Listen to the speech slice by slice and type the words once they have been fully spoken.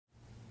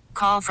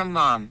call from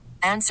mom.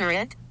 Answer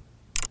it.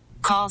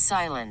 Call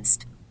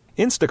silenced.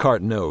 Instacart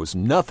knows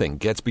nothing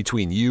gets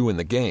between you and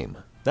the game.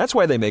 That's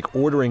why they make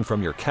ordering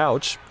from your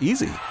couch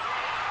easy.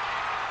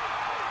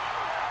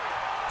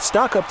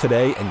 Stock up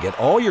today and get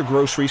all your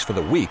groceries for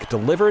the week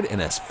delivered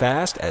in as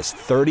fast as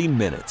 30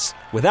 minutes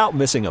without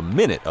missing a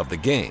minute of the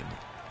game.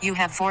 You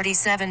have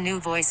 47 new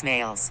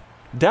voicemails.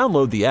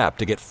 Download the app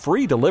to get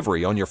free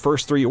delivery on your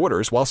first 3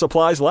 orders while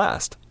supplies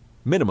last.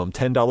 Minimum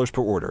 $10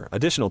 per order.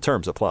 Additional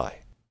terms apply.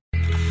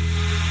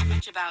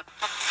 About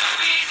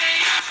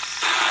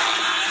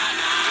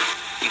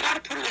you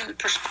gotta put it in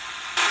perspective.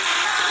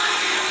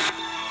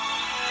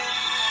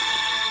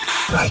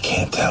 I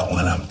can't tell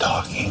when I'm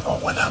talking or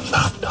when I'm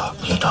not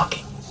talking. You're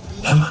talking.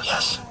 Am I?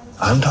 Yes.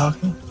 I'm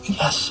talking?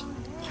 Yes.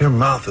 Your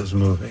mouth is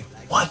moving.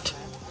 What?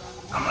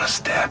 I'm gonna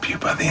stab you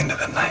by the end of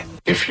the night.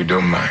 If you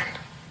don't mind,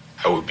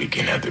 I will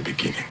begin at the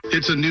beginning.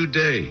 It's a new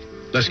day.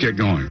 Let's get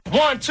going.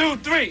 1, 2,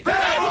 3.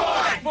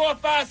 Bad boy. 4,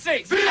 5,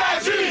 6.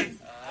 B.I.G.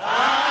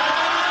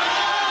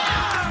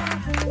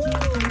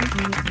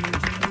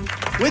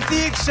 With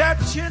the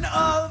exception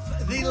of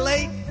the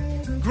late,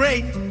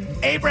 great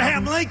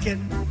Abraham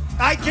Lincoln,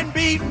 I can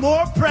be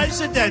more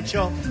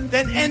presidential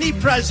than any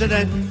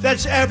president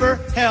that's ever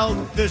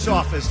held this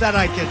office. That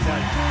I can tell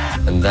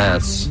you. And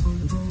that's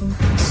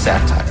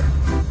satire,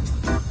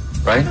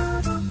 right?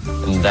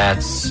 And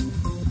that's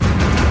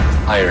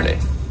irony.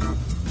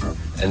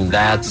 And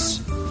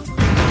that's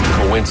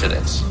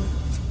coincidence.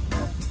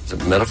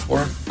 It's a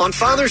metaphor. On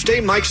Father's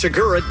Day, Mike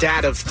Segura,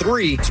 dad of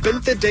 3,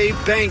 spent the day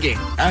banging.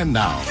 And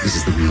now, This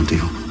is the real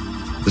deal.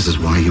 This is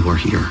why you are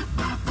here.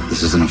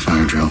 This isn't a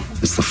fire drill.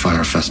 It's the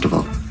Fire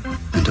Festival.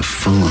 And a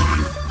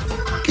full-on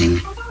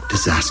fucking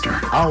disaster.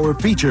 our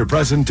feature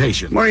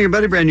presentation. Morning,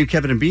 everybody. Brand new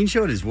Kevin and Bean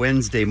Show. It is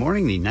Wednesday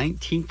morning, the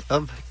 19th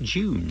of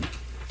June.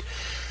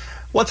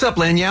 What's up,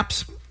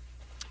 Lanyap's?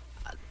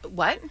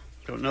 What?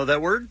 Don't know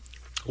that word?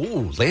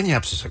 Ooh,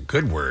 Lanyap's is a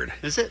good word.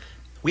 Is it?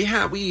 We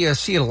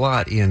see it a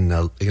lot in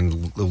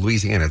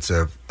Louisiana. It's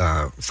a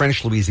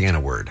French Louisiana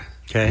word.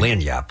 Okay.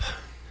 Lanyap.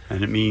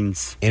 And it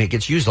means? And it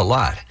gets used a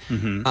lot.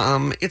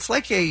 Mm-hmm. It's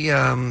like a,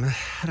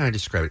 how do I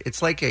describe it?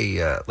 It's like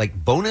a, like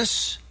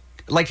bonus.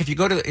 Like if you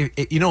go to,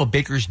 a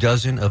baker's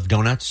dozen of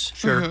donuts.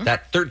 Sure. Mm-hmm.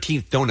 That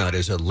 13th donut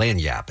is a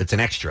lanyap. It's an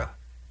extra.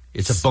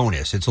 It's a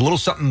bonus. It's a little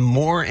something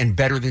more and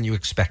better than you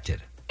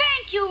expected.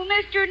 Thank you,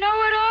 Mr.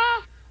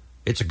 Know-It-All.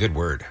 It's a good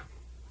word.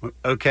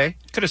 Okay.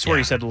 Could have swore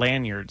you said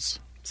lanyards.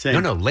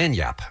 Same. No,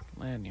 lanyap.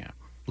 Lanyap.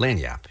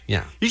 Lanyap,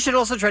 yeah. You should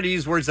also try to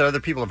use words that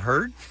other people have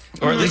heard.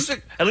 Or at least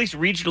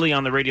regionally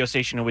on the radio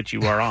station in which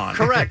you are on.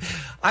 Correct.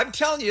 I'm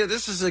telling you,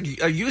 this is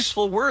a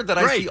useful word that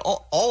I see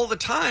all the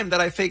time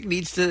that I think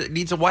needs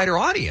a wider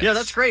audience. Yeah,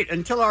 that's great.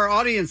 Until our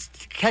audience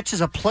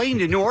catches a plane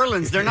to New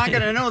Orleans, they're not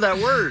going to know that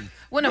word.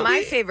 One of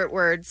my favorite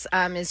words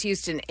is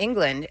used in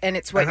England, and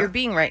it's what you're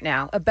being right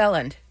now, a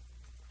bellend.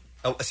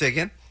 Oh, say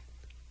again?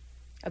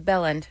 A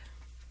bellend.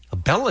 A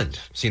bellend.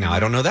 See, now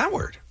I don't know that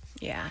word.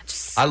 Yeah.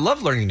 I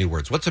love learning new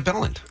words. What's a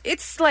bellend?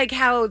 It's like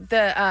how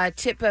the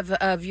tip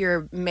of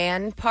your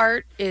man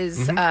part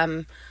is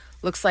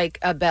looks like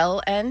a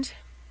bell end.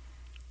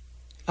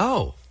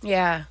 Oh.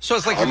 Yeah. So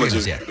it's like I'm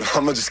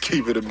gonna just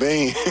keep it a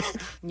bean.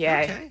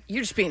 Yeah. Okay.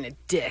 You're just being a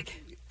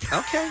dick.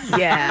 Okay.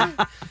 Yeah.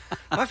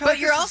 But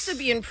you're also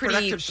being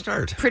pretty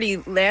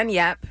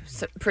lanyap,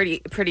 so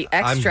pretty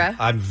extra.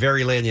 I'm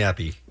very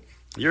lanyapy.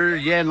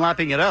 You're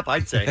lapping it up,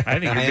 I'd say. I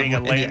think you're being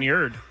a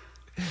lanyard.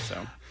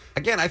 So.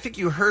 Again, I think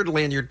you heard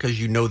lanyard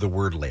because you know the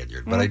word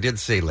lanyard, but I did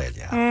say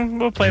lanyard.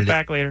 We'll play it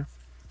back later.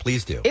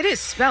 Please do. It is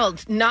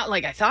spelled not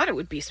like I thought it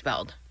would be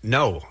spelled.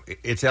 No,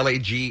 it's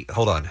L-A-G,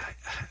 hold on,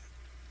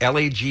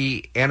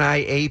 L-A-G-N-I-A-P-P-E?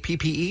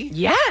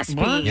 Yes,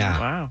 Wow. B. Yeah.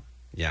 Wow.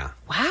 Yeah.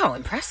 Wow,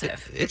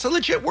 impressive. It's a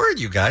legit word,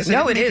 you guys.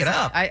 No, I didn't it make is. It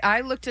up.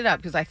 I looked it up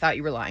because I thought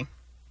you were lying.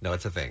 No,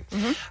 it's a thing.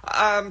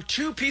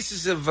 Two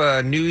pieces of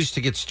news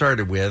to get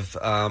started with.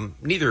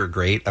 Neither are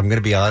great. I'm going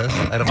to be honest.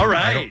 All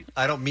right.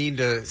 I don't mean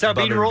to. That's how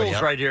Bean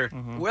rolls right here.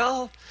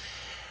 Well,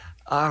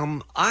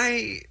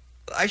 I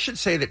should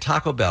say that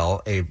Taco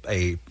Bell,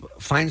 a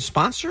fine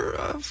sponsor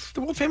of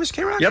the world famous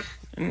K-Rock. Yep.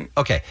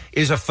 Okay,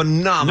 is a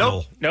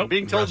phenomenal. Nope.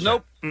 Being told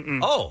nope.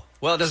 Oh,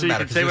 well, it doesn't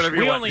matter. Say whatever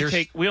you want.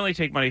 We only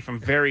take money from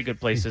very good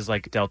places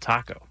like Del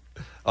Taco.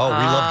 Oh, we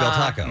love Del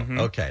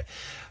Taco. Okay.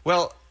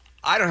 Well,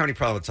 I don't have any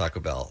problem with Taco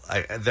Bell.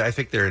 I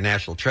think they're a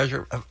national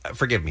treasure.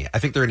 Forgive me. I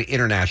think they're an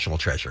international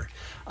treasure.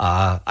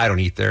 I don't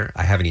eat there.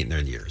 I haven't eaten there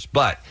in years.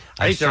 But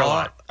I eat there a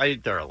lot. I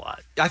eat there a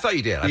lot. I thought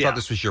you did. I thought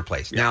this was your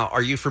place. Yeah. Now,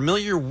 are you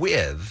familiar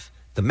with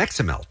the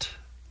Meximelt?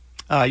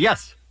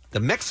 Yes. The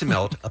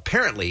Meximelt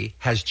apparently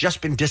has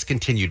just been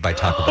discontinued by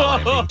Taco Bell,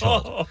 I'm being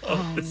told.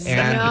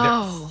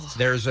 And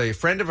there's a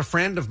friend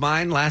of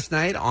mine last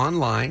night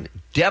online,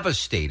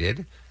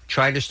 devastated,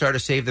 trying to start a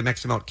Save the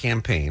Meximelt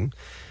campaign.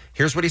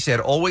 Here's what he said.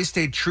 Always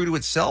stayed true to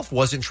itself.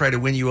 Wasn't trying to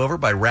win you over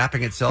by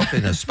wrapping itself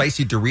in a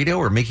spicy Dorito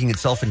or making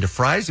itself into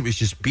fries. It was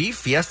just beef,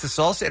 fiesta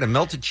salsa, and a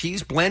melted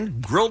cheese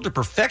blend grilled to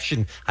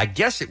perfection. I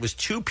guess it was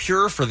too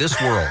pure for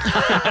this world.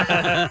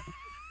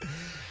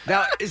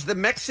 Now, is the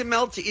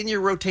Meximelt in your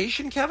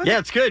rotation, Kevin? Yeah,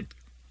 it's good.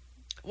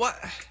 What?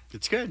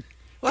 It's good.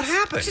 What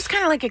happened? It's just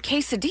kind of like a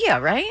quesadilla,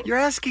 right? You're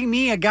asking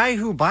me, a guy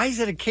who buys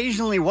it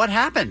occasionally, what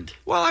happened?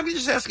 Well, I'm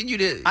just asking you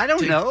to... I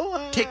don't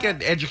know. Take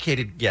an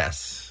educated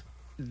guess.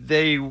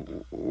 They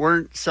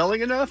weren't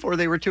selling enough, or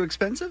they were too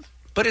expensive?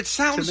 But it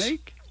sounds to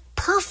make?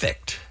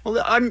 Perfect.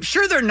 Well, I'm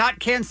sure they're not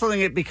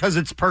canceling it because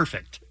it's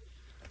perfect.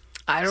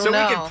 I don't know.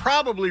 know. So we could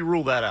probably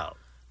rule that out.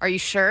 Are you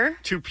sure?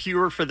 Too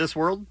pure for this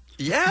world?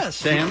 Yes.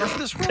 Sam? For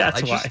this world.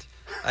 That's why.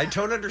 I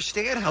don't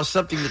understand how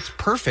something that's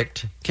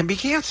perfect can be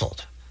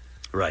canceled.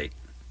 Right.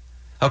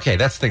 Okay,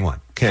 that's thing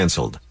one.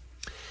 Canceled.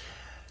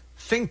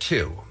 Thing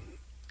two.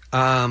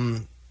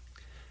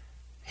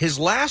 His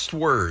last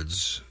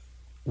words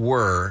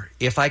were,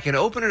 if I can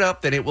open it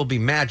up, then it will be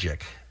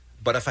magic.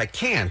 But if I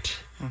can't,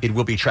 it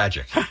will be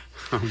tragic.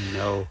 Oh,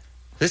 no.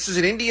 This is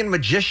an Indian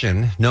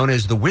magician known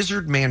as the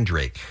Wizard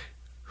Mandrake,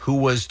 who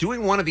was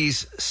doing one of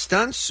these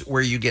stunts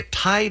where you get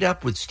tied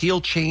up with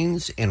steel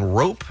chains and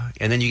rope,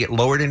 and then you get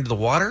lowered into the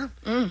water,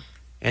 and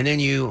then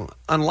you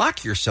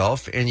unlock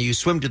yourself and you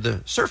swim to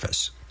the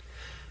surface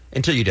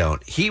until you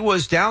don't. He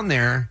was down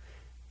there,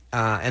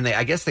 and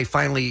I guess they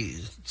finally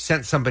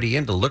sent somebody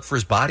in to look for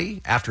his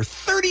body after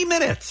 30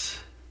 minutes.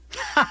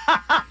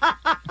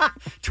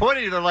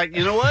 20, they're like,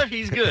 you know what?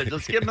 He's good.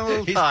 Let's give him a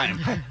little time.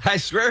 I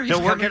swear he's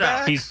He'll work coming it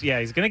out. back. He's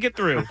going to get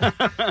through.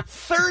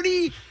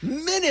 30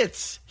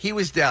 minutes he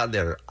was down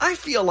there. I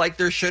feel like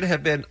there should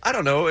have been, I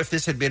don't know if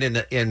this had been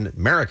in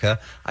America,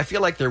 I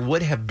feel like there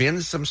would have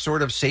been some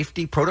sort of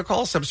safety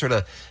protocol, some sort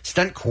of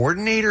stunt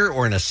coordinator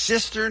or an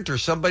assistant or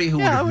somebody who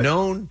would have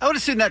known. I would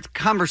assume that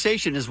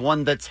conversation is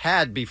one that's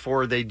had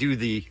before they do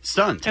the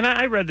stunt. And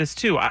I read this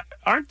too.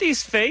 Aren't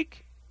these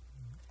fake?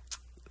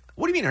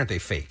 What do you mean, aren't they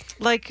fake?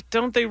 Like,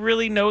 don't they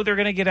really know they're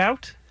going to get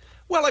out?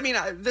 Well, I mean,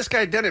 this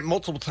guy done it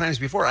multiple times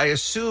before. I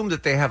assume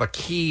that they have a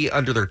key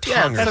under their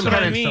tongue. That's or what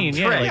I something. mean.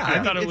 Yeah, like,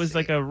 I thought it was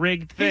like a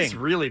rigged thing. He's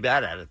really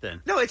bad at it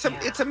then. No, it's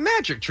a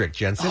magic trick,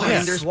 Jensen. Oh, I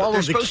mean, yeah. Swallow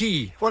the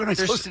key. What am I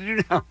supposed to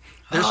do now?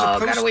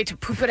 Gotta wait to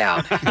poop it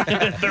out.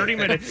 30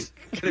 minutes.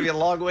 It's going to be a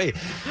long way.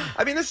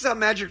 I mean, this is how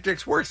magic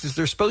tricks works, is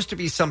there's supposed to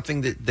be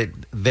something that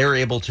they're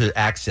able to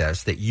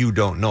access that you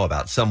don't know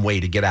about, some way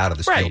to get out of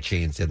the steel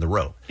chains and the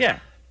rope. Yeah.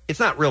 It's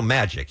not real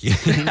magic. You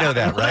know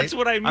that, right? That's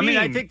what I mean. I mean,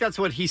 I think that's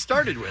what he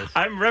started with.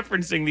 I'm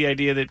referencing the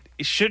idea that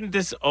shouldn't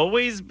this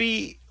always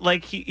be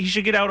like he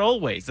should get out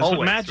always? That's what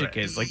Always, magic right.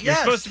 is. Like Yes.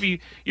 you're supposed to be.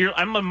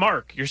 I'm a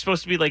mark. You're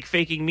supposed to be like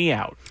faking me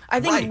out. I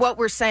think Right. what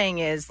we're saying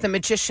is the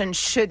magician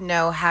should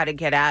know how to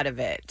get out of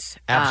it.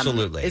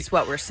 Absolutely. Is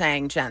what we're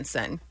saying,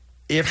 Jensen.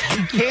 If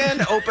he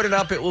can open it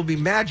up, it will be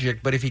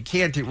magic. But if he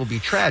can't, it will be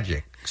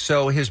tragic.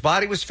 So his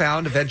body was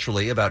found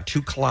eventually about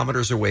 2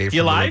 kilometers away from He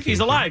the alive? He's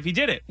location. alive. He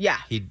did it. Yeah.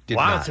 He did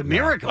Wow, not. it's a no.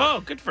 miracle.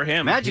 Oh, good for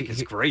him. Magic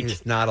is great.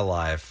 He's not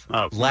alive.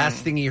 Oh.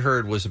 Last thing he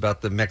heard was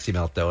about the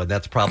Mexi-Melt, though, and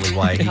that's probably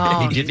why he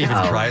didn't even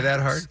try that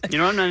hard. You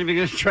know, I'm not even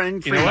going to try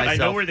and free You know what? myself.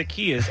 I know where the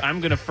key is.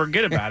 I'm going to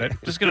forget about it.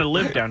 Just going to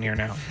live down here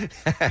now.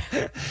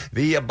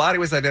 The body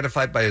was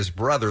identified by his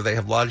brother. They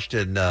have launched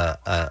an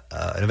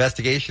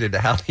investigation into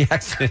how the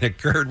accident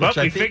occurred. Well, Which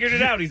we I think, figured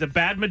it out. He's a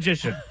bad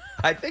magician.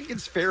 I think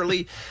it's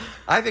fairly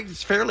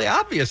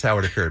obvious how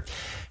it occurred.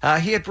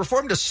 He had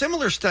performed a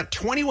similar stunt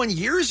 21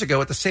 years ago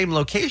at the same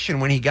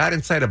location when he got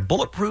inside a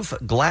bulletproof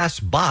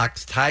glass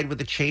box tied with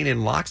a chain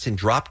and locks and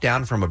dropped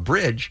down from a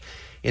bridge.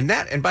 And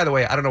by the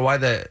way, I don't know why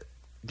the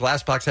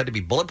glass box had to be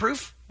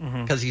bulletproof,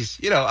 because he's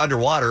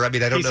underwater. I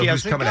mean, I don't know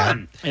who's coming out.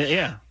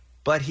 Yeah.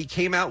 But he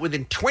came out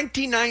within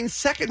 29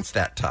 seconds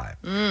that time.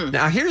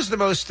 Now, here's the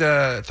most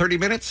 30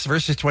 minutes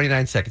versus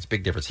 29 seconds.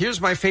 Big difference. Here's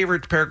my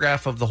favorite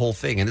paragraph of the whole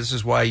thing, and this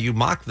is why you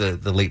mock the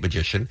late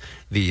magician,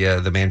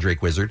 the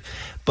Mandrake Wizard.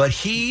 But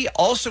he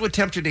also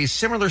attempted a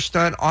similar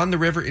stunt on the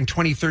river in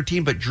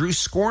 2013, but drew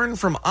scorn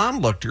from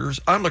onlookers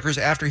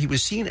after he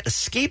was seen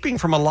escaping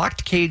from a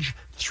locked cage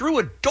through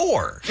a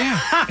door.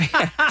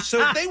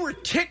 So they were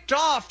ticked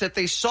off that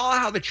they saw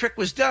how the trick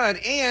was done,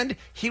 and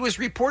he was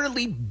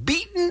reportedly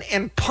beaten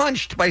and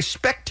punched by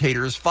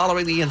spectators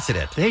following the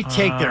incident. They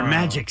take their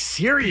magic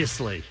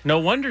seriously. No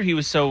wonder he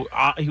was so.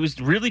 He was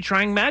really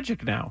trying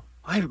magic now.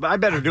 I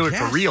better do it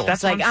for real.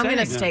 That's Like, what I'm going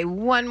to saying. stay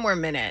one more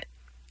minute.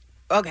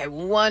 Okay,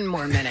 one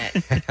more minute.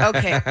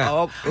 Okay.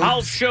 Oh, I'll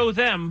oops. show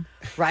them.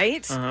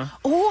 Right?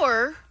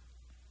 Or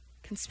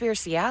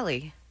Conspiracy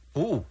Alley.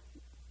 Ooh.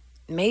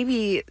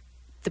 Maybe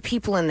the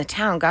people in the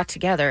town got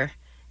together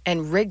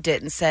and rigged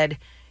it and said,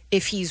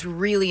 if he's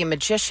really a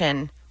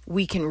magician,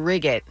 we can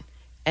rig it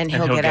and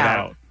he'll get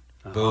out.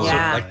 Boom.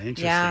 Yeah, Like,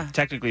 yeah.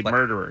 Technically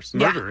murderers.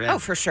 Murder, yeah. Oh,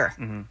 for sure.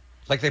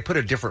 like they put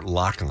a different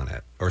lock on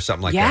it or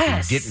something like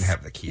Yes. that. You didn't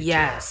have the key.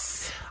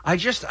 Yes. I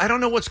don't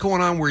know what's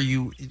going on where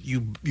you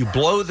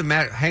blow the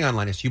hang on,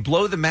 Linus. You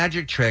blow the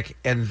magic trick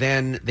and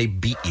then they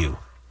beat you.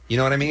 You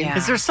know what I mean?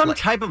 Is there some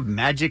type of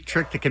magic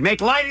trick that can make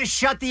Linus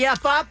shut the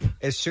F up?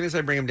 As soon as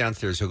I bring him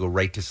downstairs, he'll go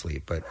right to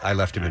sleep. But I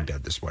left him in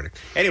bed this morning.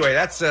 Anyway,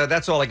 that's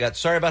all I got.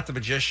 Sorry about the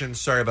magician.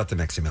 Sorry about the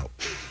Mexi-Melt.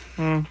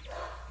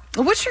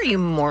 Which are you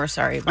more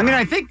sorry about? I mean,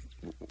 I think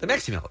the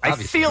Mexi-Melt. I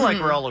obviously. feel like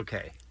we're all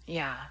okay.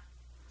 Yeah.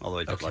 Although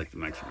I don't like the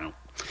Mexi-Melt.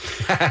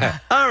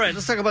 All right,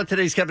 let's talk about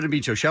today's Kevin and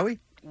Bean Show, shall we?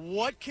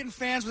 What can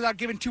fans, without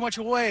giving too much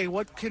away,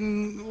 what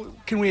can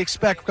we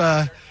expect?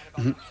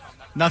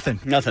 Nothing.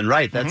 Nothing,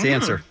 right. That's the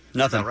answer.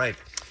 Nothing. Right.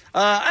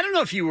 I don't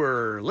know if you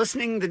were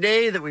listening the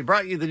day that we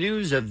brought you the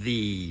news of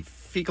the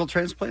fecal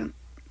transplant.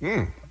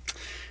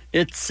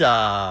 It's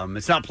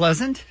not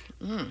pleasant,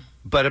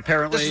 but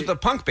apparently... This is the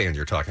punk band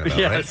you're talking about,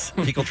 yes.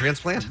 right? Fecal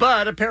transplant?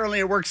 But apparently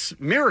it works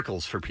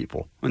miracles for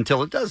people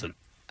until it doesn't.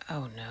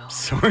 Oh, no.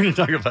 So we're going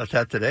to talk about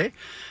that today.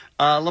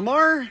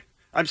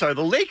 The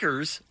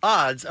Lakers'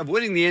 odds of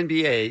winning the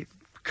NBA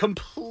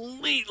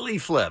completely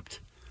flipped.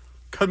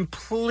 I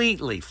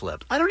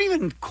don't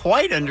even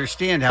quite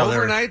understand how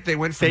overnight they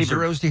went from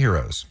zeros to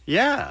heroes.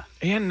 Yeah,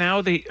 and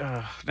now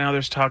now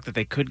there's talk that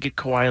they could get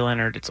Kawhi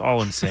Leonard. It's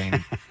all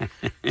insane.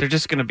 They're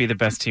just going to be the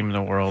best team in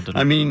the world.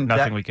 And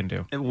nothing we can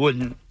do. It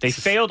wouldn't. They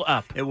failed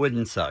up. It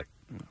wouldn't suck.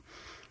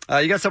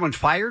 You got someone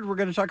fired. We're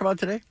going to talk about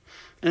today,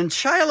 and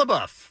Shia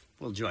LaBeouf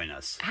will join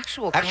us.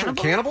 Actual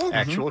cannibal.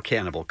 Actual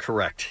cannibal.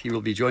 Correct. He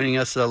will be joining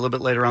us a little bit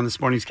later on this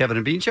morning's Kevin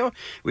and Bean Show.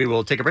 We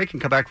will take a break and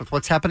come back with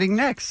what's happening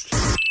next.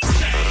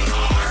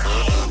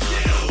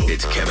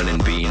 It's Kevin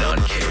and Bean on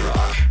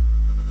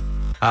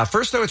K-Rock.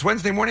 First, though, it's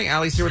Wednesday morning.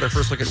 Allie's here with our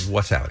first look at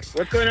what's happening.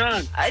 What's going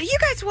on? You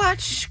guys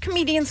watch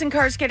comedians in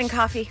cars getting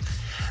coffee?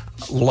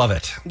 Love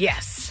it.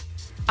 Yes.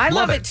 I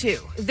love it too.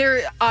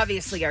 There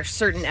obviously are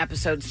certain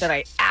episodes that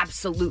I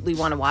absolutely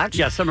want to watch.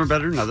 Yeah, some are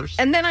better than others.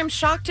 And then I'm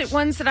shocked at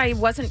ones that I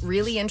wasn't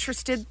really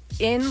interested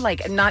in,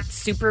 like not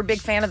super big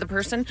fan of the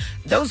person.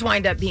 Those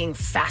wind up being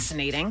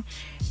fascinating.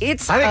 I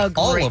think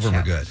all of them show.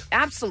 are good.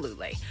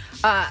 Absolutely.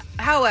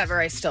 However,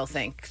 I still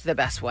think the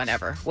best one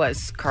ever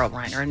was Carl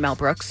Reiner and Mel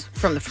Brooks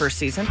from the first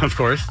season. Of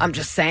course. I'm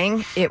just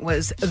saying it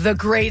was the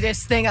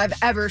greatest thing I've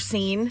ever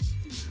seen.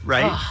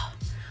 Right. Oh.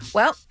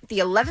 Well, the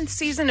 11th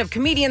season of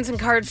Comedians in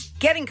Cars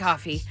Getting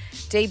Coffee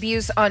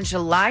debuts on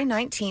July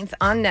 19th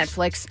on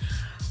Netflix.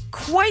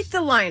 Quite the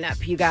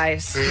lineup, you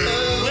guys.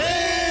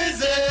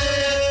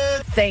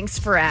 Thanks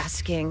for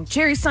asking.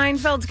 Jerry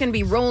Seinfeld's going to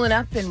be rolling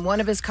up in one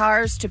of his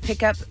cars to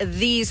pick up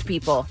these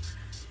people.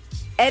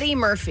 Eddie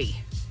Murphy.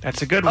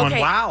 That's a good one.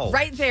 Okay, Wow.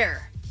 right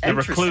there. The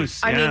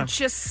recluse. I yeah. mean,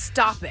 just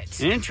stop it.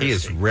 He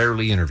is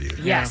rarely interviewed.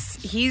 Yes,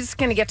 he's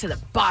going to get to the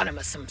bottom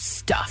of some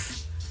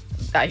stuff,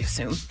 I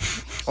assume.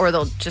 Or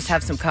they'll just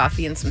have some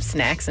coffee and some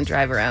snacks and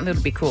drive around.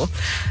 It'll be cool.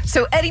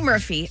 So Eddie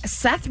Murphy,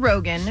 Seth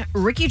Rogen,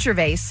 Ricky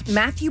Gervais,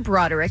 Matthew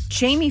Broderick,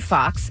 Jamie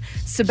Foxx,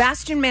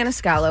 Sebastian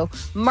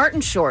Maniscalco,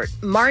 Martin Short,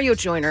 Mario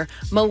Joyner,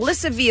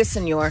 Melissa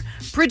Villaseñor,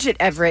 Bridget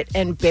Everett,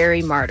 and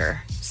Barry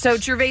Martyr. So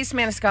Gervais,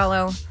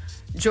 Maniscalco,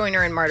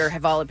 Joyner, and Martyr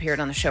have all appeared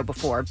on the show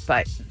before,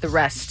 but the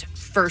rest,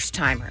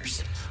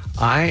 first-timers.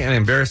 I am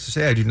embarrassed to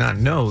say I do not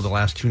know the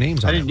last two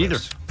names on I didn't that either.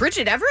 list.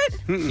 Bridget Everett?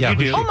 Yeah, You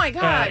do. Oh, my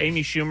God.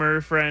 Amy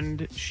Schumer,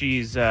 friend.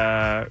 She's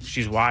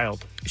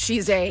wild.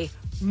 She's a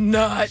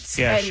nut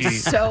Yeah, and she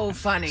so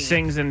funny.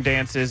 Sings and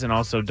dances and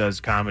also does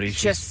comedy.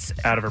 She's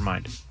Just out of her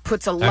mind.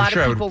 Puts a lot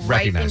sure I of would people right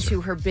recognize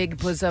into her big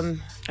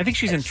bosom. I think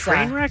she's in It's,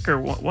 Trainwreck or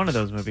one of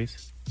those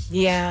movies.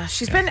 Yeah,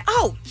 she's been.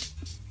 Oh,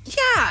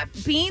 yeah,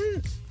 Bean.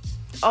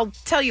 I'll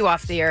tell you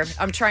off the air.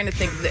 I'm trying to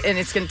think, and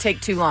it's going to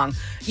take too long.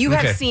 You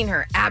have Okay. seen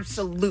her,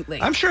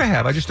 absolutely. I'm sure I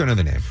have. I just don't know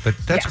the name. But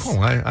that's Yes. cool.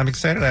 I'm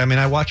excited. I mean,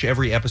 I watch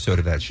every episode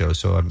of that show,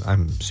 so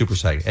I'm super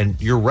psyched. And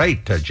you're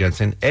right,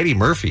 Jensen. Eddie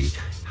Murphy,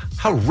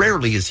 how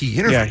rarely is he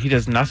interviewed? Yeah, he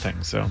does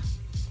nothing, so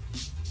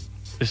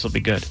this will be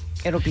good.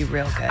 It'll be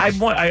real good.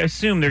 I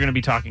assume they're going to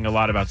be talking a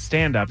lot about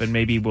stand-up, and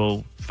maybe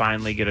we'll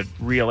finally get a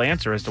real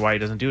answer as to why he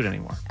doesn't do it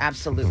anymore.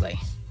 Absolutely.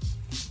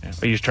 Yeah.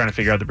 Are you just trying to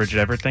figure out the Bridget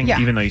Everett thing? Yeah.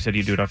 Even though you said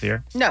you do it off the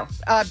air? No,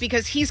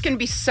 because he's going to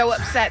be so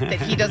upset that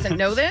he doesn't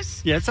know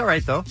this. Yeah, it's all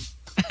right, though.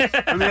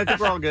 I mean, I think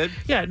we're all good.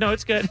 Yeah, no,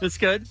 it's good. It's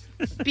good.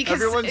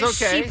 Because Everyone's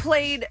okay. she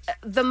played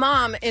the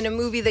mom in a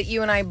movie that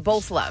you and I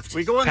both loved.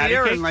 We go on Patty the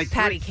air Cake? in like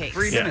Patty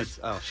three Cakes. minutes.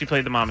 Oh. She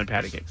played the mom in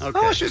Patty Cakes. Okay.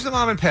 Oh, she's the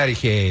mom in Patty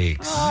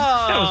Cakes.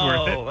 That was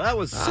worth it. That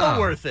was so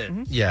worth it.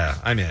 Yeah,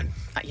 I'm in.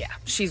 Yeah,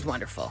 she's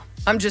wonderful.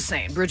 I'm just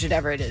saying, Bridget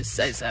Everett is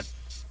a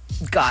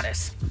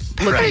goddess.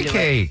 Patty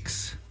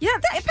Cakes. Yeah,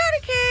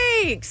 Patty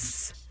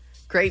Cakes.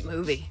 Great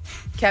movie.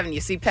 Kevin, you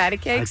see Patty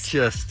Cakes?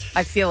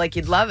 I feel like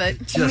you'd love it.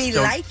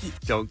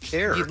 Don't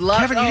care. You'd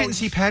love Kevin, you didn't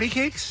see Patty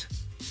Cakes?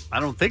 I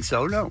don't think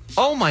so, no.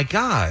 Oh, my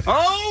God.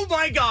 Oh,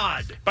 my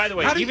God. By the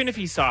way, even if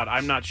he saw it,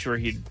 I'm not sure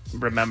he'd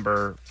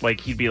remember.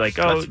 Like, he'd be like,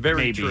 oh, That's very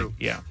maybe. true.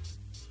 Yeah.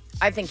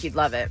 I think you'd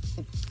love it.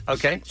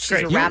 Okay.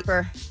 She's a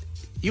rapper.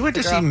 You went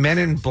to The see girl. Men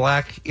in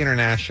Black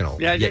International,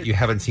 Yeah, I yet did. you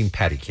haven't seen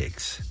Patty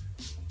Cakes.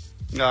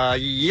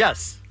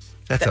 Yes.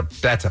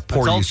 That's a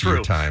poor all use of your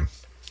true. time.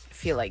 I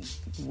feel like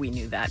we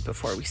knew that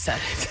before we said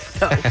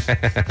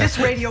it. This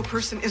radio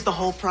person is the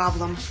whole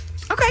problem.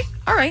 Okay,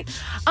 all right.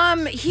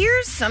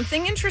 Here's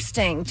something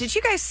interesting. Did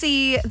you guys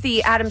see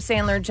the Adam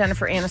Sandler,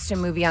 Jennifer Aniston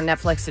movie on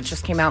Netflix that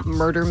just came out,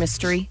 Murder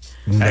Mystery?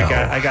 No.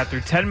 I got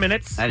through 10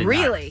 minutes. I did not.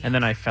 Really? And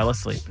then I fell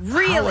asleep.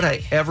 Really? How would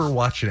I ever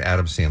watch an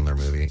Adam Sandler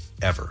movie?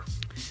 Ever?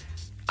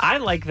 I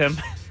like them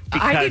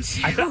because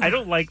I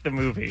don't like the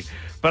movie,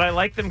 but I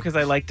like them because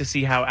I like to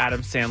see how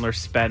Adam Sandler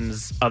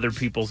spends other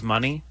people's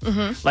money.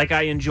 Mhm. Like,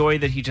 I enjoy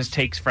that he just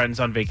takes friends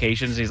on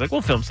vacations. And he's like,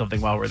 we'll film something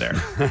while we're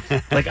there.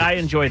 Like, I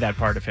enjoy that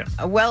part of him.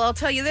 Well, I'll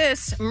tell you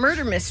this.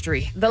 Murder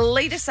Mystery, the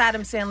latest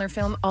Adam Sandler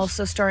film,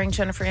 also starring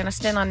Jennifer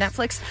Aniston on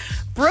Netflix,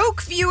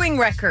 broke viewing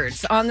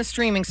records on the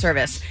streaming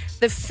service.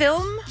 The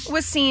film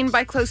was seen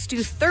by close to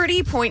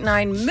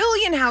 30.9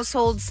 million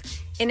households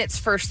in its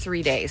first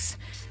 3 days.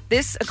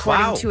 This,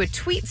 according to a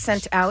tweet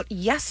sent out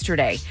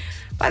yesterday.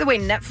 By the way,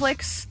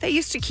 Netflix, they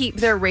used to keep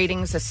their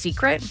ratings a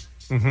secret.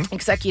 Mm-hmm.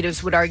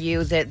 Executives would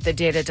argue that the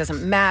data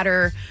doesn't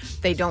matter.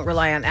 They don't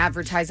rely on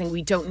advertising.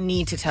 We don't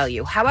need to tell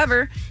you.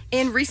 However,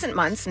 in recent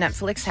months,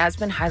 Netflix has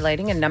been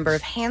highlighting a number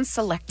of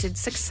hand-selected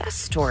success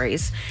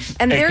stories.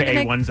 And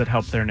AKA ones that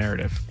help their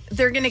narrative.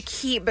 They're going to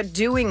keep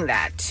doing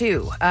that,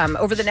 too.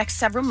 Over the next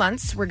several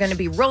months, we're going to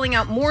be rolling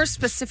out more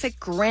specific,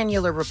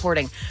 granular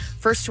reporting.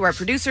 First to our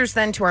producers,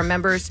 then to our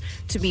members,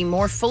 to be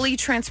more fully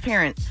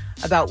transparent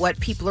about what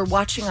people are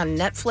watching on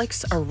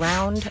Netflix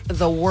around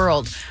the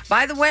world.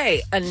 By the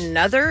way,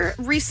 another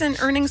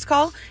recent earnings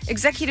call,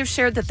 executives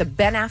shared that the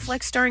Ben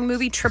Affleck starring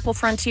movie Triple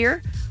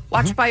Frontier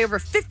watched by over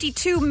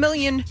 52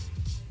 million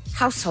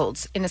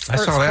households in its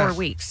first 4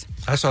 weeks.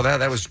 I saw that.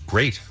 That was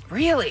great.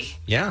 Really?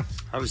 Yeah.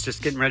 I was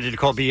just getting ready to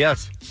call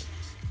BS.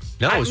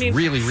 No, it was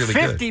really, really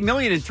good. 50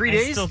 million in 3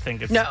 days? I still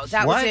think it's... No,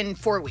 that was in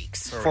 4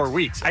 weeks. 4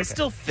 weeks. I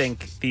still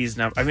think these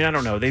numbers... I mean, I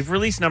don't know. They've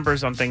released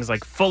numbers on things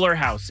like Fuller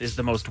House is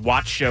the most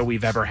watched show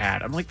we've ever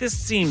had. I'm like, this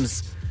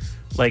seems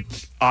like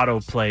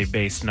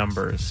autoplay-based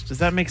numbers. Does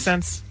that make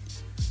sense?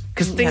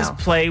 Because things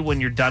play when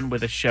you're done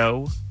with a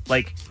show.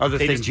 Like, other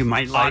they things just you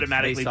might like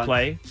automatically based on-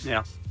 play.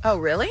 Yeah. Oh,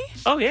 really?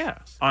 Oh, yeah.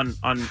 On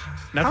Netflix.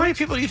 How many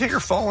people do you think are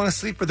falling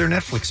asleep with their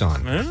Netflix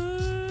on?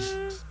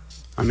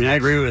 I mean, I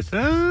agree with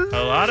a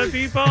lot of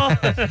people.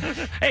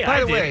 Hey, By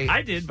the way-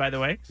 I did, by the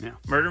way. Yeah.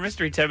 Murder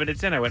Mystery, 10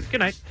 minutes in, I went, good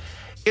night.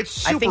 It's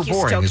super I think you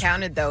boring. still is-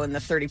 counted, though, in the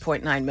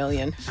 30.9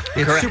 million.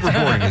 It's super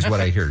boring is what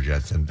I hear,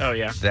 Jensen. Oh,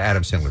 yeah. The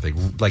Adam Sandler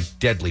thing. Like,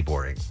 deadly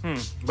boring.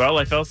 Well,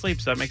 I fell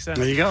asleep, so that makes sense.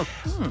 There you go.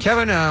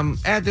 Kevin,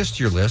 add this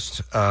to your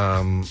list.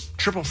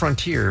 Triple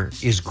Frontier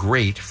is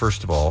great,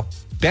 first of all.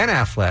 Ben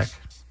Affleck,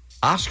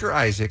 Oscar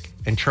Isaac,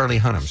 and Charlie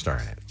Hunnam star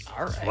in it.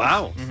 All right.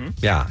 Wow.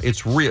 Yeah,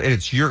 it's real.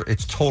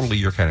 It's totally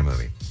your kind of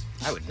movie.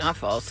 I would not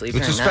fall asleep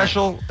It's a during that.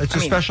 special. It's I a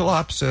mean, special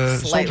ops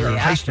slightly soldier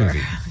heist after. movie.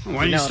 Why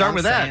don't you know start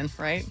what with I'm that?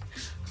 saying,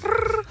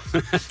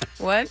 right?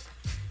 What?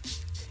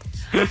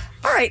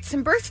 All right,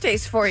 some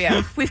birthdays for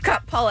you. We've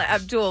got Paula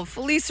Abdul,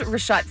 Felicia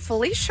Rashad.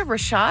 Felicia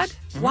Rashad?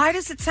 Why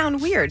does it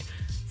sound weird?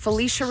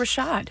 Felicia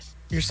Rashad.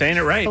 You're saying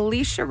it right.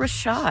 Felicia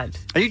Rashad.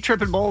 Are you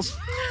tripping balls?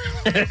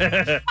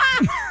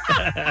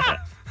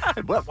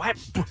 What? Why?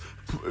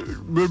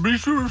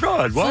 Felicia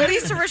Rashad. Why?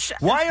 Felicia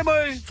Rashad. Why am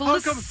I? How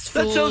come?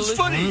 That sounds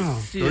funny.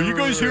 Are you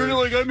guys hearing it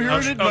like I'm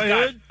hearing it in my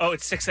head? Oh,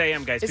 it's 6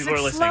 a.m., guys. Is People it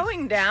are listening.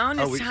 slowing down?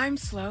 Oh, Is we- time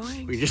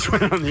slowing? We just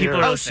went on the People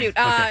air. are Oh, listening.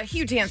 shoot.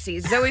 Hugh Dancy,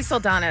 Zoe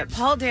Saldana,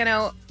 Paul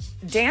Dano.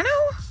 Dano?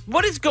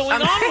 What is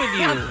going on with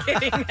you? I'm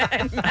kidding.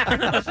 And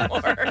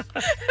Macklemore.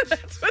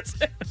 That's what's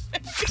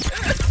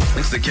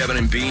It's the Kevin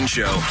and Bean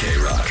Show.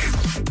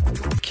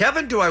 K-Rock.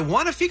 Kevin, do I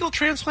want a fecal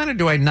transplant or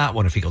do I not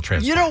want a fecal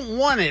transplant? You don't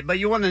want it, but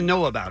you want to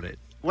know about it.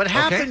 What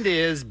happened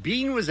is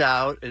Bean was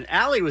out, and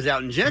Allie was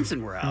out, and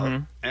Jensen were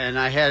out, and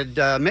I had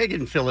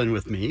Megan fill in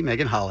with me,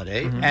 Megan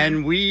Holiday,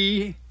 and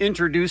we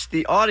introduced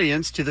the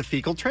audience to the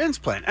fecal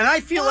transplant. And I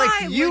feel Why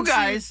like you would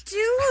guys,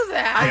 do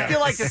that. I feel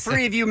like the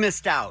three of you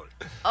missed out.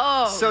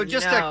 Oh, So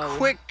just no. a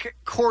quick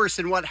course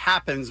in what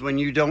happens when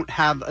you don't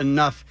have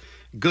enough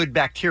good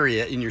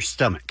bacteria in your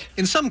stomach.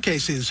 In some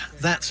cases,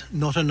 that's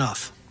not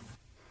enough.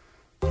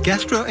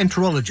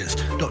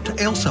 Gastroenterologist Dr.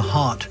 Ailsa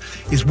Hart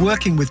is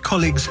working with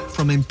colleagues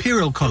from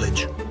Imperial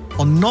College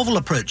on novel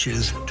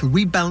approaches to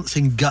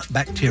rebalancing gut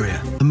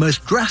bacteria, the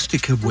most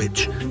drastic of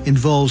which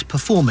involves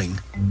performing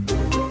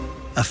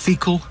a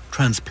fecal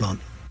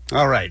transplant.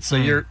 All right, so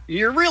you're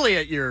really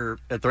at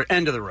the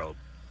end of the rope.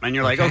 And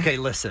you're like, okay,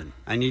 listen,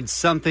 I need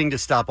something to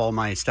stop all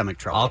my stomach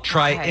trouble. I'll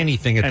try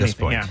anything at this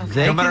point.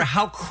 Okay. No matter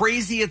how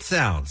crazy it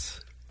sounds.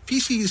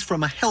 Feces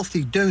from a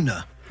healthy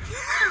donor.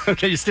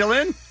 Okay, you still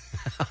in?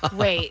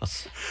 Wait.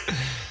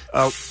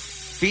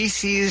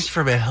 Feces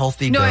from a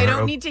healthy No, donor. I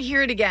don't need to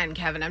hear it again,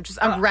 Kevin.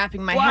 I'm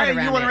wrapping my head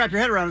around you want to it. wrap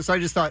your head around it, so I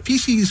just thought...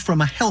 Feces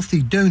from a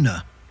healthy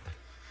donor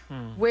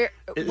Where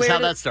Is how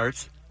that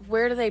starts.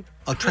 Where do they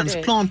are put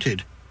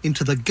transplanted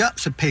into the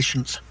guts of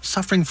patients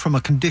suffering from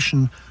a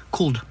condition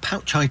called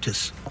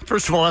pouchitis.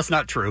 First of all, that's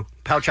not true.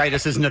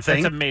 Pouchitis isn't a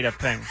thing. That's a made-up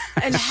thing.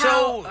 it? And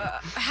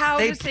how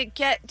does it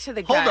get to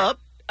the gut? Hold up.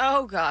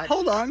 Oh, God.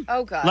 Hold on.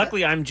 Oh, God.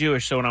 Luckily, I'm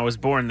Jewish, so when I was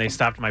born, they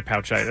stopped my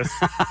pouchitis.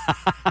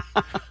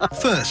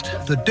 First,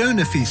 the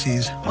donor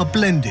feces are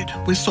blended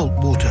with salt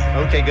water.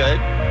 Okay, good.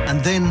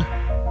 And then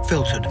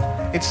filtered.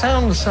 It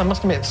sounds, I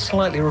must admit,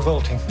 slightly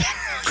revolting.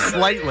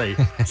 Slightly.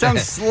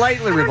 Sounds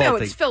slightly I don't know.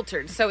 revolting. It's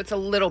filtered, so it's a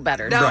little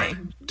better. Now,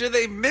 do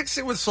they mix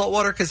it with salt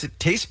water because it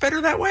tastes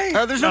better that way?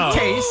 There's no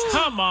taste.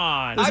 Come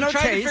on. I'm trying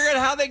to figure out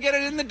how they get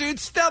it in the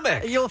dude's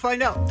stomach. You'll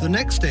find out. The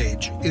next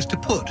stage is to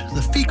put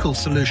the fecal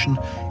solution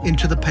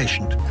into the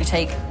patient. We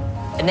take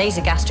a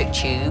nasogastric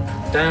tube.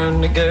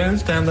 Down it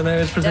goes, down the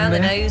nose, Down presumably.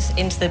 the nose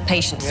into the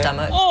patient's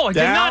stomach. Oh, I did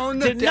Down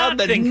not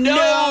the think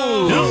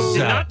nose. No, did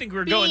not think we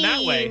were going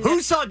that way.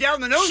 Who saw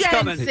down the nose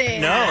coming?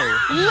 Jensen, No.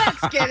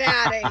 Let's get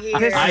out of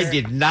here. I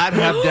did not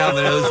have down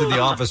the nose in the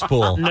office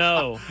pool.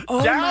 No.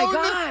 Oh Down my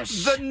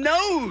gosh. the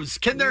nose.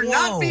 Can there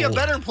not be a Whoa.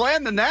 better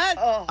plan than that?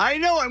 I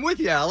know. I'm with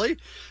you, Allie.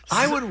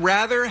 I would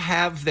rather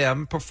have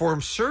them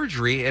perform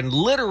surgery and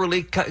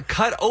literally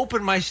cut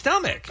open my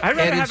stomach I'd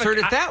rather and have insert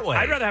it that way.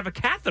 I'd rather have a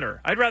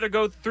catheter. I'd rather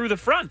go through the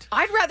front.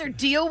 I'd rather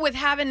deal with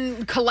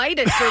having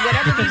colitis or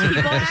whatever these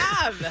people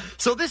have.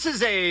 So this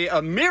is a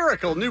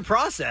miracle new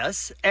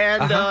process,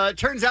 and it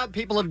turns out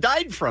people have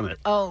died from it.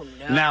 Oh,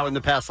 no. Now in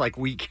the past,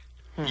 week.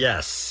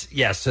 Yes.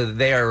 So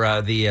they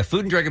are. The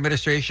Food and Drug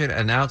Administration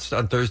announced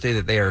on Thursday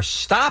that they are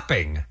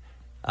stopping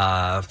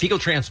fecal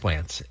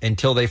transplants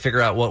until they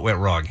figure out what went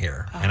wrong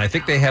here. And I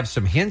think they have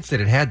some hints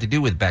that it had to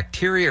do with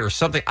bacteria or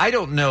something. I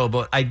don't know,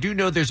 but I do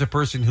know there's a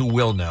person who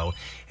will know.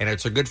 And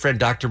it's our good friend,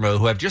 Dr. Mo,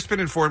 who I've just been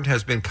informed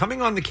has been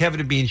coming on the Kevin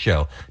and Bean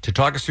Show to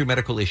talk us through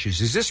medical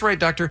issues. Is this right,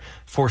 Doctor?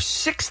 For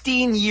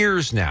 16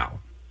 years now.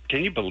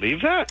 Can you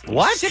believe that?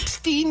 What?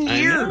 16 I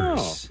years.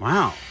 know.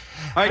 Wow. All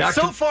right,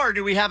 Doctor- so far,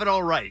 do we have it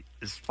all right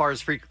as far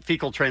as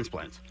fecal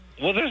transplants?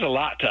 Well, there's a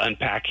lot to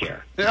unpack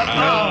here. Oh,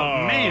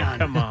 man.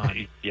 Come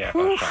on. Yeah,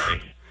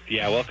 sorry.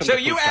 Yeah, welcome So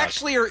to you Poop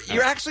Talk.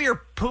 actually are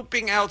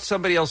pooping out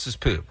somebody else's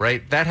poop,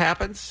 right? That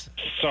happens?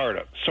 Sort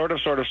of.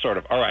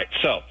 All right,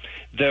 so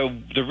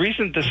the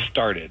reason this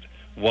started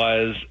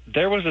was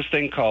there was this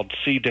thing called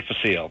C.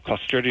 difficile,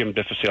 Clostridium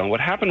difficile. And what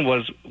happened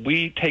was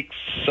we take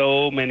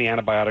so many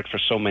antibiotics for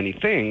so many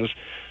things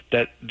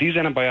that these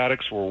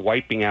antibiotics were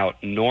wiping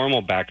out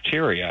normal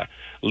bacteria,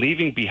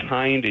 leaving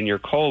behind in your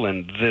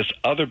colon this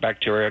other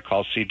bacteria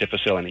called C.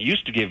 difficile. And it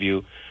used to give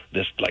you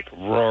this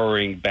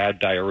roaring bad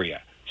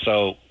diarrhea.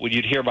 So when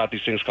you'd hear about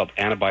these things called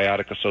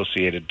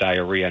antibiotic-associated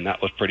diarrhea, and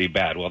that was pretty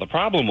bad. Well, the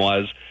problem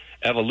was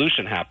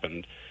evolution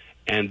happened,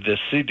 and the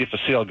C.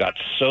 difficile got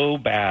so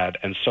bad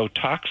and so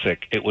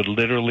toxic, it would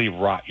literally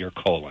rot your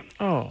colon.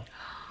 Oh.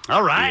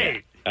 All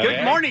right. Yeah. Good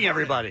Okay. morning,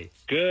 everybody.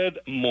 Good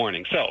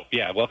morning. So,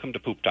 welcome to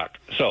Poop Talk.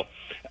 So,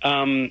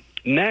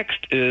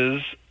 next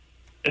is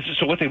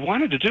so what they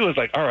wanted to do is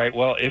all right,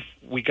 well, if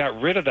we got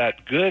rid of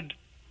that good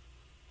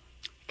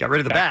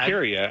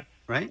bacteria,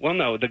 right? Well,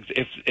 no,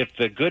 if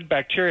the good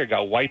bacteria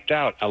got wiped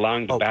out,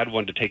 allowing the bad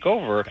one to take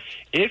over,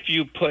 if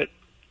you put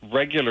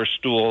regular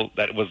stool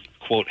that was,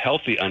 quote,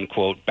 healthy,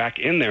 unquote, back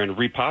in there and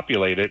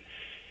repopulate it,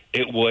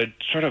 it would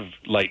sort of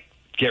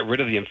get rid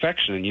of the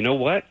infection. And you know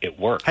what? It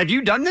worked. Have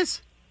you done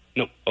this?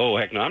 No. Oh,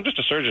 heck no. I'm just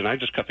a surgeon. I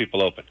just cut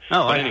people open.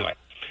 Oh, but anyway.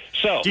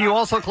 So, do you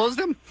also close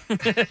them? when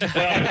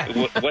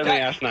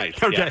they ask nice.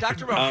 Okay. Yeah.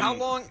 Dr. Mo,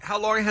 how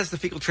long has the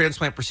fecal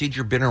transplant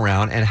procedure been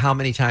around, and how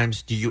many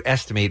times do you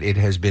estimate it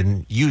has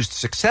been used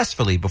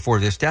successfully before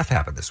this death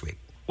happened this week?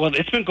 Well,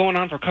 it's been going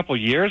on for a couple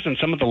of years, and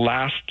some of the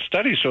last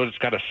studies showed it's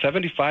got a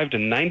 75 to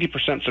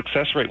 90%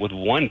 success rate with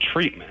one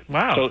treatment.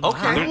 Wow. So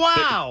Okay.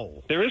 Wow.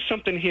 There is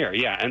something here,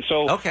 yeah. And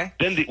so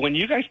then when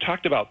you guys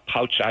talked about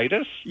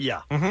pouchitis,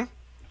 yeah. Mm-hmm.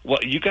 well,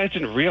 you guys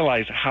didn't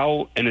realize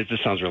how, and this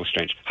sounds really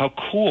strange, how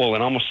cool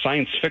and almost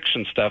science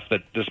fiction stuff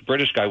that this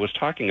British guy was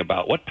talking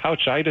about. What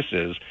pouchitis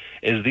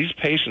is these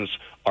patients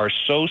are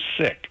so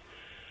sick,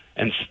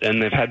 and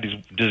they've had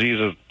these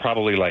diseases,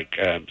 probably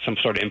some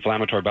sort of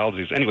inflammatory bowel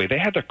disease. Anyway, they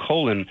had their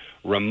colon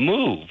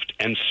removed,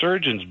 and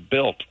surgeons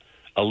built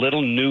a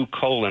little new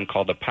colon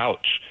called a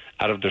pouch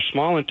out of their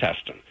small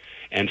intestine.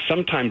 And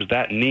sometimes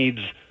that needs,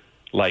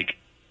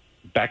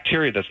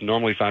 bacteria that's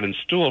normally found in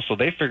stool, so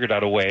they figured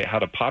out a way how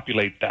to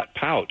populate that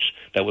pouch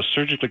that was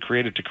surgically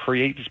created to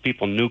create these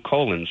people new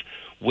colons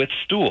with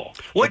stool.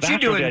 What So you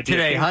that's where the doing idea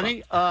today, came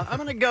honey? I'm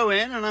going to go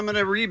in and I'm going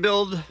to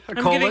rebuild a I'm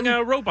colon. getting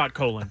a robot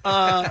colon.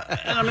 And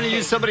I'm going to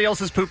use somebody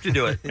else's poop to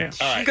do it. Yeah.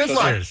 All right, Good so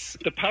luck.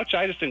 The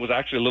pouchitis thing was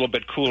actually a little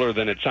bit cooler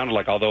than it sounded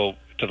like, although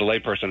to the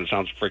layperson it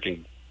sounds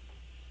freaking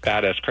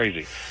badass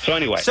crazy. So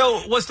anyway.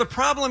 So was the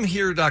problem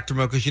here, Dr.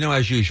 Mo, because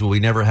as usual, we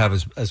never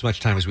have as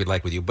much time as we'd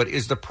like with you, but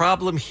is the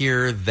problem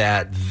here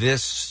that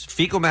this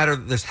fecal matter,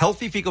 this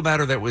healthy fecal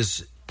matter that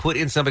was put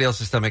in somebody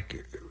else's stomach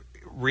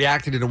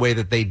reacted in a way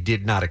that they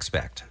did not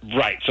expect?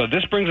 Right. So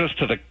this brings us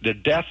to the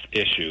death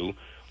issue,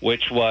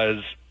 which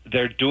was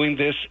they're doing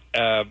this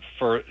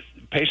for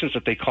patients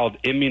that they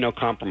called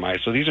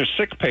immunocompromised. So these are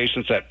sick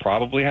patients that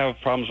probably have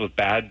problems with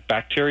bad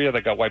bacteria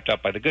that got wiped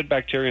out by the good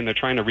bacteria, and they're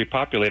trying to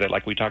repopulate it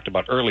like we talked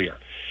about earlier.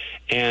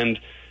 And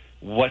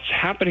what's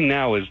happening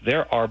now is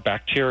there are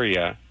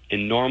bacteria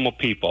in normal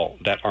people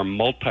that are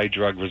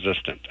multi-drug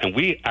resistant. And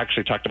we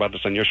actually talked about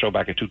this on your show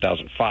back in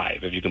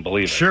 2005, if you can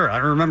believe it. Sure, I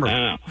remember. I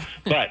know.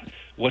 But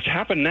what's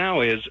happened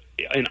now is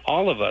in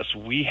all of us,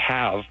 we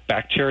have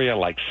bacteria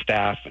like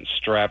staph and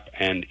strep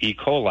and E.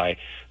 coli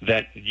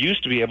that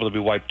used to be able to be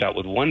wiped out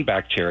with one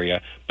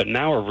bacteria, but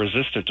now are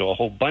resistant to a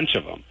whole bunch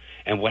of them.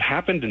 And what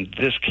happened in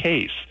this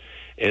case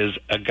is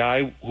a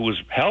guy who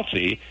was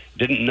healthy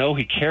didn't know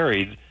he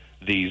carried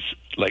these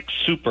like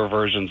super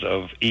versions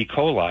of E.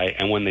 coli,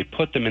 and when they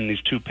put them in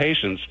these two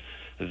patients,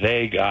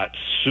 they got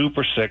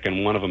super sick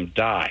and one of them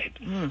died.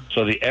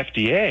 So the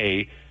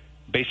FDA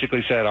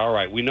basically said, all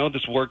right, we know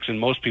this works in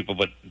most people,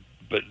 but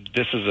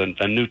this is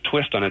a new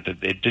twist on it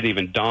that it didn't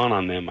even dawn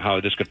on them how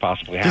this could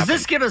possibly happen. Does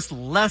this give us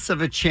less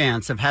of a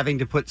chance of having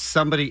to put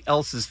somebody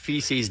else's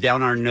feces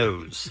down our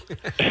nose?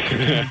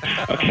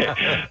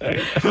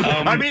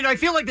 I mean, I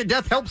feel like the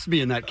death helps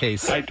me in that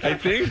case. I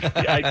think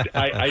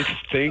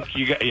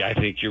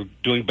you're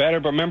doing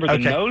better. But remember, the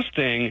nose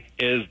thing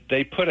is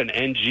they put an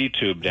NG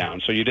tube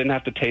down, so you didn't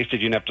have to taste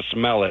it, you didn't have to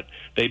smell it.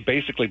 They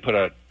basically put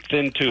a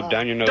thin tube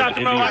down your nose.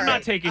 Dr. Mo, I'm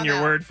not taking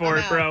your word for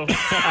it, bro.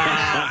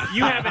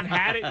 You haven't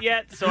had it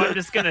yet, so I'm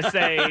just going to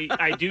say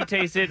I do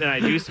taste it and I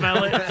do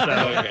smell it. So.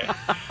 Okay.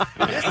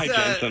 Hi,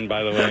 Jensen,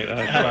 by the way.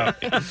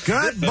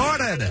 Good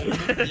morning.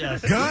 Yes,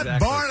 Good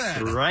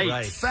morning.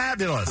 Right.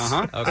 Fabulous.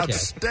 Okay.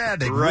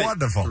 Outstanding. Right.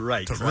 Wonderful.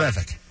 Right.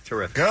 Terrific.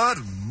 Terrific. Good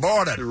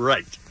morning.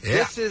 Right. Yeah.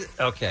 This is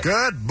okay.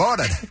 Good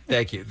morning.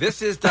 Thank you.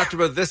 This is Dr.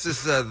 Bo. This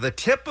is the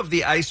tip of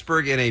the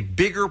iceberg in a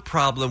bigger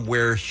problem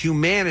where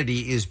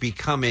humanity is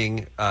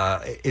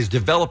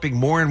developing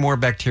more and more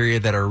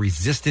bacteria that are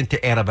resistant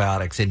to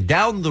antibiotics. And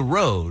down the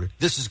road,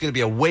 this is going to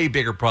be a way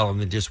bigger problem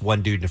than just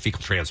one dude in a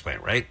fecal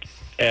transplant, right?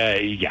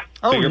 Yeah.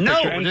 Oh, Bigger no.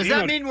 picture. And, Does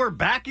that mean we're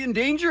back in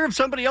danger of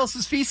somebody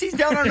else's feces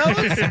down our nose?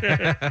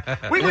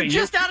 We were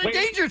just out of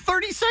danger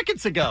 30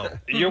 seconds ago.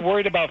 You're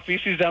worried about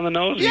feces down the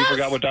nose? Yes. And you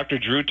forgot what Dr.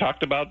 Drew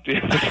talked about the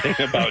other day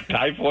about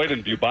typhoid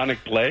and bubonic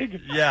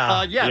plague?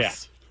 Yeah.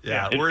 Yes.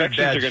 Yeah. we're in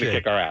Infections bad are going to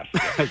shape. kick our ass.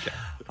 Okay.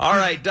 All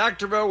right,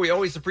 Dr. Mo, we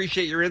always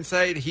appreciate your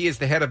insight. He is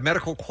the head of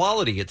medical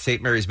quality at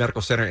St. Mary's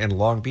Medical Center in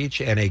Long Beach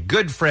and a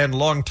good friend,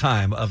 long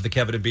time, of the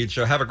Kevin and Bean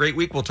Show. Have a great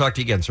week. We'll talk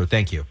to you again, sir.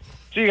 Thank you.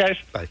 See you guys.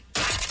 Bye.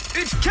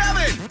 It's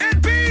Kevin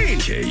and Bean.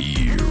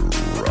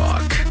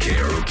 K-Rock.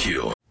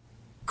 KROQ.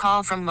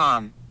 Call from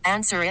mom.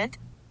 Answer it.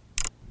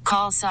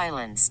 Call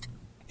silenced.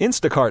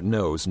 Instacart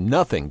knows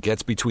nothing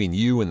gets between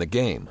you and the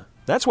game.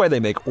 That's why they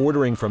make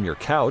ordering from your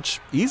couch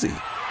easy.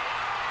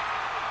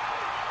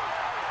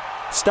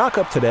 Stock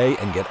up today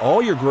and get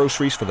all your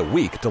groceries for the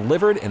week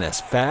delivered in as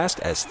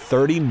fast as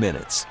 30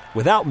 minutes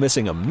without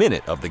missing a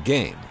minute of the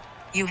game.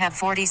 You have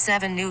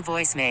 47 new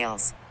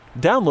voicemails.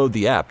 Download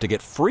the app to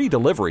get free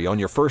delivery on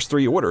your first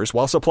 3 orders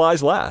while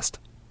supplies last.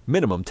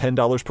 Minimum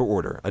 $10 per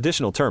order.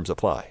 Additional terms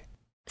apply.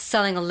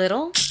 Selling a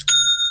little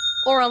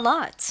or a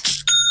lot?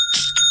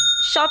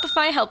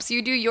 Shopify helps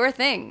you do your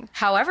thing,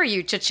 however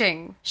you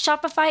cha-ching.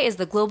 Shopify is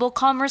the global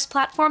commerce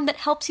platform that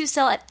helps you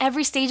sell at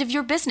every stage of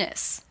your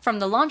business. From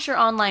the launch your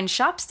online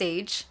shop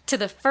stage, to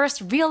the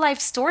first real-life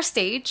store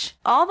stage,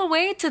 all the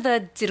way to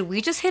the did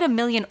we just hit 1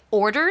 million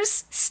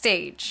orders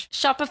stage.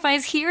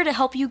 Shopify's here to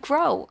help you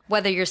grow.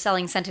 Whether you're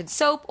selling scented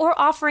soap or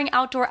offering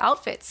outdoor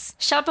outfits,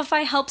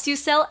 Shopify helps you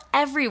sell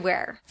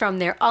everywhere. From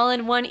their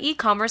all-in-one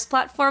e-commerce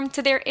platform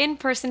to their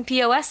in-person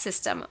POS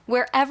system,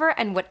 wherever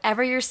and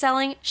whatever you're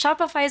selling,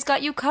 Shopify's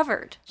got you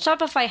covered.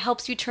 Shopify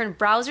helps you turn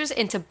browsers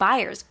into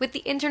buyers with the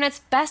internet's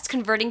best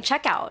converting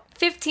checkout.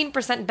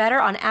 15% better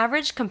on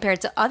average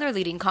compared to other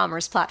leading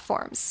commerce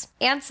platforms.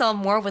 And sell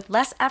more with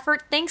less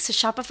effort thanks to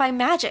Shopify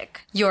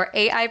Magic, your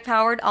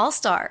AI-powered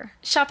all-star.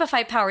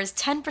 Shopify powers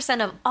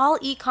 10% of all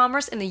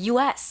e-commerce in the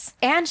U.S.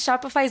 And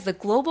Shopify is the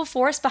global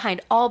force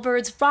behind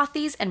Allbirds,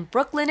 Rothy's, and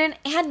Brooklinen,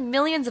 and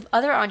millions of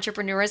other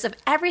entrepreneurs of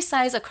every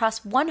size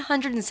across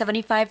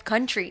 175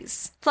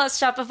 countries. Plus,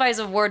 Shopify's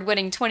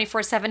award-winning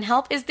 24/7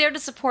 help is there to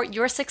support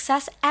your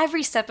success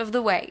every step of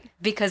the way.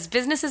 Because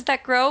businesses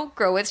that grow,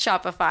 grow with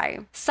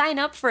Shopify. Sign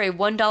up for a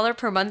 $1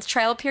 per month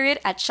trial period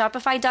at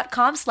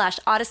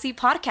shopify.com/Odyssey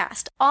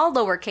Podcast, all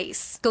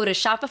lowercase. Go to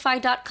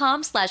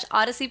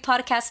shopify.com/Odyssey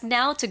Podcast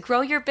now to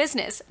grow your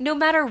business, no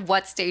matter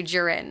what stage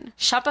you're in.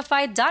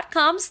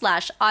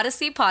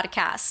 Shopify.com/Odyssey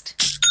Podcast.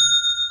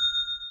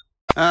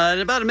 In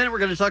about a minute, we're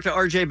going to talk to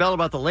R.J. Bell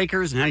about the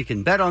Lakers and how you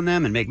can bet on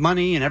them and make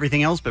money and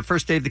everything else. But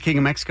first, Dave, the King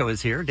of Mexico,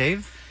 is here.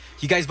 Dave?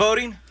 You guys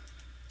voting?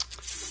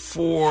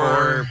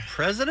 For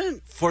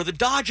president? For the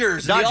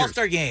Dodgers. The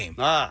All-Star game.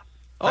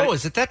 Oh,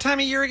 is it that time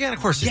of year again? Of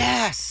course it is.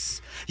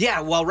 Yes.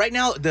 Yeah, well, right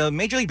now, the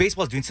Major League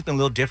Baseball is doing something a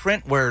little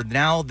different, where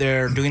now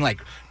they're doing,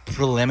 like,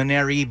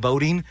 preliminary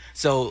voting.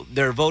 So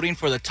they're voting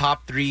for the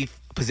top 3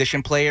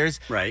 position players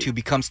to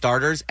become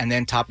starters, and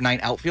then top 9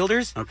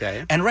 outfielders.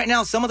 Okay. And right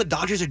now, some of the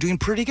Dodgers are doing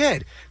pretty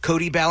good.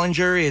 Cody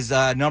Bellinger is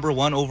number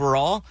 1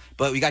 overall,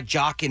 but we got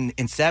Jock in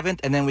 7th,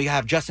 and then we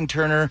have Justin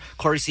Turner,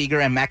 Corey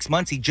Seager, and Max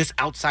Muncy just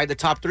outside the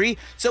top 3.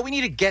 So we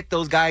need to get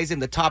those guys in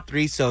the top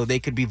 3 so they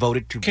could be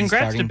voted to Congrats be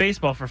starting. to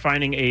baseball for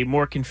finding a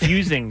more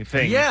confusing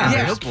thing.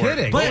 Yeah, no sport.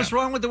 kidding. What was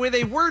wrong with the way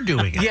they were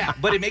doing it? Yeah,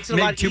 but it makes it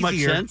a lot too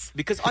easier much sense.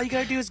 because all you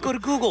got to do is go to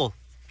Google.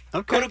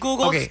 Okay. Go to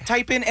Google,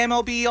 type in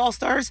MLB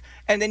All-Stars,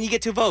 and then you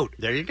get to vote.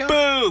 There you go.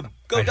 Boom!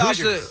 Go All right,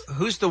 Dodgers.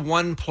 Who's the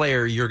one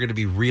player you're going to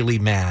be really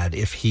mad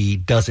if he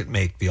doesn't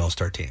make the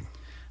All-Star team?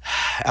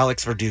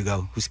 Alex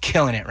Verdugo, who's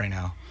killing it right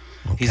now.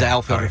 He's an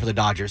outfielder for the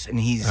Dodgers, and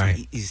he's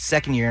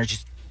second year,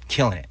 just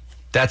killing it.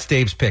 That's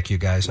Dave's pick, you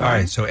guys. All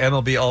right, so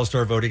MLB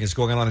All-Star voting is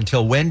going on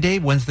until when,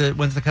 Dave? When's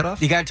the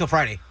cutoff? You got until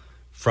Friday.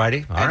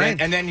 Friday? All right.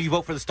 And then you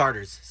vote for the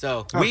starters.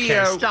 So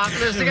Stop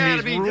this. There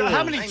gotta be,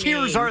 how many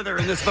tiers are there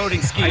in this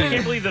voting scheme? I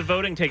can't believe the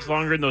voting takes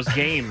longer in those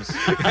games.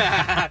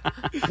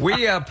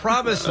 We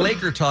promised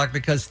Laker talk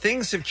because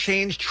things have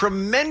changed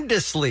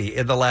tremendously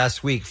in the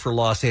last week for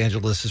Los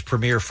Angeles'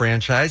 premier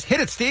franchise. Hit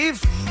it,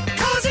 Steve.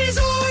 'Cause he's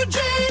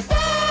RJ Bell.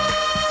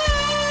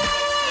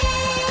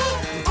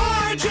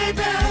 RJ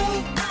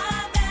Bell.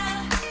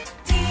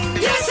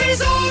 Yes,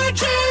 he's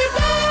RJ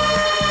Bell.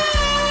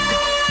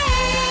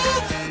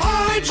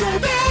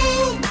 RJ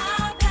Bell.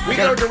 We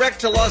go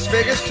direct to Las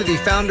Vegas to the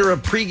founder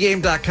of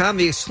pregame.com,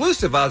 the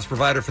exclusive odds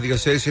provider for the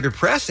Associated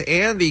Press,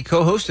 and the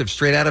co-host of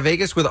Straight Outta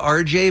Vegas with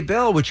RJ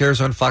Bell, which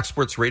airs on Fox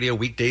Sports Radio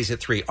weekdays at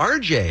 3.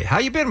 RJ, how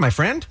you been, my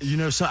friend? You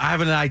know, so I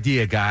have an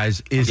idea,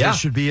 guys. This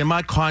should be in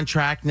my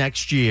contract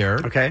next year.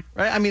 Okay.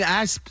 Right? I mean,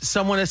 as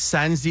someone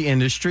ascends the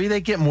industry,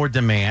 they get more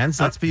demands,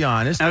 let's be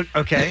honest.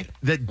 Okay.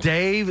 That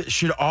Dave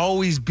should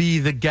always be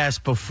the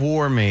guest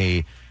before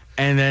me.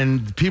 And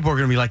then people are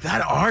going to be like,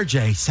 that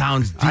RJ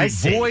sounds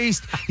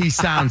deep-voiced. He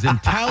sounds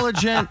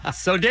intelligent.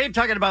 So Dave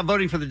talking about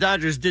voting for the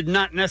Dodgers did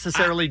not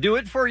necessarily do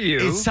it for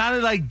you. It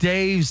sounded like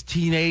Dave's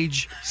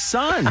teenage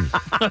son.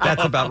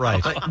 That's about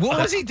right. Like,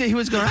 what was he doing? He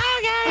was going,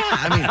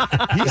 I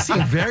mean, he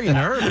seemed very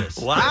nervous.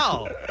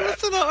 Wow.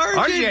 Listen to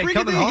RJ bringing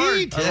coming the hard.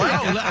 heat.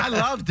 Well, I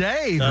love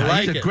Dave. I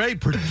like He's a it. great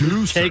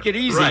producer. Take it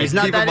easy. Right. He's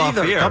not Keep that him off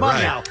either. the air. Come on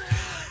Right. now.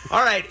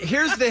 All right,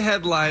 here's the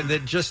headline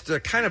that just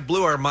kind of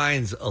blew our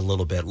minds a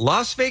little bit.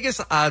 Las Vegas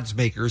odds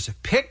makers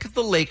pick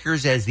the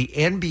Lakers as the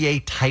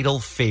NBA title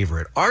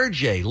favorite.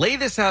 RJ, lay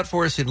this out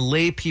for us in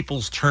lay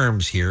people's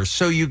terms here.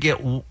 So you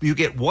get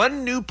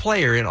one new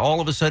player, and all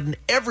of a sudden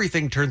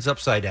everything turns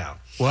upside down.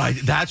 Well,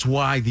 that's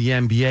why the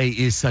NBA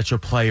is such a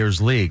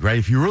players' league, right?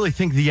 If you really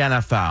think the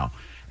NFL,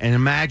 and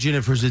imagine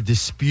if there's a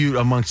dispute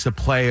amongst the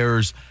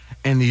players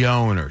and the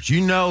owners.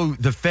 You know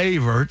the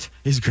favorite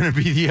is going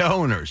to be the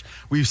owners.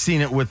 We've seen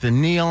it with the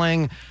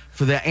kneeling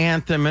for the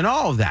anthem and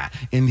all of that.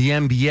 In the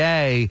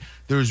NBA,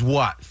 there's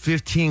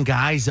 15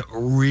 guys that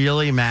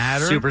really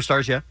matter?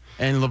 Superstars, yeah.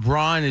 And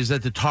LeBron is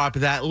at the top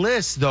of that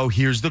list, though.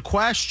 Here's the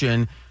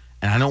question,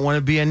 and I don't want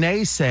to be a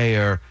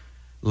naysayer.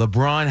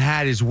 LeBron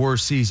had his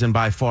worst season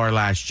by far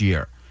last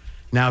year.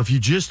 Now, if you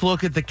just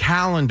look at the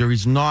calendar,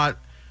 he's not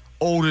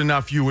old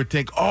enough you would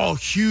think,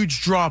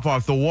 huge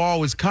drop-off. The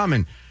wall is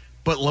coming.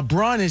 But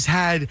LeBron has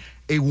had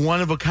a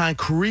one-of-a-kind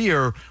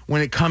career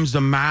when it comes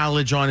to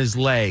mileage on his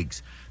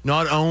legs.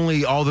 Not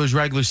only all those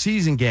regular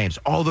season games,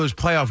 all those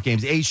playoff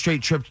games, 8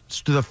 straight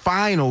trips to the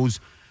finals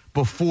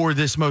before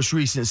this most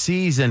recent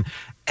season,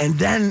 and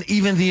then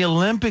even the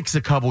Olympics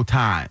a couple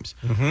times.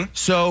 Mm-hmm.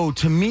 So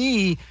to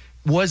me,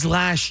 was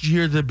last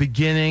year the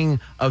beginning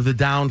of the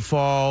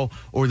downfall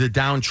or the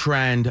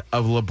downtrend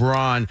of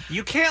LeBron?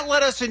 You can't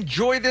let us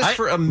enjoy this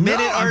for a minute,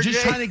 No, I'm RJ.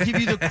 just trying to give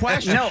you the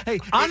question. No, hey,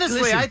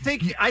 honestly, listen. I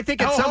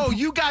think it's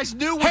you guys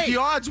knew what the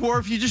odds were.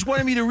 If you just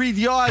wanted me to read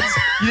the odds,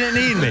 you didn't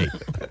need me,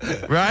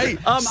 right?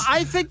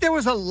 I think there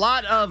was a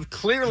lot of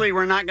clearly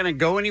we're not going to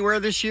go anywhere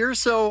this year,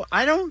 so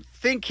I don't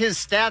think his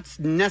stats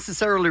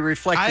necessarily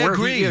reflect I where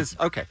agree. he is.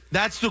 Okay.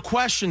 That's the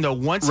question, though.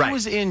 Once Right. he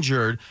was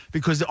injured,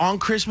 because on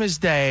Christmas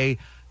Day,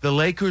 the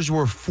Lakers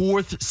were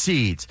 4th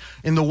seeds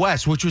in the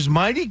West, which was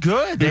mighty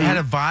good. They had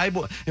a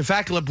vibe. In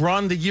fact,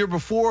 LeBron the year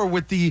before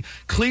with the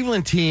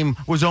Cleveland team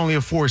was only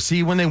a 4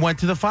 seed when they went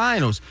to the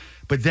finals.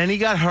 But then he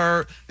got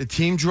hurt, the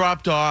team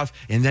dropped off,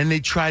 and then they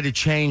tried to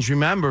change,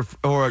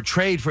 or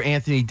trade for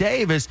Anthony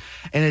Davis.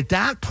 And at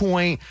that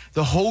point,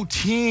 the whole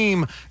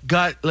team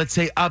got, let's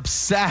say,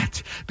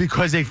 upset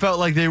because they felt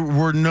like they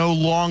were no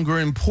longer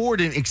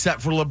important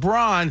except for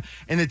LeBron,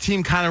 and the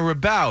team kind of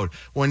rebelled.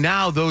 Well,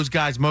 now those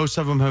guys, most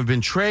of them have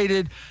been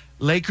traded.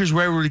 Lakers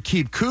were able to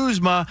keep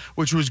Kuzma,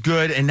 which was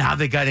good, and now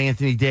they got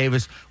Anthony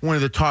Davis, one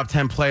of the top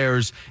 10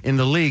 players in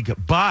the league.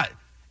 But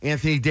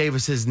Anthony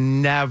Davis has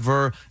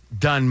never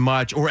done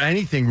much or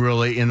anything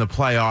really in the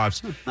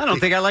playoffs. I don't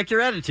think I like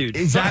your attitude.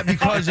 Is that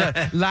because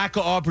of lack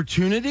of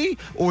opportunity,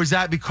 or is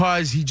that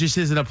because he just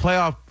isn't a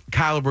playoff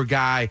caliber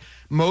guy?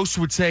 Most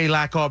would say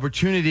lack of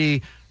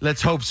opportunity.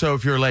 Let's hope so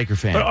if you're a Laker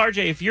fan. But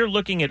RJ, if you're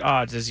looking at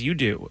odds as you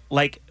do,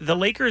 like the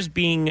Lakers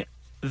being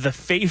the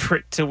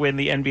favorite to win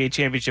the NBA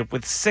championship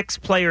with 6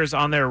 players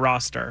on their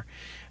roster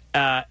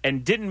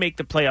and didn't make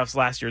the playoffs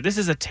last year, this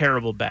is a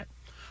terrible bet.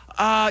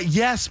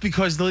 Yes,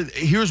 because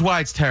here's why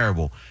it's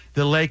terrible.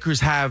 The Lakers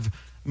have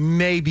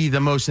maybe the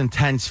most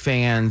intense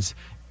fans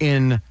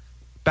in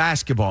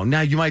basketball.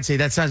 Now, you might say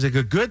that sounds like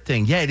a good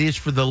thing. Yeah, it is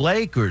for the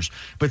Lakers.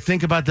 But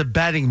think about the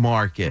betting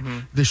market.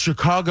 The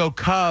Chicago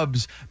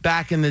Cubs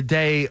back in the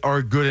day are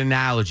a good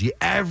analogy.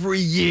 Every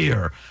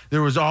year,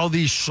 there was all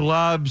these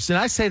schlubs, and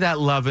I say that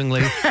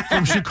lovingly,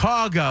 from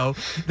Chicago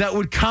that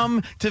would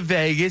come to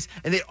Vegas,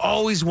 and they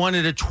always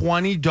wanted a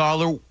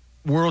 $20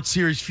 World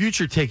Series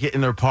future ticket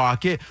in their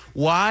pocket.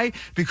 Why?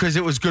 Because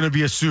it was going to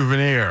be a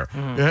souvenir.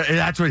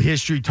 That's what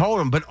history told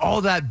them. But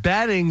all that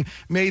betting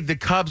made the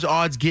Cubs'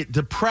 odds get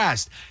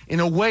depressed. In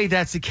a way,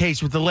 that's the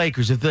case with the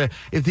Lakers. If the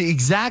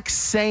exact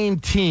same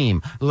team,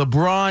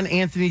 LeBron,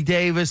 Anthony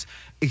Davis,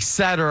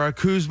 etc.,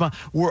 Kuzma,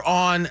 were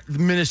on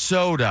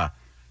Minnesota,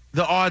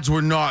 the odds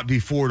would not be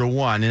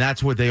 4-1, and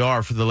that's what they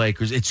are for the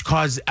Lakers. It's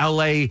because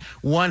LA,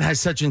 one,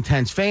 has such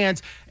intense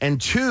fans, and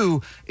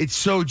two, it's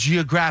so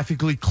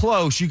geographically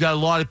close. You got a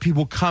lot of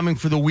people coming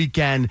for the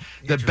weekend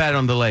that bet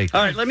on the Lakers.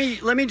 All right, let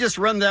me just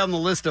run down the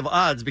list of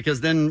odds,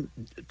 because then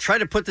try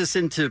to put this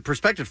into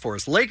perspective for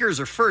us. Lakers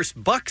are first,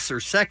 Bucks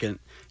are second,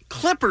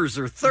 Clippers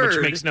are third.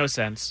 Which makes no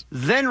sense.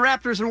 Then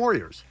Raptors and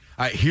Warriors.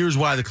 All right, here's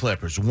why the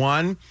Clippers.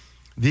 One,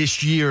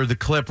 this year the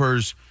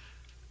Clippers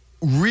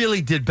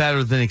really did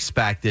better than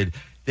expected.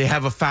 They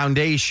have a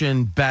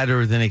foundation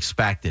better than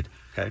expected.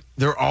 Okay.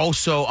 They're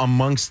also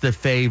amongst the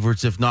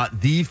favorites, if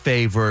not the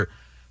favorite,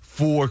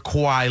 for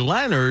Kawhi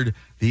Leonard,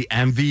 the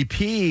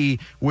MVP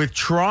with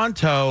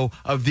Toronto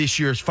of this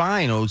year's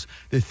finals.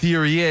 The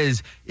theory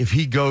is if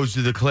he goes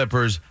to the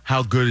Clippers,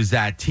 how good is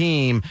that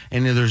team?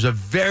 And there's a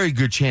very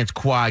good chance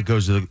Kawhi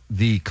goes to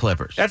the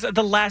Clippers. That's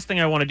the last thing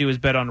I want to do is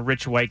bet on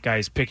rich white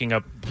guys picking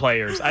up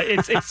players.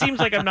 It seems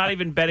like I'm not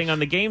even betting on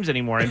the games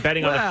anymore. I'm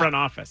betting on the front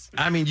office.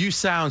 I mean, you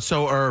sound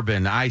so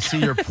urban. I see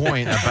your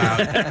point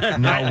about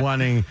not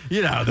wanting,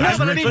 those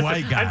rich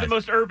white guys. I'm the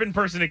most urban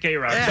person at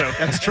K-Rock. So.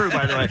 That's true,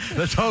 by the way.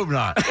 Let's hope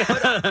not.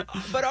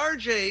 But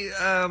RJ,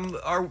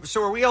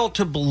 are we all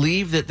to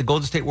believe that the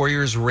Golden State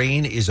Warriors'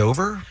 reign is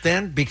over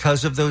then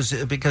because of those?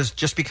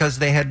 Because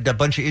they had a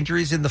bunch of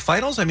injuries in the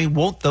finals? I mean,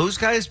 won't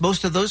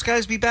most of those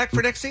guys be back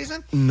for next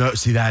season? No,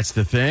 see, that's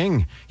the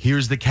thing.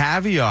 Here's the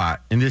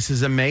caveat, and this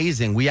is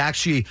amazing.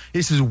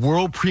 This is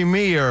world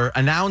premiere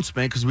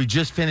announcement because we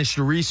just finished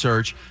the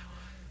research.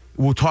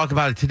 We'll talk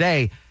about it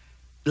today.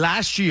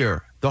 Last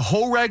year, the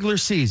whole regular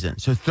season,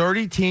 so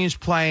 30 teams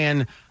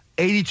playing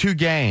 82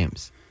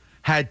 games,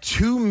 had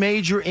two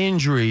major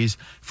injuries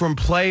from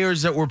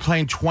players that were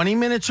playing 20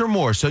 minutes or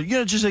more. So,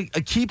 just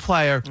a key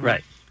player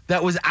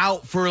that was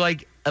out for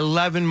like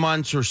 11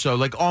 months or so,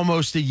 like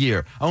almost a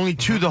year. Only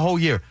two the whole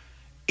year.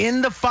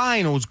 In the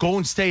finals,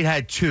 Golden State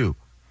had two.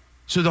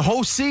 So the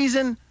whole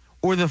season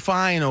or the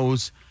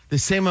finals, the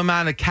same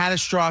amount of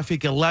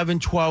catastrophic 11,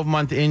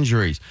 12-month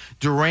injuries.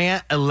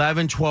 Durant,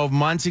 11, 12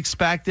 months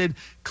expected.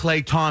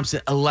 Klay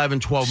Thompson, 11,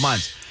 12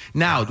 months.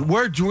 Now,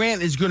 where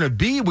Durant is going to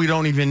be, we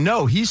don't even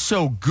know. He's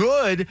so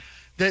good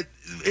that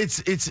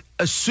it's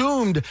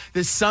assumed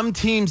that some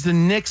teams, the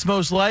Knicks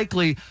most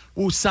likely,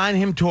 will sign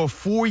him to a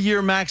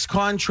 4-year max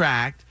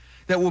contract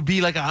that will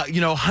be like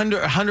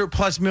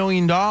 $100+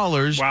 million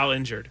while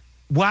injured.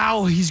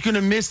 Wow, he's going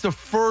to miss the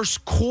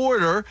first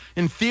quarter,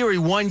 in theory,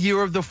 1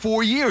 year of the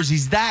 4 years.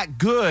 He's that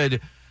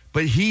good,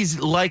 but he's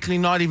likely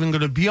not even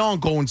going to be on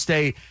Golden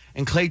State,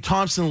 and Klay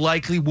Thompson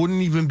likely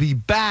wouldn't even be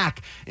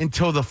back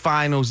until the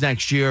finals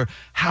next year.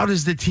 How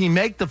does the team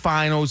make the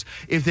finals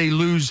if they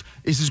lose?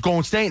 This is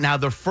Golden State. Now,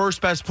 their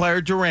first best player,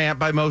 Durant,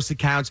 by most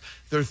accounts.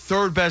 Their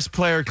third best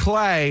player,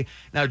 Klay.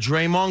 Now,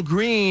 Draymond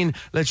Green,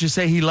 let's just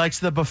say he likes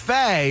the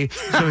buffet,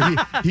 so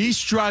he's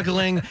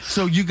struggling.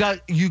 So you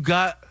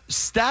got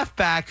Steph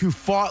back, who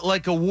fought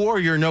like a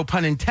warrior, no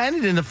pun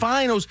intended, in the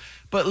finals.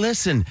 But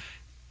listen,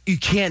 you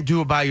can't do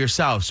it by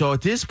yourself. So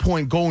at this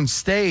point, Golden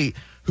State,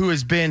 who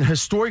has been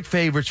historic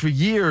favorites for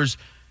years,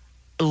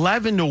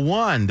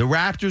 11-1. The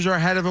Raptors are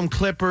ahead of them,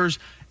 Clippers,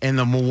 and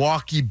the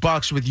Milwaukee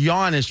Bucks with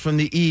Giannis from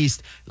the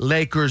East.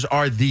 Lakers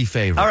are the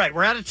favorite. All right,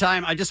 we're out of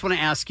time. I just want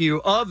to ask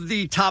you, of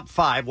the top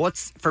five,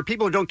 for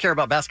people who don't care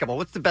about basketball,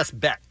 what's the best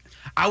bet?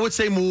 I would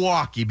say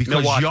Milwaukee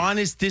because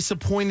Giannis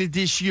disappointed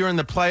this year in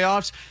the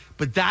playoffs,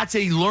 but that's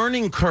a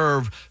learning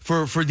curve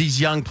for these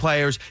young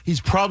players.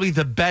 He's probably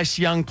the best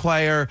young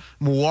player.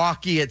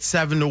 Milwaukee at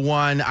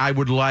 7-1.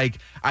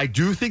 I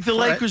do think the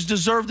Lakers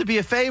deserve to be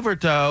a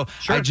favorite, though.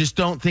 Sure. I just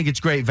don't think it's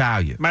great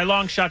value. My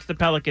long shot's the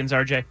Pelicans,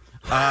 RJ.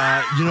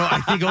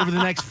 I think over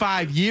the next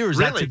 5 years,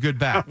 that's a good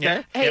bet.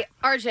 Okay. Hey,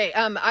 RJ,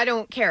 I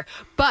don't care,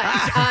 but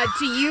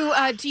do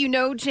you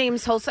know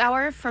James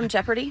Holzhauer from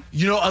Jeopardy?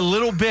 A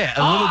little bit.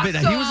 Now, he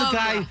was a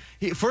guy.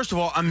 First of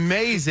all,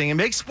 amazing. And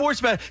make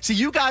sports bet. See,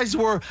 you guys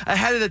were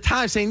ahead of the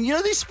time saying,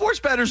 these sports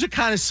bettors are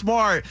kind of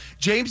smart.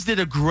 James did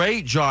a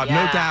great job,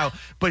 no doubt.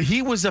 But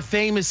he was a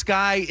famous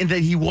guy in that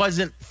he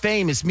wasn't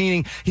famous,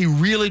 meaning he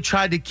really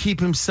tried to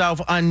keep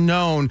himself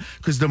unknown,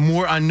 because the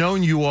more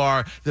unknown you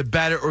are, the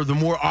better, or the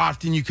more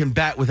often you can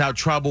bet without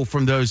trouble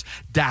from those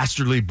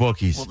dastardly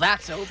bookies. Well,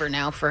 that's over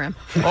now for him.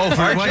 He's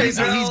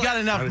got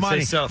enough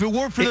money. So. If it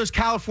weren't for those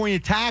California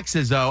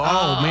taxes, though,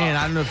 man,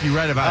 I don't know if you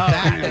read about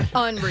that.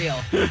 Unreal.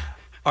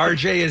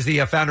 RJ is the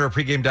founder of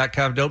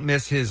pregame.com. Don't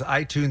miss his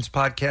iTunes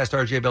podcast,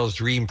 RJ Bell's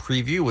Dream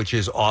Preview, which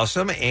is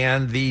awesome.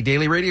 And the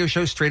daily radio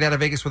show, Straight Out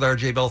of Vegas with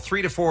RJ Bell,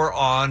 3 to 4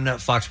 on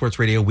Fox Sports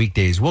Radio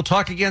weekdays. We'll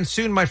talk again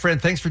soon, my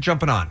friend. Thanks for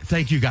jumping on.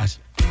 Thank you, guys.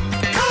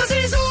 Cause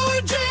he's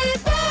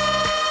RJ Bell.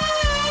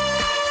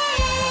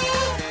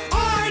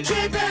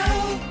 RJ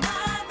Bell.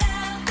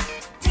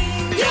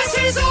 Yes,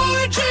 he's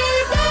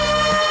RJ Bell.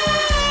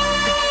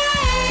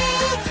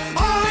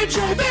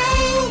 RJ Bell.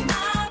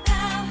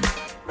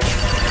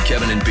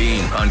 Kevin and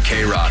Bean on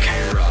K-Rock.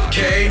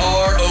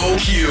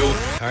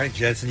 KROQ. All right,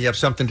 Jensen, you have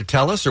something to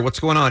tell us, or what's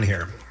going on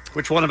here?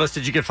 Which one of us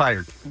did you get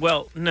fired?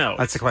 Well, no.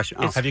 That's the question.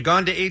 Oh. Have you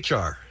gone to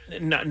HR?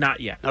 No,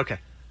 not yet. Okay.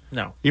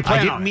 No. You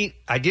plan on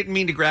I didn't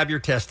mean to grab your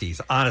testes.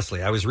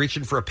 Honestly, I was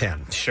reaching for a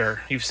pen. Sure.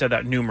 You've said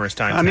that numerous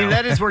times I mean,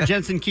 now. that is where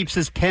Jensen keeps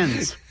his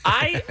pens.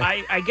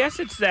 I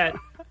guess it's that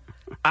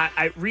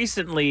I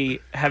recently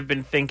have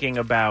been thinking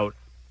about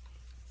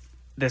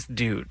this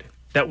dude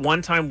that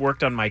one time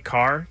worked on my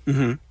car,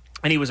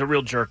 and he was a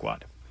real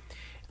jerkwad.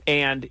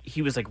 And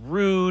he was like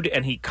rude,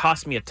 and he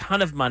cost me a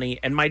ton of money.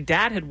 And my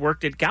dad had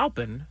worked at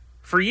Galpin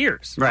for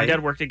years. Right. My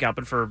dad worked at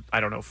Galpin for,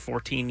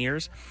 14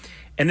 years.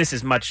 And this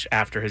is much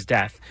after his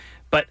death.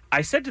 But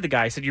I said to the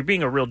guy, I said, you're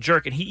being a real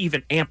jerk. And he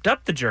even amped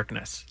up the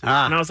jerkness.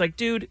 And I was like,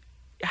 dude,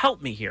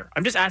 help me here.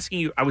 I'm just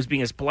asking you. I was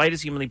being as polite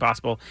as humanly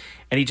possible.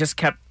 And he just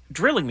kept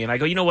drilling me. And I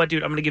go, you know what,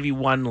 dude? I'm going to give you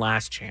one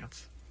last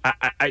chance.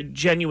 I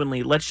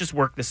genuinely, let's just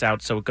work this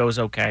out so it goes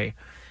okay.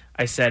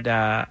 I said,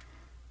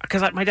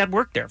 because my dad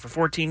worked there for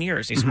 14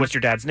 years. He said, what's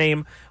your dad's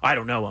name? I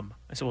don't know him.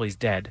 I said, well, he's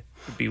dead.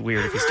 It'd be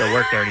weird if he still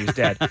worked there and he was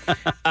dead.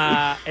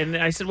 And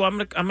I said, well, I'm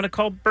gonna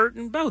call Bert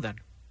and Bo then.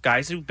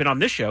 Guys who've been on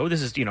this show.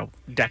 This is,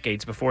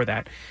 decades before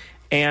that.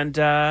 And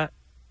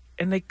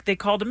they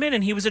called him in,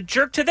 and he was a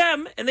jerk to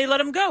them, and they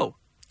let him go.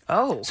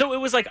 Oh. So it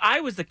was like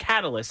I was the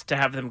catalyst to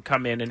have them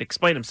come in and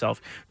explain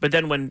himself. But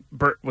then when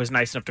Bert was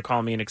nice enough to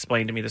call me and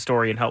explain to me the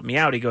story and help me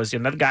out, he goes,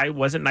 that guy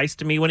wasn't nice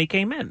to me when he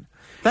came in.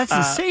 That's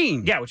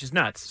insane. Yeah, which is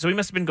nuts. So he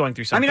must have been going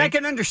through something. I mean, I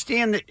can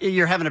understand that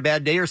you're having a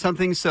bad day or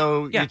something,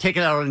 so you take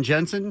it out on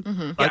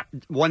Jensen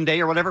one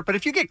day or whatever. But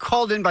if you get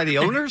called in by the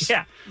owners,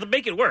 yeah,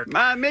 make it work.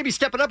 Maybe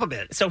step it up a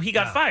bit. So he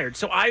got fired.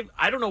 So I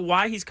don't know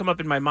why he's come up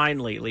in my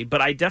mind lately,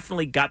 but I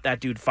definitely got that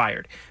dude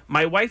fired.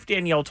 My wife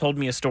Danielle told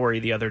me a story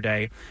the other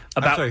day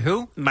about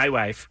who? My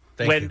wife.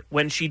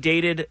 When she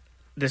dated.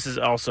 This is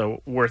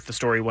also worth the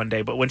story one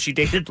day, but when she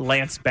dated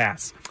Lance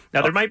Bass.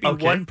 Now, there might be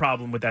one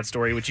problem with that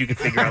story, which you can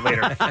figure out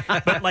later.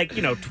 But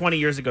 20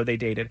 years ago, they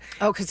dated.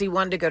 Oh, because he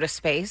wanted to go to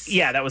space?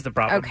 Yeah, that was the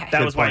problem. Okay.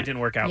 That was why it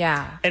didn't work out.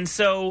 Yeah. And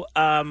so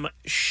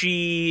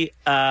she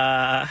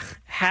had,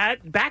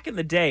 back in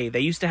the day,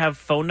 they used to have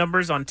phone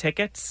numbers on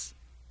tickets.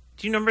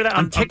 Do you remember that?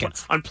 On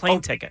tickets? On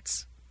plane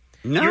tickets.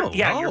 No.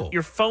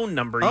 Your phone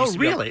number. Oh, used to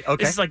be really?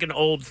 Okay. This is like an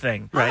old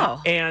thing. Right.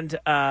 Oh. And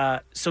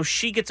so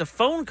she gets a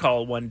phone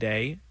call one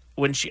day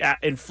when she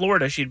in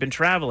Florida. She'd been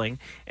traveling,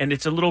 and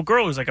it's a little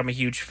girl who's like, "I'm a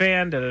huge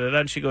fan." Da, da, da,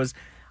 da. And she goes,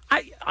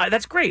 I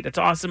that's great. That's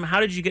awesome. How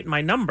did you get my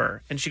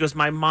number? And she goes,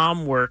 my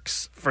mom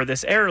works for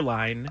this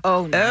airline.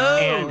 Oh, no.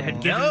 And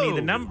had given me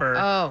the number.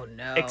 Oh,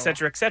 no. Et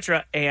cetera, et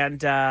cetera.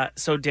 And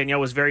so Danielle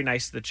was very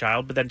nice to the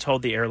child, but then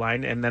told the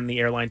airline, and then the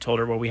airline told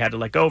her, well, we had to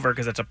let go of her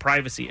because it's a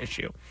privacy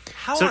issue.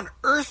 How on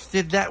earth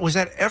was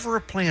that ever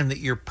a plan that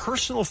your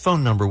personal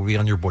phone number would be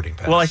on your boarding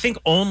pass? Well, I think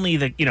only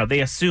they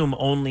assume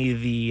only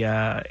the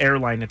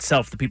airline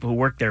itself, the people who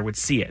work there, would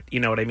see it. You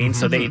know what I mean?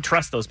 So they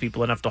trust those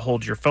people enough to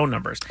hold your phone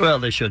numbers. Well,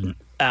 they shouldn't.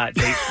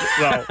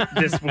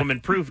 This woman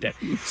proved it.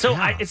 So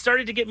it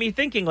started to get me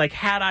thinking, like,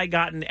 had I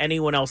gotten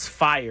anyone else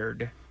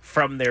fired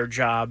from their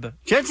job?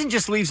 Jensen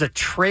just leaves a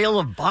trail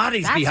of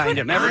bodies behind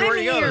him everywhere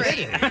he goes.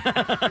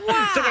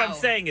 So what I'm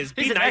saying is,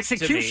 be nice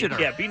to me.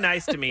 Yeah, be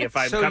nice to me if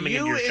I'm coming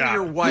in your shop. So you and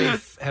your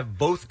wife have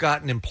both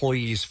gotten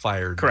employees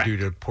fired due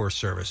to poor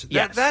service.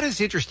 Yes. That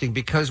is interesting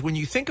because when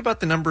you think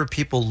about the number of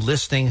people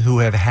listening who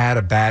have had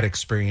a bad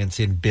experience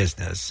in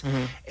business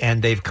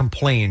and they've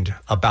complained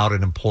about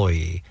an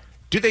employee,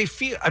 do they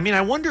feel? I mean, I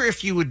wonder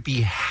if you would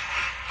be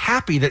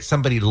happy that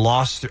somebody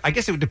lost. I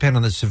guess it would depend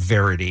on the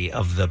severity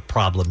of the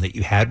problem that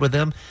you had with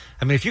them.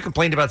 I mean, if you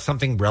complained about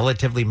something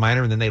relatively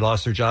minor and then they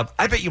lost their job,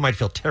 I bet you might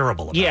feel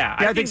terrible about it. Yeah,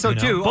 I think so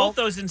too. Both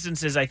those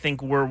instances, I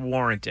think, were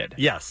warranted.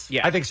 Yes.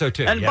 Yeah, I think so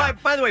too. And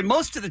by the way,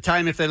 most of the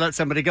time, if they let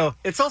somebody go,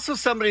 it's also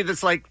somebody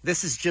that's like,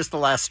 this is just the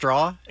last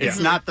straw. It's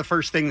not the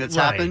first thing that's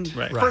happened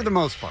for the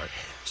most part.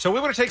 So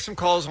we want to take some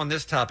calls on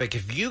this topic.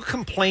 If you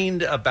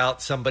complained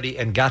about somebody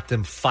and got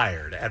them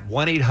fired at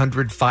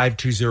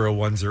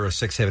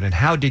 1-800-520-1067, and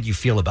how did you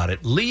feel about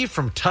it? Lee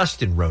from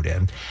Tustin wrote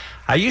in,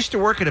 I used to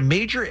work at a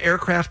major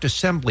aircraft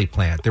assembly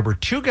plant. There were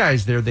two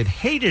guys there that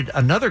hated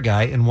another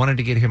guy and wanted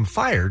to get him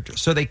fired.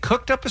 So they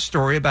cooked up a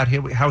story about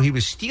how he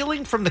was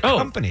stealing from the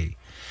company.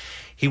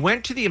 He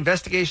went to the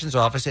investigations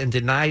office and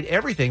denied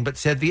everything, but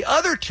said the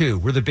other two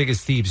were the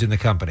biggest thieves in the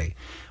company.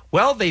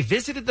 Well, they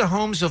visited the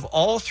homes of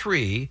all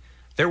three.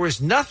 There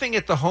was nothing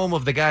at the home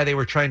of the guy they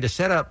were trying to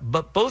set up,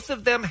 but both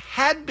of them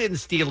had been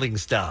stealing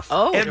stuff.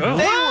 And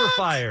they were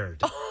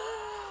fired.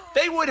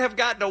 They would have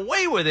gotten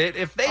away with it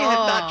if they had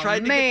not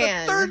tried to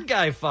get the third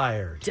guy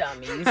fired.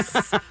 Dummies.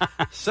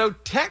 So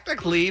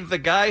technically, the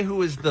guy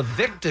who is the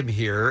victim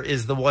here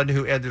is the one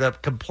who ended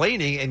up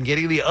complaining and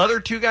getting the other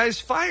two guys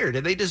fired,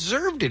 and they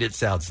deserved it, it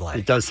sounds like.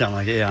 It does sound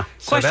like it, yeah.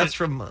 So that's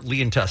from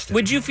Lee and Tustin.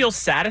 Would you feel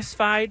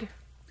satisfied?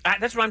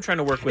 That's what I'm trying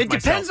to work with myself.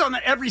 It depends on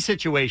every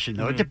situation,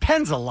 though. It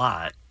depends a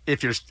lot.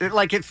 If you're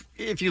like,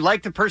 if you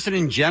like the person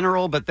in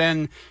general, but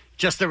then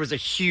just there was a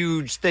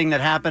huge thing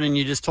that happened and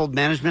you just told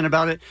management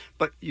about it,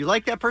 but you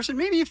like that person,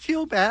 maybe you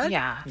feel bad.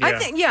 Yeah. I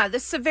think, the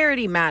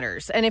severity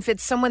matters. And if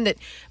it's someone that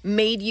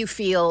made you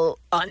feel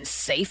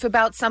unsafe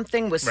about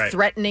something, was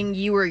threatening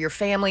you or your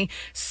family,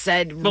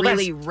 said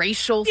really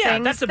racial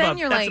things, that's then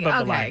you're like,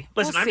 above the okay, line.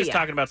 Listen, we'll I'm see just ya.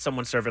 talking about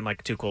someone serving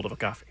like too cold of a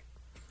coffee.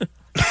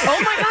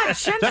 Oh my God,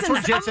 Jensen's That's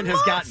where Jensen a has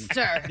monster.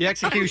 gotten. The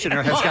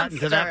executioner has gotten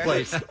to that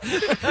place.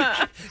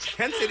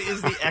 Jensen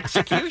is the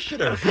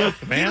executioner.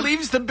 He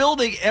leaves the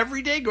building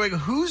every day going,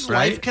 whose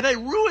life can I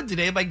ruin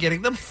today by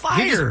getting them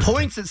fired? He just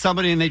points at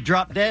somebody and they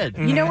drop dead.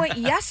 You know what?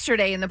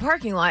 Yesterday in the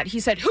parking lot, he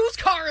said, "Whose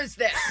car is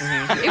this?"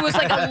 It was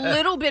like a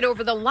little bit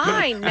over the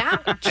line. Now,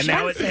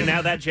 And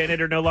now that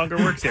janitor no longer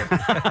works here. All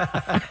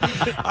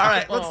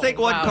right, let's take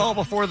one call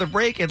before the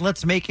break, and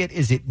let's make it,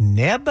 is it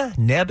Neb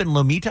and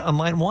Lomita on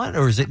line one,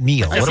 or is it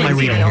Neil? What am I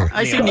reading here?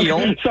 I see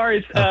Neil.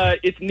 Sorry,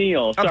 it's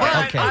Neil. Sorry.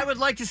 But I would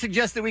like to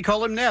suggest that we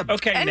call him Neb.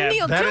 Okay, and Neb.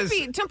 Neil,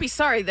 don't be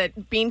sorry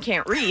that Bean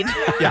can't read.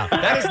 Yeah,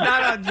 that is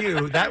not on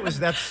you.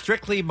 That's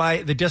strictly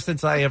the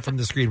distance I am from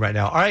the screen right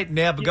now. All right,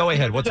 Neb, go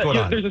ahead. What's going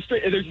on? There's a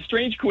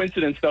strange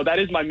coincidence, though. That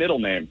is my middle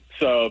name.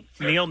 So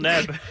Neil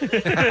Neb.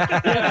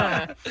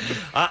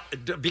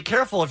 Be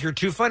careful. If you're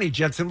too funny,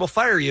 Jensen will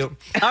fire you.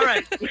 All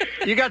right.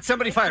 You got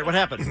somebody fired. What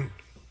happened?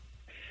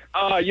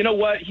 You know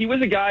what? He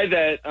was a guy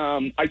that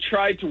I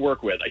tried to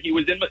work with. He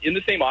was in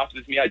the same office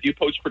as me. I do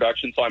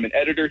post-production, so I'm an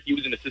editor. He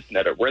was an assistant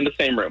editor. We're in the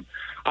same room.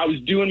 I was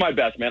doing my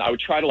best, man. I would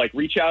try to,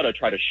 reach out. I'd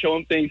try to show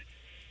him things.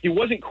 He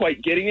wasn't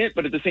quite getting it,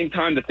 but at the same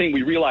time, the thing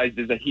we realized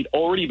is that he'd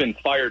already been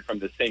fired from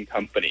the same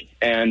company,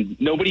 and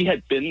nobody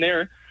had been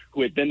there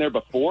who had been there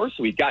before,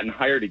 so he'd gotten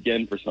hired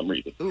again for some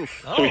reason.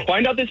 Oof. So we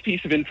find out this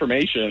piece of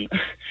information,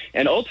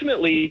 and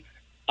ultimately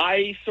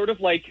I sort of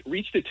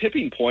reached a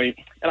tipping point,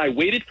 and I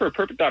waited for a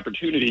perfect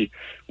opportunity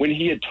when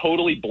he had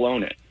totally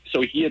blown it.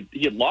 So he had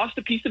lost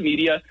a piece of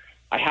media.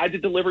 I had to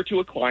deliver to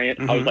a client.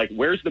 I was like,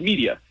 "Where's the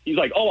media?" He's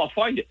like, "Oh, I'll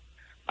find it."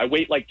 I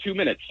wait 2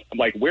 minutes. I'm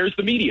like, "Where's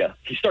the media?"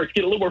 He starts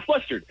getting a little more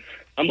flustered.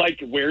 I'm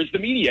like, "Where's the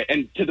media?"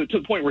 And to the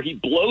point where he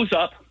blows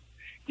up.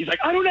 He's like,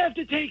 "I don't have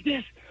to take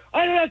this.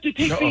 I don't have to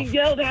take being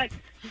yelled at."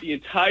 The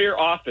entire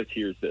office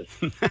hears this.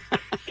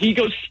 He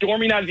goes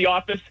storming out of the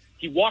office.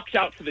 He walks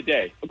out for the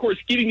day. Of course,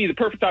 giving me the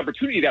perfect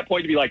opportunity at that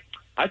point to be like,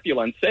 I feel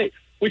unsafe,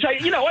 which I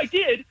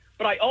did,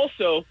 but I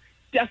also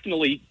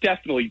definitely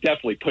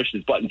pushed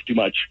his buttons too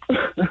much.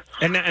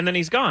 and then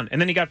he's gone.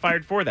 And then he got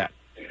fired for that.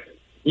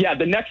 Yeah,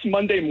 the next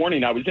Monday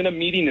morning, I was in a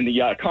meeting in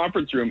the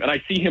conference room, and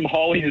I see him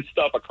hauling his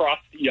stuff across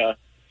the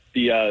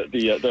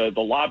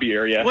lobby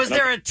area. Was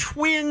there a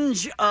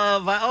twinge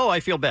of, I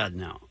feel bad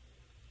now?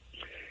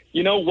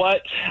 You know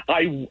what?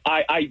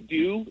 I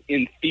do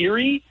in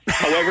theory.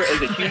 However,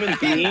 as a human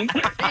being,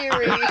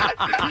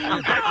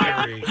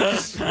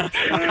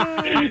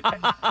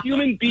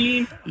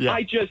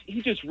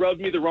 he just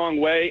rubbed me the wrong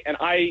way, and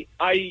I'd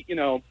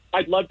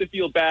love to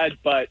feel bad,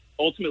 but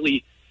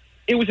ultimately,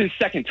 it was his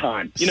second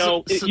time.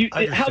 How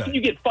can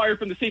you get fired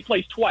from the same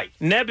place twice?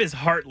 Neb is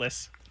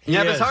heartless.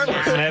 Neb is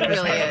heartless.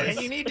 And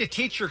you need to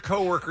teach your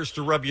coworkers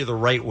to rub you the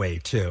right way,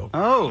 too.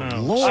 Oh,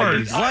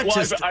 Lord.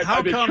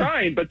 I've been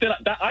trying, but then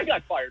I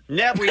got fired.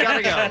 Neb, we got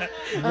to go.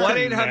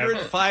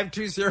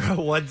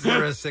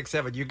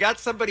 1-800-520-1067. You got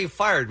somebody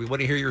fired. We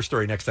want to hear your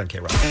story next on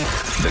K-Rock.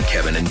 The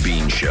Kevin and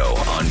Bean Show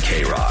on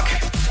K-Rock.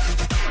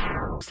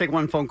 Let's take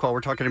one phone call.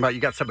 We're talking about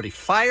you got somebody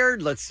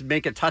fired. Let's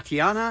make it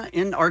Tatiana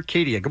in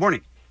Arcadia. Good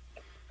morning.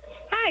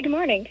 Hi, good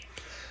morning.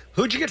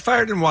 Who'd you get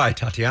fired and why,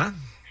 Tatiana?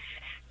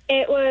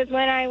 It was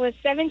when I was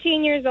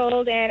 17 years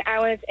old and I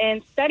was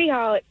in study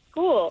hall at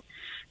school.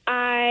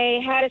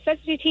 I had a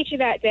substitute teacher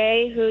that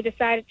day who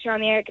decided to turn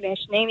on the air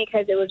conditioning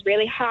because it was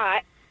really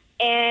hot.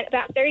 And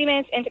about 30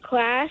 minutes into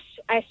class,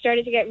 I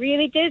started to get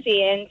really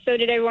dizzy, and so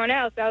did everyone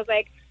else. I was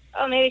like,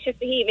 oh, maybe it's just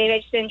the heat. Maybe I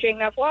just didn't drink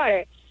enough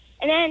water.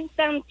 And then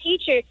some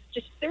teacher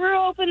just threw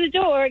open the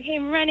door,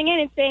 came running in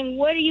and saying,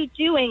 what are you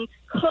doing?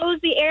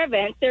 Close the air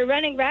vents. They're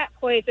running rat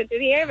poison through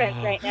the air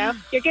vents right now.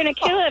 You're going to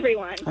kill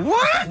everyone.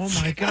 What? Oh,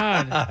 my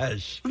God.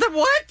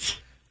 What?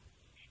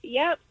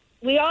 Yep.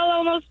 We all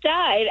almost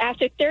died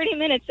after 30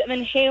 minutes of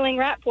inhaling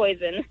rat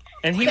poison.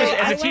 And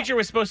the teacher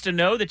was supposed to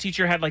know? The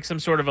teacher had some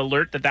sort of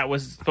alert that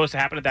was supposed to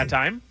happen at that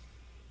time?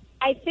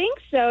 I think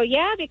so,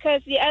 yeah,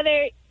 because the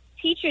other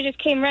teacher just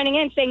came running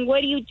in saying,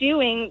 what are you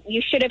doing?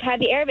 You should have had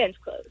the air vents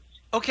closed.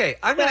 Okay,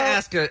 I'm going to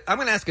ask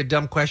a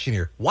dumb question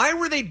here. Why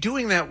were they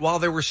doing that while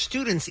there were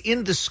students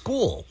in the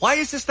school? Why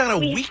is this not a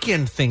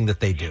weekend thing that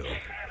they do?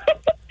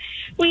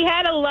 We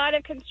had a lot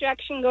of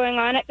construction going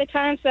on at the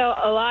time, so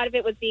a lot of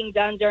it was being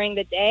done during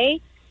the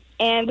day.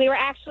 And we were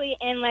actually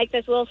in like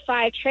this little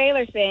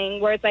 5-trailer thing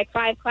where it's like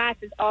 5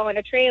 classes all in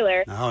a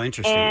trailer. Oh,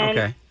 interesting. And,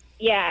 Okay.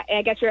 Yeah, and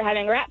I guess we were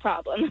having a rat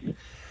problem.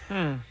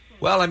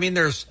 Well, I mean,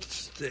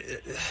 there's...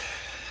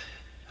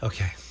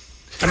 Okay.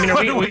 I mean,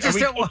 are we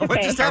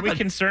happened?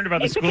 concerned about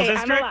the It's school okay,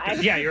 I'm district?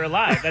 alive. Yeah, you're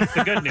alive. That's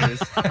the good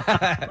news.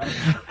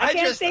 I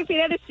can't stay for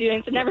the other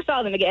students and never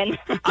saw them again.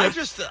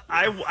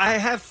 I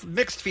have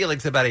mixed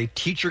feelings about a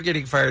teacher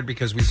getting fired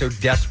because we so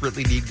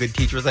desperately need good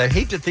teachers. I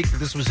hate to think that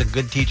this was a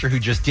good teacher who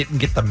just didn't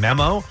get the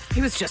memo. He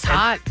was just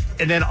hot.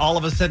 And then all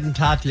of a sudden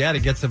Tatiana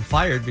gets him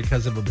fired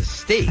because of a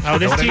mistake. Oh, You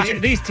know this what I teacher,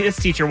 mean? this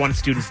teacher wants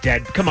students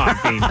dead. Come on,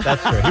 Bean.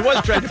 That's true. He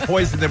was trying to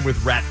poison them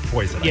with rat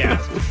poison. I Yeah.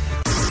 guess.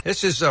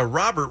 This is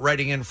Robert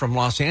writing in from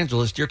Los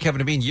Angeles. Dear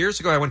Kevin and Bean, years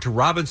ago I went to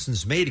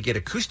Robinson's May to get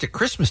acoustic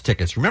Christmas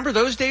tickets. Remember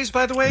those days,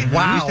 by the way?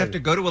 Wow. We used to have to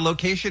go to a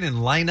location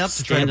and line up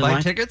to try Stand to in buy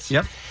line? tickets.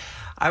 Yep.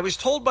 I was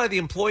told by the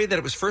employee that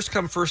it was first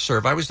come, first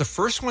serve. I was the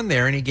first one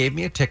there, and he gave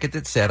me a ticket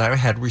that said I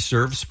had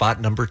reserved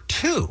spot number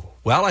 2.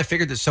 Well, I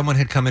figured that someone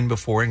had come in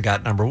before and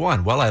got number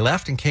 1. Well, I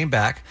left and came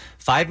back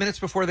 5 minutes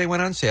before they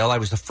went on sale. I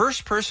was the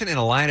first person in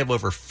a line of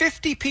over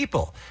 50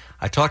 people.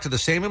 I talked to the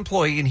same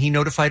employee, and he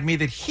notified me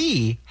that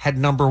he had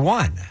number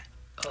 1.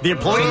 The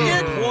employee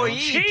did? The employee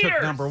Cheers.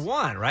 took number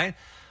 1, right?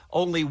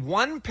 Only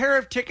 1 pair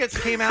of tickets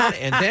came out,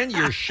 and then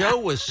your show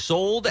was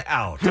sold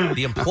out.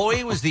 The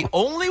employee was the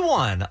only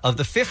one of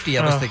the 50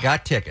 of us that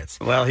got tickets.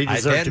 Well, he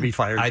deserved to be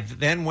fired. I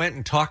then went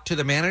and talked to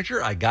the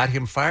manager. I got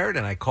him fired,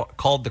 and I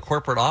called the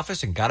corporate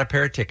office and got a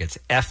pair of tickets.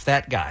 F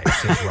that guy,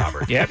 says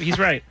Robert. Yep, he's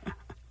right.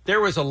 There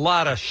was a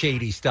lot of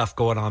shady stuff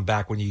going on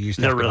back when you used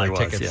to have to buy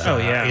tickets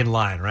in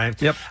line, right?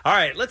 Yep. All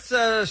right, let's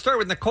start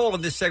with Nicole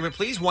in this segment,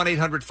 please.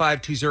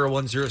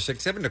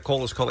 1-800-520-1067.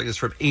 Nicole is calling us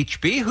from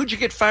HB. Who'd you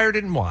get fired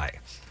and why?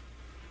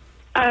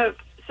 Hi,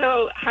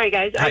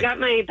 guys. Hi. I got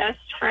my best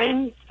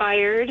friend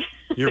fired.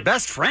 Your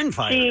best friend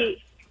fired?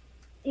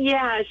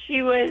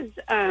 She was,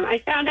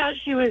 I found out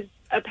she was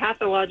a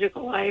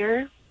pathological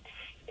liar.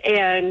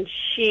 And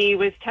she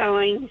was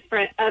telling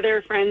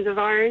other friends of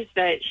ours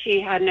that she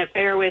had an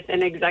affair with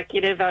an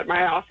executive at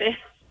my office.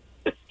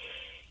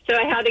 So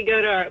I had to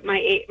go to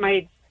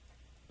my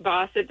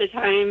boss at the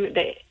time,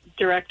 the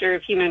director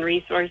of human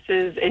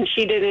resources, and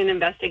she did an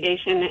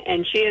investigation,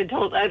 and she had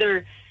told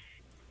other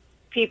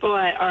people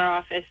at our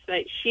office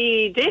that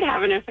she did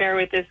have an affair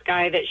with this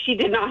guy that she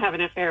did not have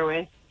an affair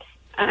with.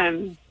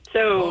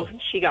 So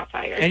she got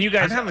fired. And you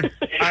guys I'm having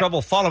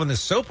trouble following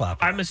this soap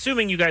opera. I'm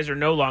assuming you guys are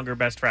no longer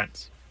best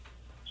friends.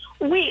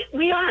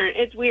 We aren't.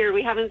 It's weird.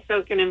 We haven't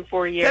spoken in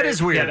 4 years. That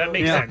is weird. Yeah, that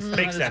makes sense.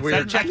 Makes sense.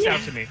 That checks out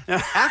to me.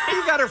 After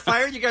you got her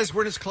fired, you guys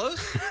weren't as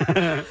close?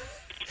 All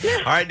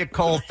right,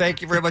 Nicole,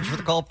 thank you very much for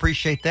the call.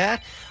 Appreciate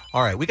that.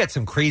 All right, we got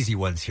some crazy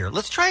ones here.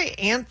 Let's try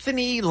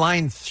Anthony,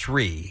 line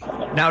 3.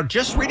 Now,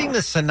 just reading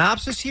the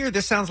synopsis here,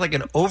 this sounds like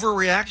an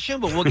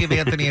overreaction, but we'll give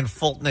Anthony and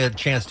Fulton a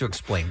chance to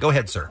explain. Go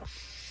ahead, sir.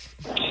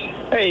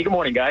 Hey, good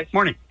morning, guys.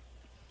 Morning.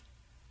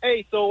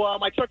 Hey, so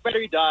my truck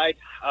battery died.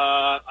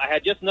 I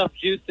had just enough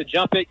juice to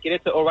jump it, get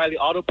it to O'Reilly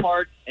Auto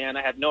Parts, and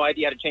I had no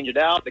idea how to change it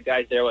out. The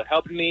guys there were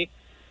helping me.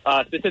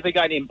 Specific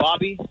guy named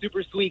Bobby,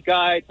 super sweet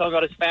guy, telling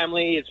about his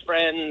family, his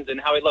friends,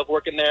 and how he loved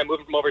working there,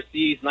 moving from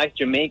overseas. Nice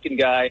Jamaican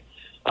guy.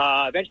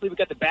 Eventually, we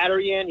got the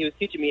battery in. He was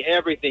teaching me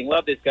everything.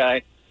 Love this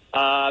guy.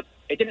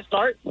 It didn't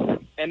start,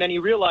 and then he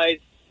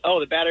realized,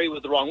 the battery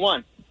was the wrong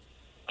one.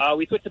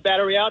 We switched the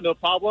battery out, no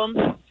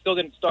problem. Still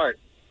didn't start.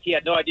 He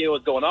had no idea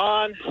what was going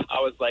on. I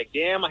was like,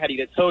 damn, I had to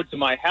get towed to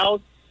my house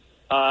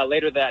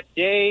later that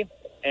day.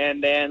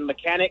 And then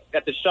mechanic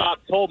at the shop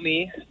told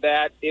me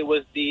that it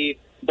was the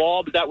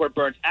bulbs that were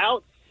burnt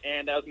out,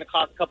 and that was going to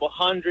cost a couple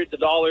hundreds of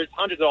dollars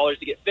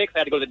to get fixed. I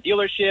had to go to the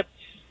dealership,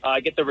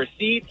 get the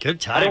receipt.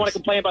 Good times. I didn't want to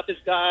complain about this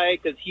guy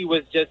because he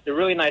was just a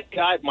really nice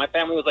guy. My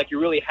family was like, you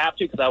really have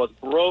to, because I was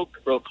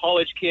broke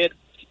college kid.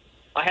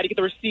 I had to get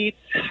the receipts,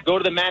 go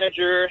to the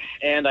manager,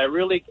 and I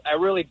really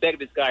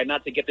begged this guy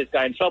not to get this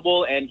guy in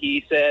trouble. And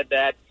he said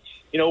that,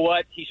 you know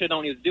what, he should have known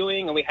what he was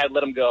doing, and we had to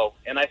let him go.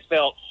 And I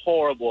felt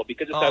horrible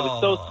because this guy was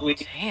so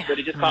sweet, but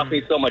it just cost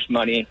me so much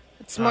money.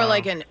 It's more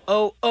like an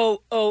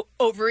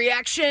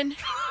overreaction.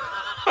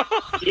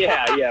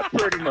 Yeah,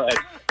 pretty much.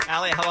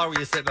 Allie, how long were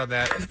you sitting on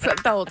that?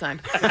 The whole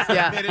time.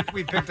 Yeah. The minute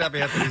we picked up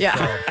Anthony's Yeah.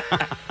 call.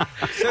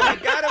 So you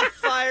got him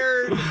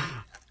fired.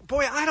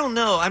 Boy, I don't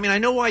know. I mean, I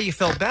know why you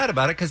felt bad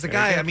about it, because the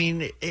guy,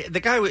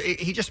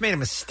 he just made a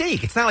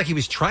mistake. It's not like he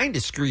was trying to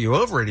screw you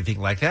over or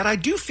anything like that. I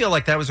do feel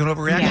like that was an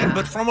overreaction, Yeah.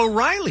 but from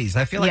O'Reilly's,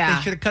 I feel like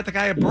they should have cut the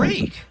guy a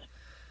break.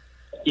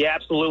 Yeah,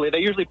 absolutely. They're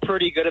usually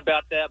pretty good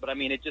about that, but I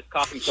mean, it just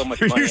cost me so much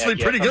They're money. usually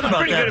pretty good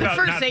about that. The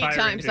first 8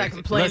 times I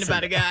complained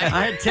about a guy.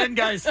 I had 10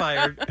 guys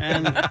fired.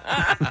 And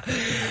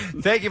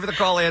Thank you for the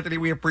call, Anthony.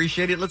 We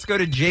appreciate it. Let's go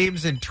to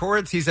James in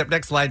Torrance. He's up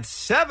next, line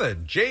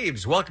 7.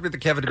 James, welcome to the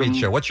Kevin and Bean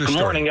Show. What's your Good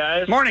story? morning,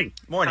 guys. Morning.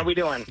 How we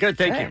doing? Good,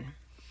 thank you.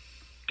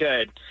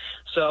 Good.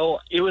 So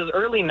it was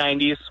early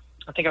 90s.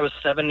 I think I was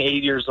 7,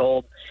 8 years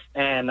old,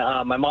 and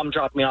my mom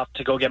dropped me off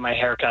to go get my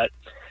hair cut.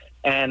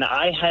 And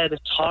I had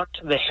talked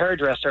the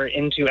hairdresser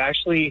into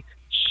actually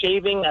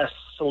shaving a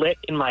slit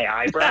in my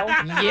eyebrow.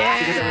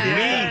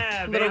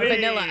 Yeah. Little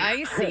Vanilla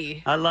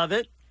Icy. I love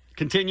it.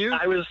 Continue.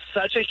 I was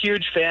such a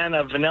huge fan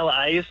of Vanilla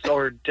Ice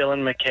or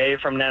Dylan McKay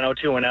from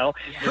 90210.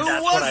 Who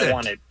That's what I wasn't?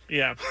 wanted.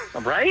 Yeah.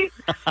 Right?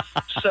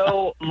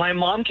 So my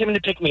mom came in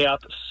to pick me up,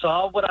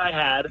 saw what I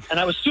had, and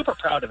I was super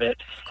proud of it.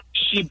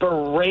 She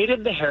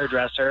berated the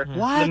hairdresser.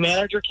 What? The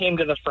manager came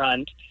to the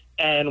front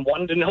and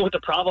wanted to know what the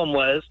problem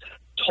was,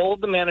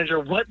 told the manager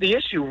what the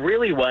issue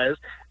really was,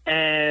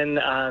 and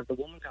the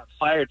woman got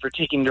fired for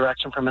taking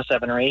direction from a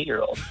 7 or 8 year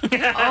old.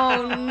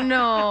 Oh,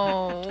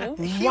 no.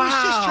 He was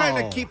just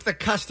trying to keep the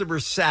customer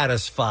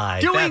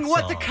satisfied. Doing that's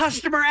what all. the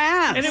customer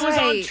asked. And it was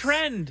on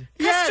trend.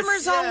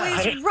 Customers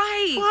always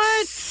right.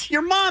 What?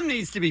 Your mom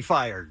needs to be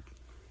fired.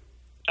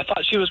 I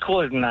thought she was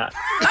cooler than that.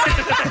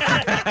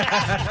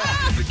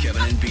 The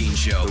Kevin and Bean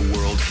Show, the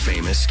world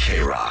famous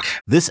K-Rock.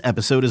 This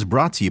episode is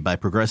brought to you by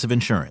Progressive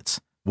Insurance.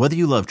 Whether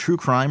you love true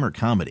crime or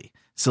comedy,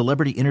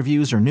 celebrity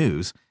interviews or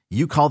news,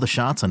 you call the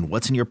shots on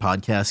what's in your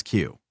podcast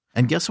queue.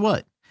 And guess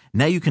what?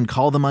 Now you can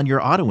call them on your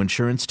auto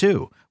insurance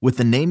too with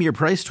the Name Your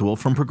Price tool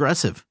from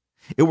Progressive.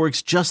 It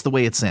works just the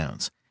way it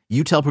sounds.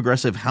 You tell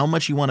Progressive how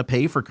much you want to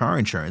pay for car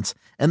insurance,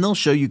 and they'll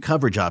show you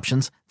coverage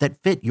options that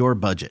fit your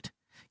budget.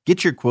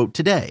 Get your quote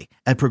today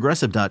at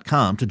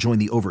Progressive.com to join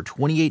the over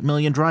 28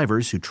 million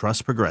drivers who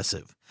trust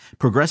Progressive.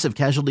 Progressive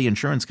Casualty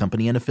Insurance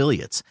Company and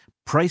Affiliates.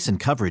 Price and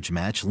coverage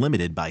match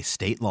limited by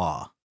state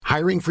law.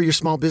 Hiring for your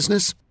small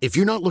business? If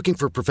you're not looking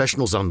for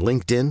professionals on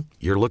LinkedIn,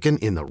 you're looking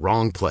in the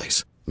wrong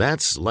place.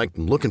 That's like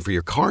looking for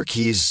your car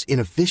keys in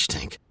a fish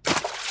tank.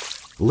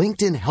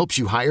 LinkedIn helps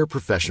you hire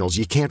professionals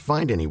you can't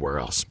find anywhere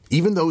else,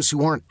 even those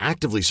who aren't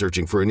actively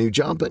searching for a new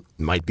job but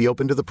might be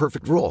open to the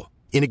perfect role.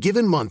 In a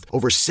given month,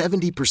 over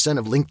 70%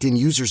 of LinkedIn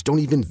users don't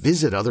even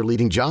visit other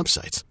leading job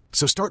sites.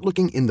 So start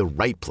looking in the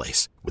right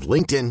place. With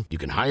LinkedIn, you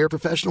can hire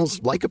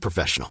professionals like a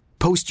professional.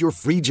 Post your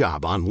free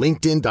job on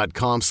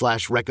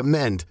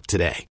linkedin.com/recommend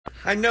today.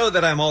 I know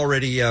that I'm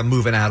already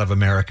moving out of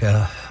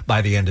America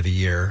by the end of the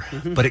year,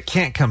 but it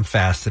can't come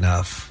fast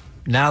enough.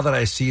 Now that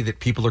I see that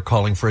people are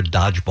calling for a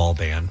dodgeball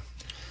ban.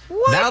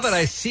 What? Now that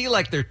I see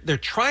like they're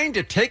trying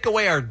to take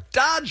away our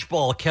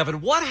dodgeball, Kevin,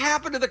 what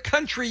happened to the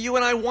country you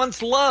and I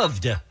once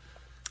loved?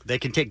 They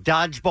can take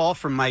dodgeball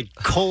from my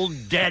cold,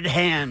 dead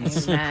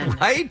hands.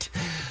 Right?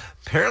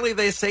 Apparently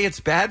they say it's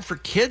bad for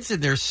kids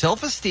and their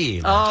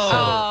self-esteem.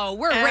 Oh,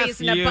 we're F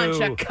raising a you. bunch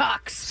of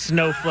cucks.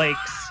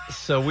 Snowflakes.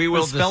 So we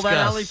will Spell discuss.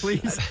 that, Allie,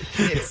 please.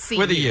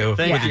 With a U.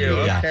 Thank With a you.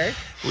 U, yeah. Okay.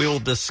 We will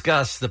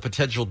discuss the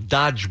potential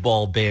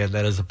dodgeball ban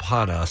that is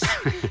upon us.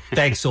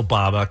 Thanks,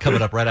 Obama.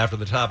 Coming up right after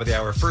the top of the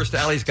hour. First,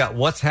 Allie's got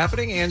what's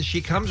happening, and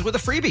she comes with a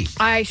freebie.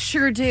 I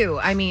sure do.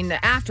 I mean,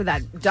 after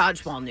that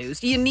dodgeball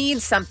news, you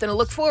need something to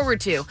look forward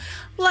to.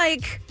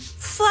 Like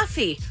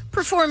Fluffy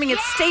performing at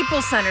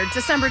Staples Center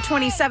December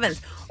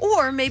 27th.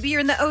 Or maybe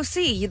you're in the OC.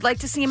 You'd like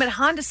to see him at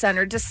Honda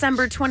Center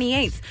December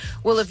 28th.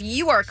 Well, if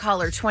you are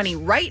caller 20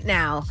 right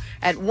now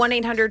at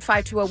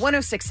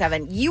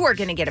 1-800-520-1067, you are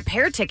going to get a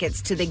pair of tickets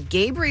to the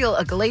Gabriel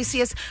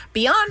Iglesias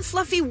Beyond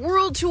Fluffy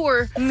World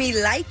Tour. Me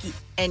like it.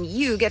 And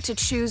you get to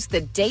choose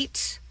the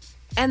date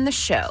and the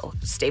show.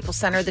 Staples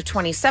Center the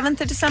 27th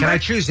of December. Can I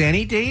choose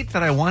any date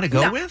that I want to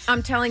go No, with?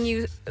 I'm telling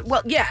you,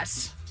 well,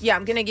 yes. Yeah,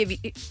 I'm going to give you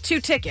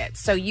 2 tickets,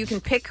 so you can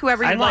pick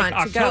whoever you I'd want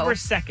like to go. October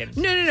 2nd.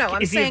 No.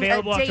 I'm Is he saying a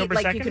available date, October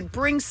like 2nd? you could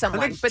bring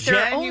someone, think but there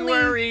are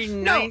January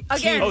only no. 19th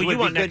Again, Oh, you would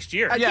want be good. next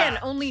year. Again, Yeah.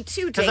 only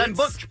 2 dates. Because I'm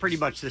booked pretty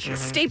much this year.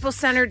 Staples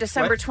Center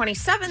December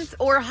 27th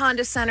or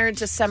Honda Center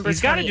December 28th.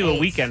 He's got to do a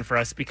weekend for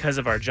us because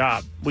of our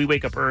job. We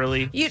wake up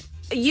early.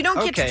 You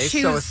don't get to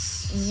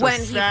choose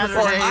when he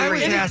performs. I was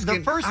The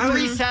asking- first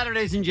 3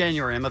 Saturdays in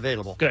January, I'm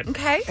available. Good.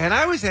 Okay. And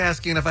I was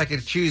asking if I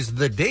could choose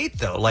the date,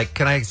 though. Like,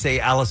 can I say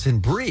Allison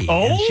Brie?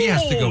 Oh, and she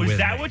has to go is with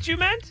that me. what you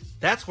meant?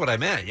 That's what I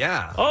meant,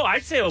 yeah. Oh,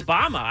 I'd say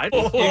Obama.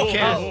 You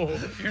can't.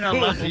 You're not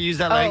allowed to use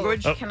that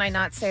language. Can I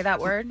not say that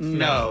word?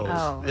 No.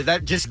 Oh.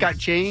 That just got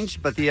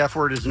changed, but the F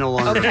word is no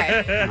longer.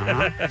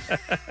 Okay.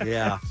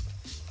 Yeah.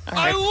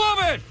 I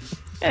love it.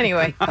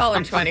 Anyway,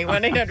 caller 20,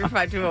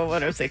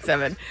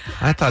 1-800-520-1067.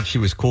 I thought she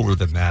was cooler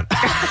than that.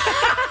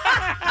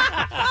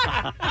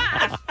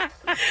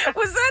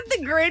 Was that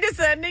the greatest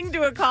ending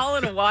to a call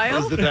in a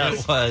while?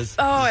 It was.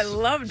 Oh, I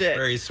loved it.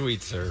 Very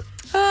sweet, sir.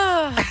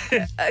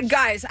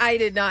 Guys, I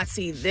did not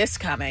see this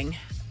coming.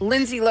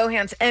 Lindsay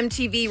Lohan's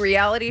MTV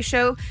reality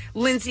show,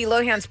 Lindsay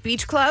Lohan's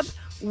Beach Club,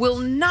 will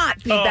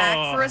not be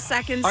back for a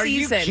second Are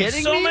you season.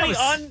 kidding So me? many I was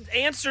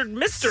unanswered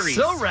mysteries.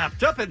 so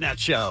wrapped up in that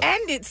show.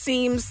 And it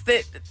seems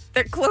that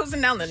they're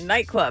closing down the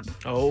nightclub.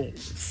 Oh.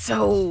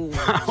 So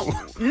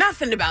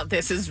nothing about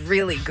this is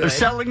really good. They're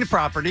selling the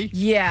property.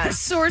 Yeah,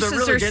 sources They're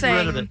really are getting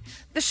rid of saying it.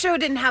 the show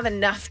didn't have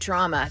enough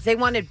drama. They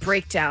wanted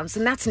breakdowns,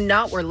 and that's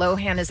not where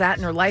Lohan is at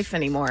in her life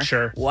anymore.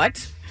 Sure.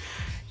 What?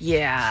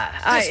 Yeah,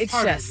 it's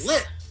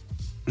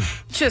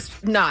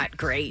just not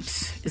great.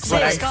 Is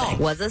what I think.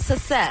 was a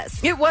success.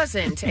 It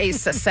wasn't a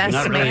success,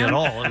 Not really ma'am. at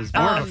all. It was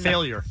more of a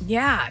failure.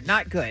 Yeah,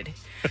 not good.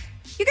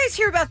 You guys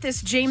hear about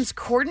this James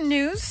Corden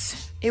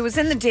news? It was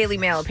in the Daily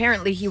Mail.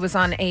 Apparently, he was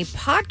on a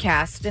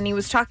podcast and he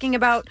was talking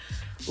about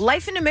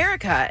life in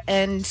America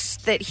and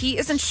that he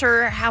isn't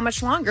sure how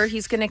much longer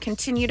he's going to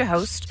continue to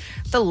host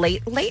the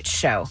Late Late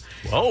Show.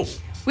 Whoa.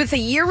 With a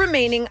year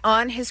remaining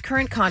on his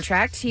current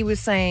contract, he was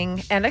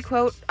saying, and I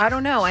quote, "I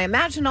don't know. I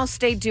imagine I'll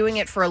stay doing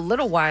it for a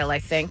little while, I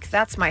think.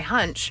 That's my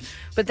hunch."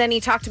 But then he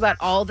talked about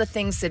all the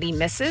things that he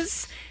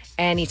misses.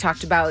 And he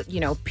talked about,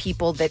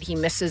 people that he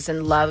misses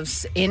and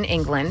loves in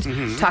England.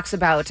 Mhm. Talks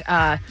about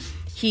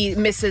he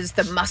misses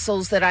the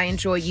muscles that I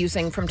enjoy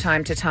using from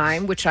time to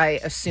time, which I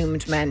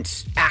assumed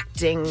meant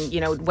acting,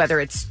 whether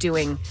it's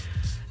doing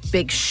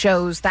big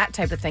shows, that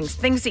type of things.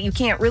 Things that you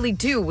can't really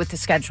do with the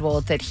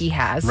schedule that he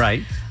has.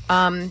 Right.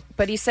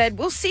 But he said,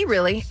 we'll see,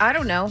 really. I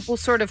don't know. We'll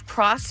sort of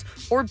cross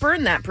or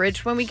burn that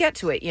bridge when we get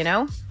to it,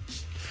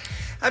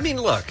 I mean,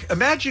 look,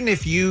 imagine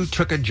if you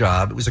took a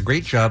job, it was a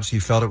great job, so you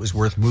felt it was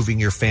worth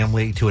moving your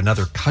family to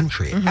another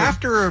country. Mhm.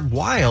 After a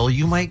while,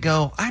 you might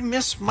go, I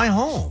miss my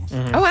home.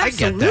 Oh, I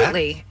get that.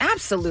 absolutely.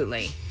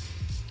 Absolutely.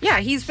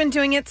 Yeah, he's been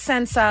doing it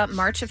since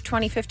March of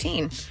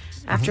 2015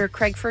 after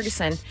Craig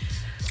Ferguson.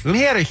 And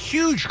he had a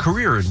huge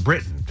career in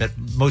Britain that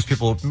most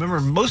people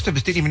remember. Most of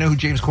us didn't even know who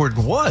James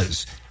Corden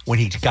was when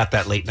he got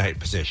that late night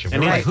position.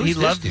 And We're like, he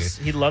who's this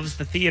dude? loves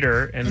the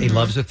theater, and He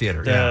loves the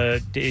theater,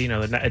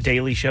 a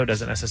Daily Show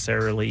doesn't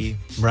necessarily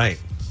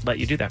let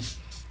you do that.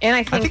 And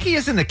I think he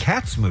is in the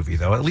Cats movie,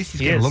 though. At least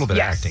he's getting a little bit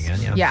of acting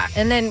in. Yeah.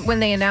 And then when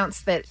they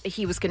announced that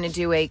he was going to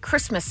do a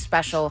Christmas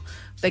special,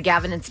 the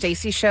Gavin and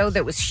Stacey show,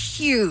 that was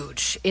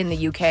huge in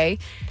the UK,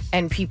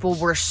 and people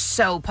were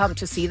so pumped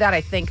to see that,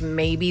 I think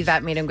maybe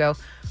that made him go,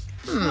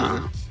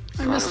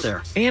 I missed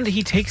there. And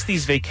he takes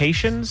these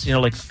vacations,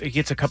 like he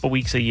gets a couple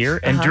weeks a year,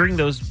 and during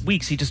those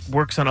weeks he just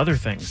works on other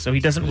things. So he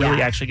doesn't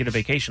really actually get a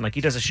vacation. Like he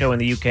does a show in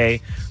the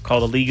UK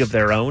called A League of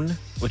Their Own,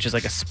 which is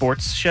like a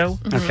sports show.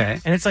 Okay.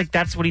 And it's like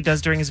that's what he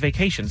does during his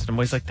vacations. And I'm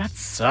always like, that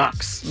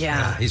sucks.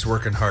 Yeah. He's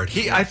working hard.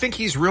 I think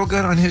he's real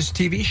good on his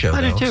TV show,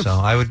 I do though. too. So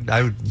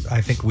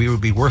I think we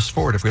would be worse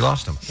for it if we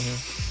lost him.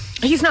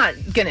 He's not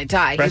going to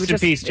die. Rest he would in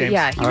just, peace, James.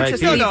 Yeah, he All would right.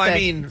 just No, leave, no, I the,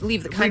 mean,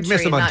 leave the we'd country.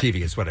 miss him on not- TV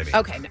is what I mean.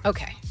 Okay.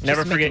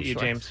 Never Just forget making you,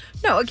 sure. James.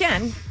 No,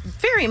 again,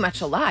 very much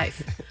alive.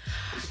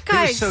 He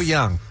Guys, was so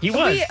young. He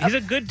was. He's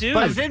a good dude.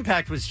 But his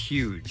impact was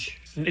huge.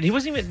 And he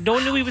wasn't even. No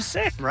one knew he was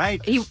sick.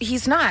 Right.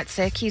 He's not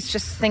sick. He's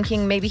just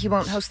thinking maybe he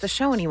won't host the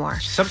show anymore.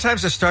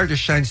 Sometimes the star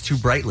just shines too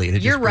brightly and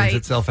it You're just burns right.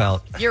 itself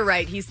out. You're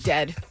right. He's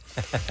dead.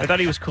 I thought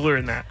he was cooler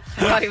than that.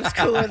 I thought he was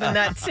cooler than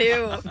that,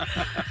 too.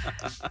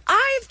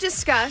 I've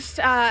discussed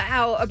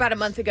how about a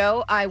month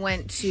ago I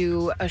went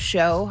to a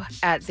show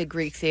at the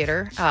Greek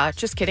Theater.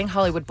 Just kidding,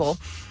 Hollywood Bowl.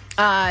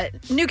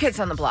 New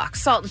Kids on the Block,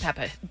 Salt and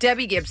Pepper,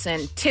 Debbie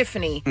Gibson,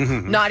 Tiffany,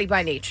 Mhm. Naughty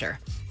by Nature.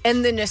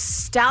 And the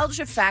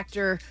nostalgia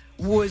factor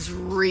was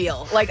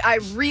real. Like, I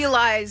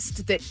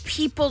realized that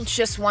people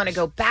just want to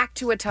go back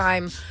to a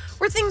time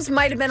where things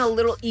might have been a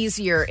little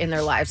easier in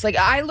their lives. Like,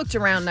 I looked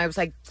around and I was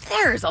like,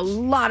 there's a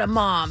lot of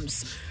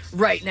moms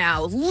right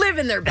now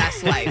living their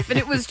best life. And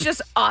it was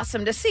just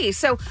awesome to see.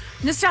 So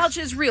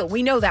nostalgia is real.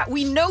 We know that.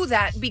 We know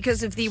that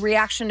because of the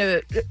reaction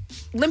to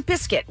Limp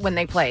Bizkit when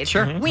they played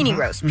Weenie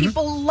Roast.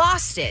 People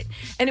lost it.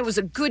 And it was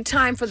a good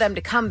time for them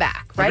to come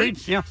back, right?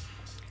 Agreed. Yeah.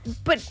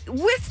 But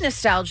with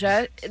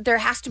nostalgia, there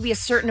has to be a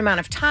certain amount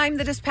of time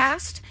that has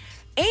passed.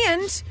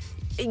 And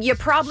you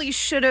probably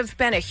should have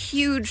been a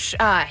huge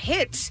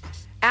hit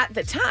at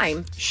the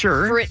time.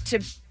 Sure. For it to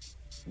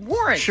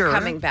warrant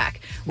coming back.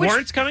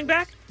 Warrant's coming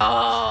back?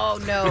 Oh,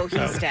 no,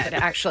 he's dead,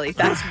 actually.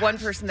 That's one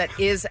person that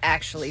is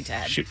actually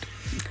dead. Shoot.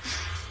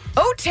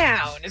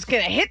 O-Town is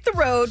going to hit the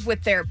road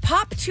with their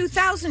Pop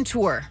 2000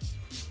 tour.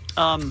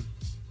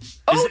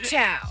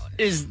 O-Town.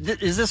 Is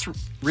this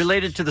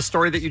related to the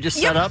story that you just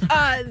set up?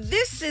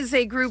 This is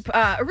a group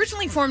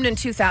originally formed in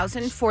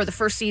 2000 for the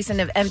first season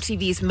of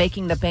MTV's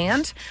Making the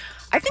Band.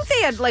 I think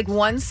they had like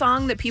one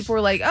song that people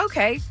were like,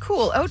 okay,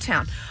 cool,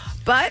 O-Town.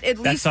 But at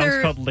That least song's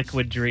they're... called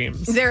Liquid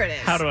Dreams. There it is.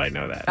 How do I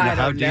know that? I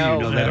don't know.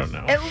 I don't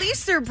know. At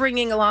least they're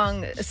bringing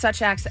along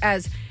such acts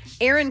as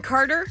Aaron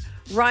Carter,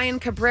 Ryan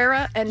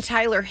Cabrera, and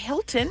Tyler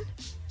Hilton.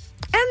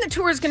 And the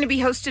tour is going to be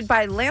hosted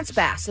by Lance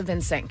Bass of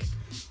NSYNC.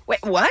 Wait,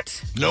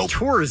 what? No.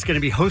 Tour is going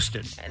to be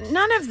hosted.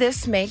 None of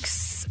this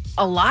makes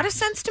a lot of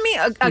sense to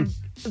me.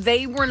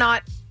 They were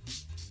not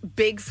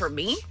big for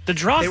me. The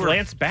draw's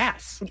Lance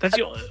Bass. That's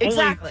the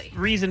exactly.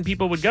 only reason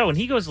people would go. And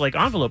he goes to like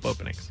envelope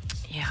openings.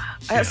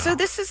 Yeah. So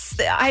this is,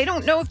 I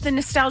don't know if the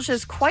nostalgia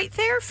is quite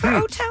there for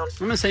O-Town. I'm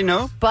going to say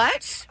no.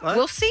 But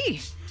we'll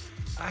see.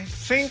 I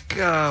think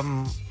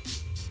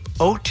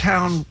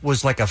O-Town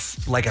was like a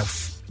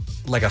fifth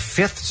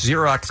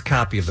Xerox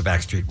copy of the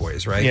Backstreet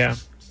Boys, right? Yeah.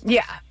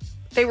 Yeah.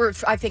 They were,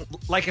 I think,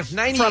 like if from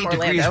 98 Degrees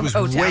Orlando, was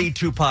O-Town. way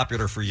too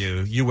popular for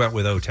you, you went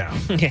with O-Town.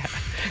 Yeah.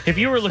 If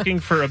you were looking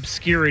for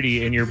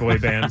obscurity in your boy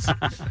bands,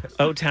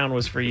 O-Town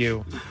was for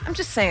you. I'm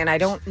just saying, I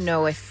don't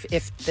know if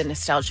the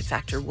nostalgia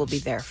factor will be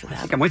there for that.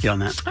 I think I'm with you on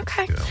that.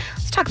 Okay.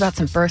 Let's talk about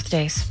some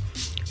birthdays.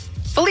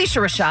 Felicia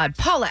Rashad,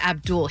 Paula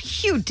Abdul,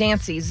 Hugh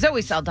Dancy,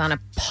 Zoe Saldana,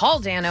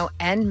 Paul Dano,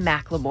 and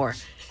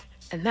Macklemore.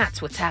 And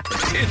that's what's happening.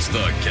 It's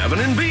the Kevin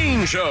and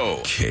Bean Show.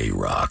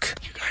 K-Rock.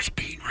 You guys,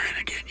 Bean ran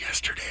again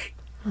yesterday.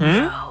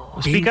 No.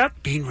 Speak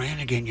up. Bean ran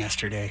again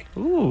yesterday.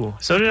 Ooh,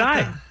 so did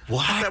I.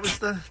 What?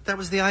 That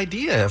was the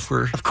idea. If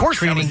we're of course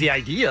that was the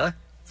idea.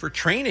 For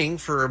training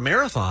for a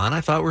marathon, I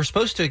thought we were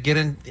supposed to get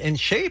in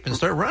shape and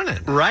start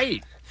running.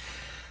 Right.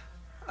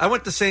 I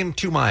went the same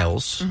 2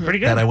 miles Pretty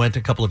good. that I went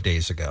a couple of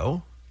days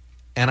ago.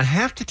 And I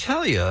have to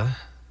tell you,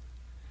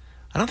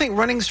 I don't think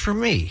running's for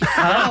me.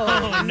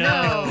 Oh,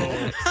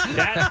 no.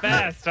 That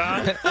fast,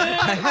 huh?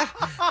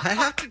 I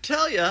have to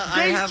tell you,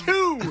 I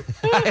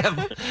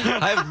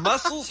have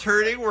muscles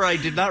hurting where I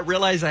did not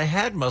realize I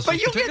had muscles.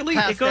 But you get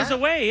past it goes that.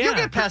 away, yeah. You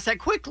get past that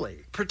quickly.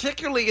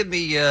 Particularly in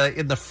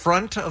the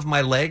front of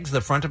my legs, the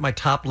front of my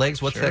top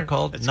legs. What's that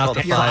called? It's Not called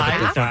the a thigh,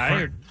 but the thigh or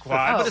front.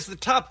 quad. But it's the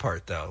top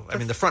part, though. I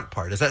mean, the front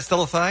part. Is that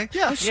still a thigh?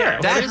 Yeah, sure.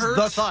 That That is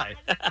hurts. the thigh.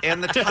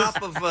 And the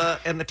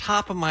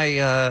top of my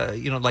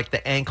like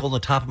the ankle and the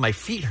top of my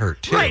feet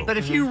hurt too. Right, but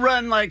if you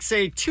run like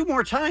say 2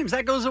 more times,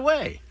 that goes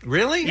away.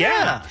 Really?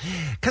 Yeah.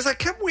 Because I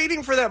kept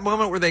waiting for that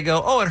moment where they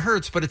go, "Oh, it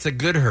hurts, but it's a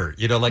good hurt."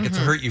 Like it's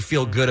a hurt you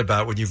feel good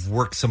about when you've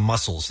worked some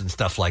muscles and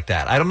stuff like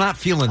that. I'm not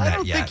feeling that I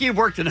don't yet. think you've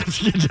worked enough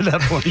to get to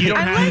that point.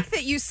 I like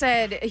that you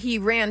said he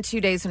ran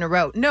 2 days in a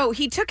row. No,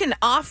 he took an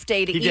off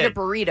day to eat did. a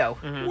burrito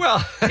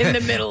Well, in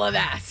the middle of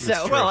that.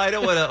 So well, I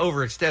don't want to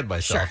overextend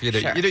myself. Sure,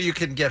 sure. You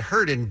can get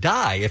hurt and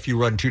die if you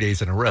run 2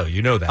 days in a row.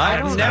 You know that.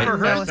 I've never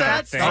know heard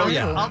that. that. Oh,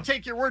 yeah. I'll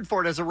take your word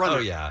for it as a runner. Oh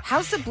yeah.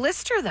 How's the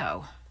blister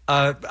though?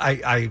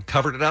 I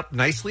covered it up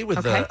nicely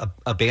with Okay.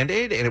 a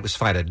Band-Aid, and it was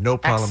fine. I had no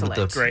problem with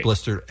Excellent. the Great.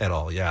 blister at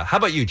all. Yeah. How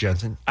about you,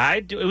 Jensen?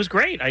 It was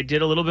great. I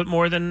did a little bit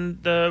more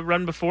than the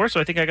run before, so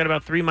I think I got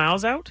about 3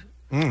 miles out.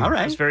 All I was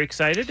right. very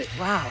excited.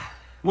 Wow.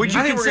 Would you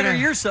I think we're consider gonna-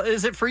 yourself?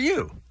 Is it for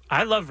you?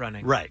 I love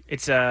running. Right.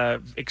 It's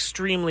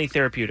extremely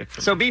therapeutic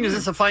for So, me. Bean, is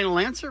this a final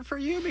answer for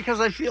you?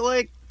 Because I feel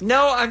like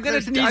No, I'm gonna.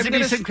 there needs to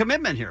be some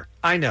commitment here.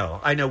 I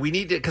know. We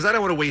need to, because I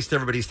don't want to waste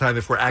everybody's time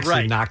if we're actually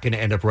Right. not going to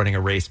end up running a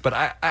race. But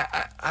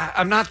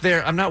I'm not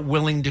there. I'm not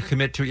willing to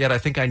commit to it yet. I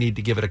think I need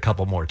to give it a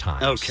couple more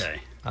times. Okay.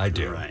 I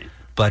do. Right.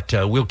 But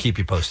we'll keep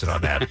you posted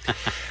on that.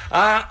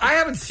 I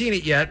haven't seen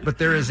it yet, but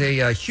there is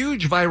a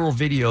huge viral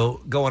video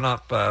going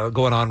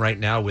on right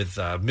now with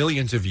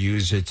millions of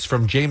views. It's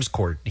from James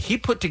Corden. He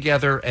put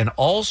together an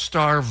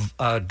all-star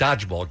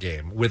dodgeball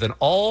game with an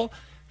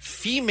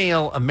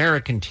all-female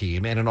American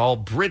team and an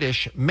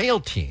all-British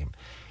male team.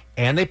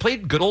 And they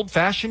played good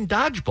old-fashioned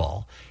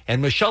dodgeball.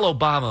 And Michelle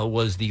Obama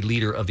was the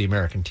leader of the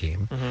American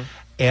team.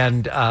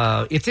 And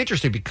it's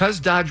interesting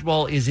because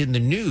dodgeball is in the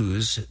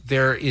news.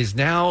 There is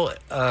now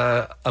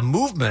a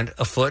movement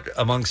afoot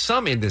among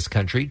some in this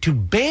country to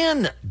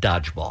ban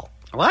dodgeball.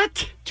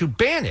 What? To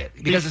ban it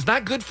because it's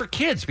not good for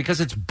kids because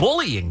it's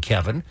bullying,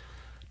 Kevin.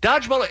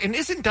 Dodgeball, and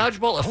isn't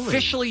dodgeball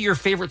officially your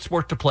favorite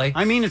sport to play?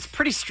 I mean, it's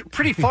pretty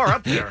far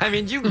up there. I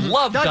mean, you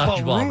love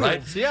dodgeball, rules,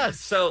 right? Yes.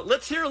 So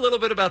let's hear a little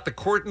bit about the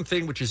Corden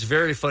thing, which is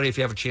very funny if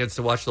you have a chance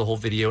to watch the whole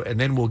video, and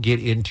then we'll get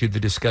into the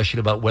discussion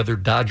about whether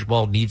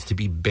dodgeball needs to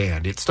be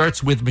banned. It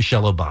starts with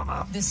Michelle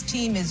Obama. This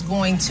team is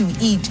going to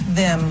eat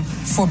them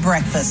for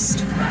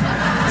breakfast.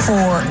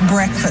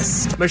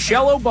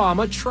 Michelle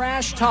Obama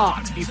trash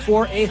talked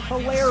before a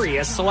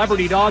hilarious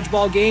celebrity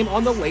dodgeball game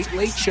on the Late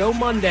Late Show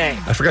Monday.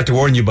 I forgot to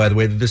warn you, by the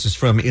way, that this is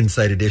from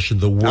Inside Edition,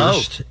 the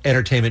worst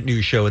entertainment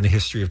news show in the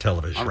history of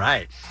television. All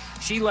right.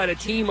 She led a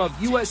team of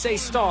USA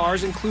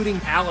stars, including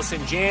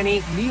Allison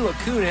Janney, Mila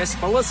Kunis,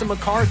 Melissa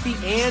McCarthy,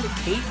 and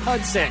Kate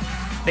Hudson.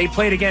 They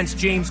played against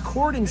James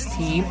Corden's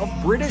team of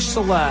British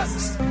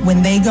celebs.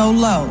 When they go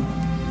low,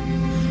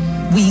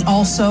 we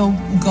also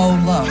go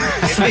low.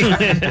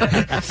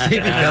 See,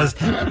 because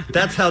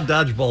that's how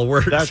dodgeball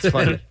works. That's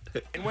funny.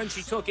 And when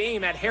she took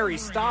aim at Harry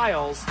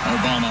Styles,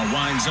 Obama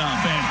winds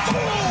up and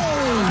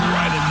boom!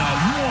 Right in the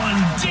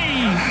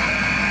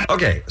 1D.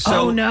 Okay,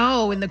 so oh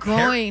no, in the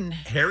groin.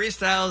 Harry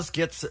Styles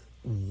gets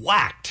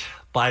whacked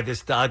by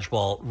this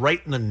dodgeball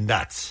right in the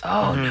nuts.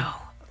 Oh no.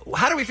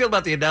 How do we feel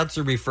about the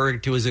announcer referring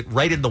to as it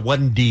right in the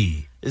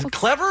 1D? Is it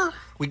clever?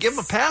 We give him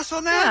a pass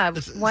on that? Yeah,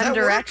 Does One that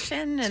work?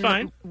 Direction and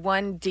fine.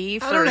 1D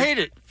for I don't hate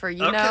it. For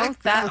Okay.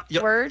 that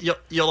word.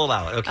 You'll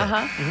allow it. Okay.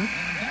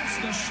 that's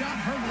the shot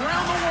heard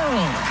around the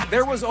world.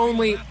 There was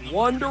only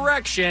one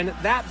direction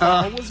that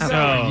ball was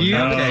going. You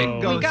no. can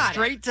go We got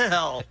straight to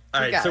hell.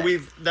 All right, got so it.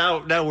 we've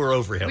now we're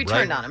over him, We right?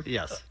 turned on him.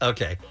 Yes.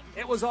 Okay.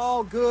 It was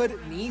all good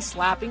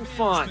knee-slapping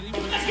fun.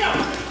 Let's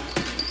go.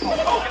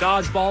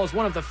 Dodgeball is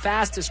one of the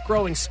fastest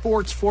growing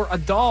sports for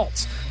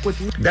adults.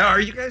 Now, are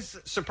you guys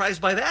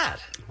surprised by that?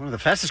 One of the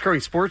fastest growing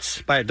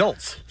sports by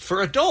adults.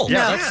 For adults,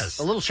 Yeah, yes.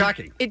 a little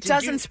shocking. It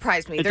doesn't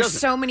surprise me. It There's doesn't.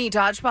 so many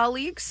dodgeball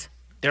leagues.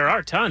 There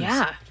are tons.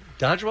 Yeah.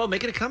 Dodgeball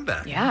making a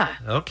comeback. Yeah.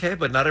 Okay,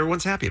 but not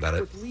everyone's happy about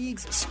it. With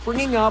leagues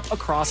springing up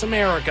across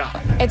America.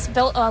 It's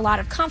built a lot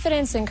of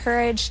confidence and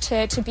courage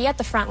to be at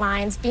the front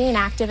lines, being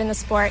active in the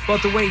sport.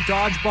 But the way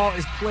dodgeball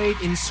is played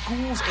in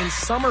schools and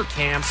summer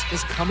camps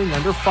is coming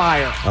under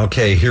fire.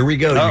 Okay, here we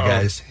go, you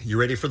guys. You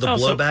ready for the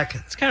Also, blowback?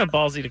 It's kind of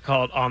ballsy to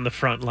call it on the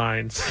front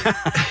lines.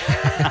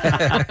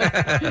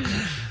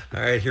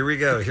 All right, here we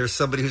go. Here's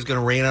somebody who's going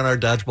to rain on our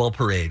dodgeball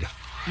parade.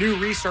 New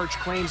research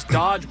claims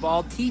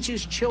dodgeball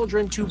teaches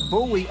children to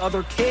bully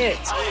other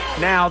kids.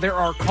 Now there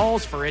are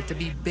calls for it to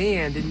be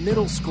banned in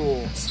middle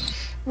schools.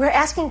 We're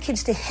asking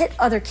kids to hit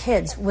other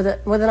kids with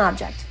an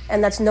object,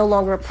 and that's no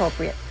longer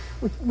appropriate.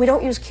 We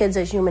don't use kids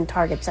as human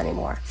targets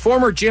anymore.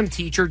 Former gym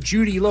teacher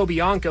Judy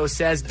Lobianco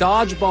says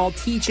dodgeball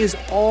teaches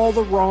all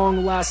the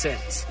wrong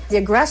lessons. The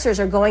aggressors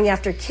are going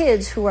after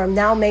kids who are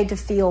now made to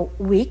feel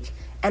weak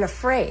and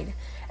afraid.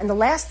 And the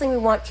last thing we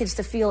want kids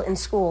to feel in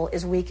school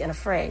is weak and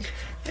afraid.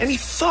 Any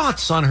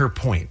thoughts on her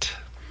point?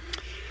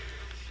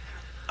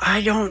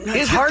 I don't know.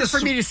 It's hard for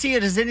me to see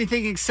it as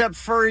anything except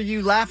for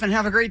you laugh and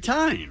have a great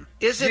time.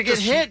 Is it you get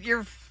the- hit,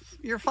 you're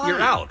fine. You're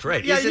out,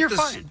 right? Yeah, Is it you're the-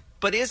 fine.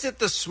 But is it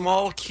the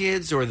small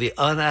kids or the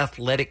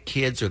unathletic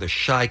kids or the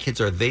shy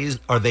kids? Are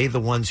they the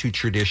ones who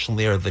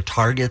traditionally are the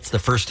targets, the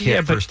first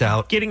hit, but first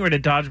out? Getting rid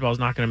of dodgeball is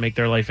not going to make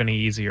their life any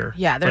easier.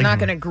 Yeah, they're not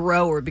going to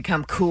grow or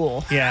become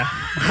cool. Yeah.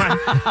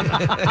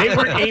 They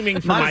weren't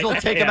aiming for Might my... as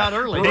well take them out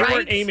early. They Right?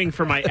 weren't aiming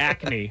for my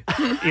acne.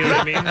 You know what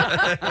I mean?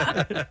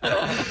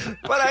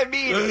 But I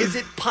mean, is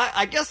it?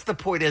 I guess the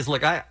point is,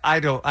 look,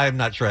 I'm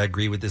not sure I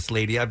agree with this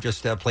lady. I'm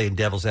just playing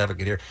devil's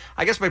advocate here.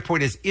 I guess my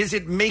point is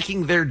it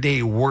making their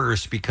day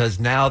worse because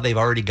now they've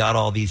already got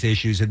all these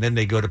issues, and then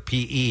they go to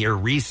PE or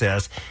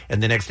recess,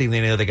 and the next thing they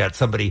know, they got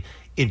somebody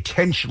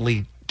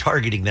intentionally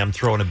targeting them,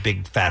 throwing a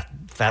big fat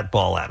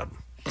ball at them.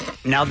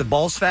 Now the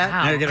ball's fat.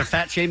 Wow. Now you're going to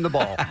fat shame the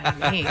ball.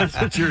 That's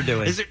what you're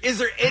doing. Is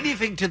there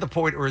anything to the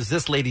point, or is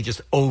this lady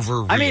just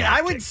overreacting? I mean,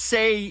 I would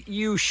say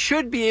you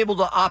should be able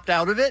to opt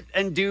out of it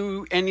and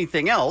do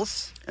anything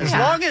else. As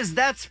long as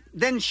then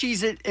then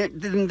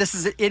this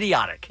is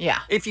idiotic. Yeah.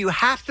 If you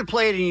have to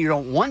play it and you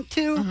don't want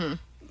to,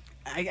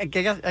 I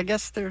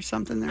guess there's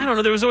something there. I don't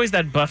know. There was always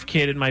that buff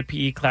kid in my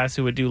PE class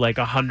who would do like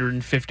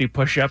 150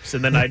 push-ups,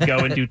 and then I'd go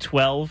and do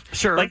 12.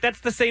 Sure. Like,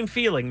 that's the same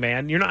feeling,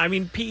 man. You're not. I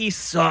mean, PE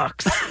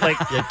sucks. Like,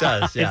 it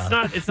does. Yeah.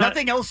 It's not.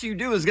 Nothing else you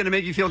do is going to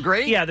make you feel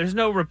great. Yeah. There's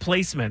no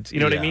replacement. You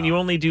know what I mean? You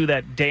only do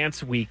that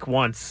dance week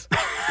once. Yeah,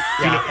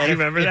 Do you and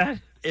remember that?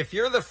 If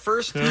you're the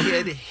first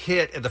kid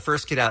hit and the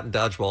first kid out in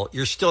dodgeball,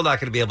 you're still not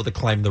going to be able to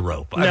climb the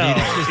rope. I mean,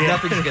 it's just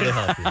nothing's going to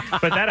help you.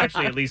 But that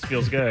actually at least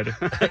feels good.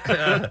 All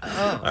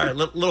right,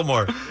 little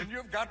more.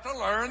 You've got to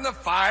learn the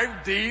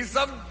 5 Ds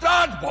of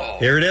dodgeball.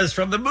 Here it is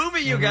from the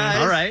movie, you guys.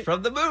 All right.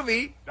 From the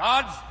movie.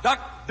 Dodge,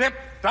 duck, dip,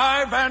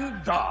 dive,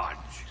 and dodge.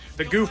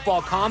 The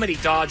goofball comedy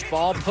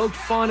dodgeball poked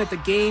fun at the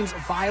game's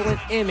violent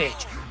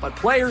image, but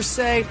players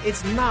say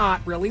it's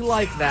not really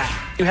like that.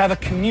 You have a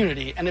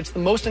community, and it's the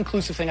most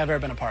inclusive thing I've ever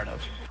been a part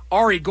of.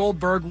 Ari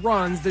Goldberg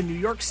runs the New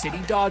York City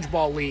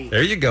Dodgeball League.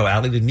 There you go,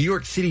 Allie. The New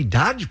York City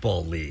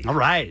Dodgeball League. All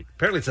right.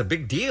 Apparently it's a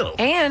big deal.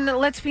 And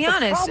let's be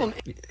honest,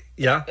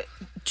 Yeah.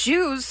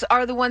 Jews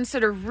are the ones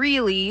that are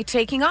really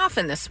taking off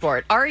in this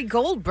sport. Ari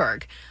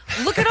Goldberg.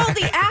 Look at all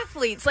the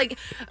athletes. Like,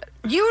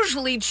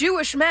 usually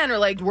Jewish men are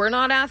like, we're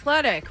not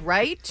athletic,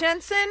 right,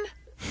 Jensen?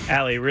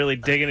 Allie, really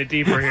digging it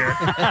deeper here.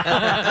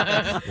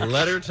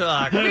 Let her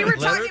talk. We were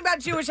talking about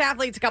Jewish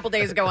athletes a couple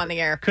days ago on the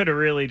air. Could have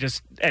really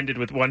just ended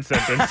with one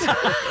sentence.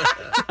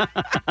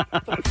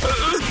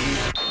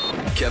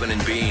 Kevin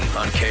and Bean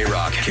on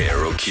K-Rock,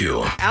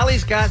 KROQ.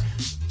 Allie's got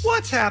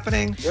what's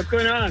happening. What's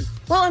going on?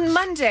 Well, on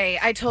Monday,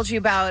 I told you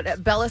about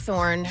Bella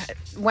Thorne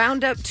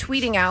wound up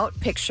tweeting out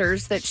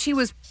pictures that she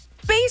was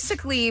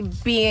basically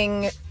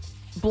being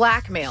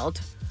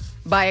blackmailed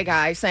by a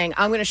guy saying,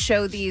 I'm going to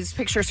show these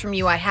pictures from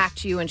you. I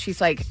hacked you. And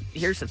she's like,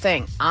 here's the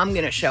thing. I'm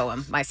going to show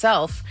him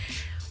myself.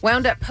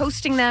 Wound up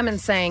posting them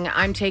and saying,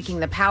 I'm taking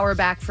the power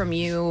back from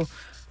you,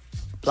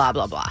 blah,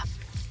 blah, blah.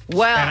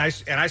 Well,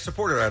 and I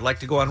supported her. I'd like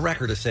to go on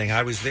record as saying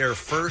I was there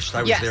first.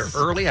 I was Yes. there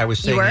early. I was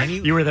saying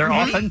You were? You were there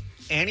often?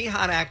 Any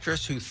hot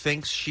actress who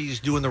thinks she's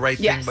doing the right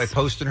Yes. thing by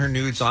posting her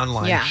nudes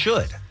online Yeah.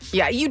 should.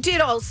 Yeah, you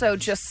did also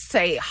just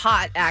say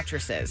hot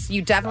actresses.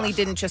 You definitely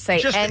didn't just say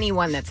Just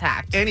anyone that's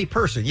hacked. Any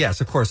person,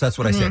 yes, of course, that's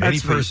what I said. Mhm. Any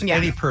That's me. person, Yeah.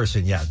 any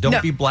person, yeah. Don't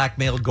No. be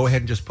blackmailed. Go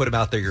ahead and just put them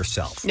out there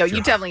yourself. No, you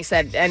definitely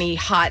said any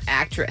hot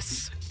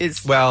actress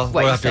is Well, what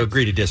we'll you have to said.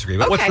 agree to disagree.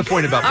 But what's Okay. the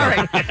point about All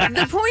that? right.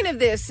 The point of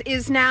this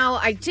is now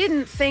I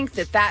didn't think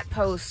that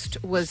post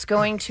was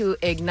going to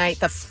ignite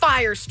the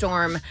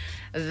firestorm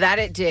that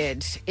it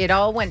did. It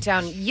all went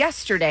down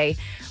yesterday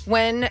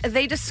when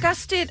they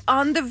discussed it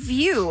on The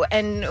View,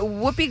 and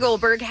Whoopi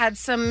Goldberg had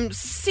some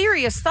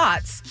serious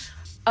thoughts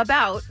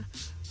about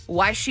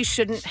why she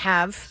shouldn't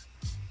have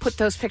put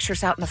those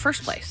pictures out in the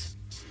first place.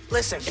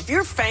 Listen, if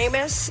you're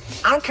famous,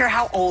 I don't care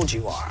how old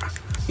you are,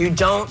 you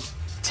don't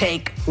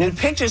take nude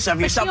pictures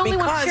of yourself But she only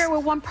wants to because... share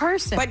with one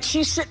person. But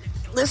she should...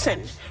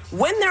 Listen,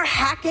 when they're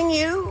hacking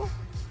you,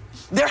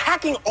 they're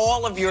hacking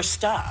all of your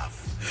stuff.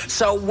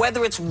 So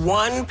whether it's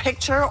one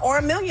picture or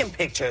a million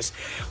pictures,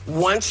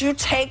 once you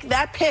take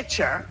that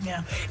picture,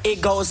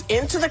 it goes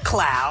into the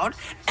cloud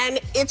and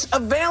it's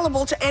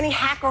available to any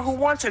hacker who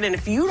wants it. And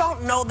if you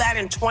don't know that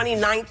in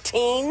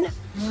 2019,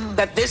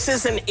 that this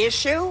is an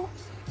issue,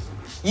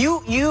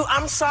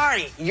 I'm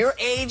sorry, your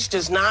age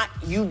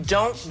you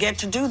don't get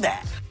to do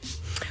that.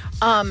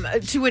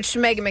 To which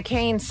Meghan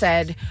McCain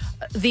said,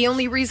 the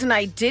only reason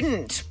I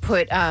didn't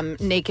put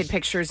naked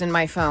pictures in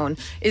my phone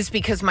is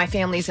because my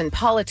family's in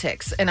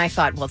politics. And I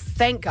thought, well,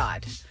 thank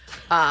God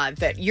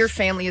that your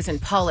family is in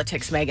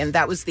politics, Meghan.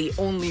 That was the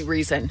only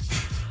reason.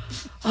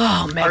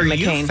 Oh, Meghan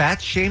McCain. Are you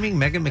fat-shaming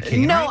Meghan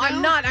McCain No, right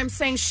I'm not. I'm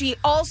saying she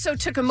also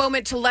took a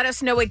moment to let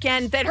us know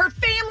again that her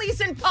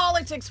family's in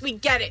politics. We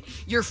get it.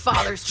 Your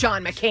father's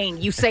John McCain.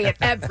 You say it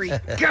every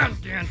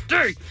goddamn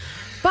day.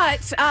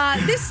 But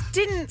this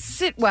didn't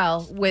sit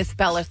well with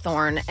Bella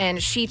Thorne,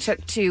 and she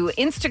took to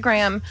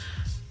Instagram,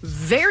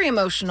 very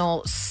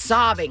emotional,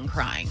 sobbing,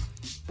 crying.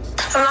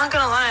 I'm not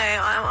gonna lie,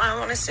 I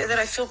want to say that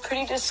I feel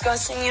pretty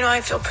disgusting.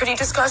 I feel pretty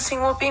disgusting,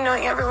 Whoopi,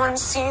 knowing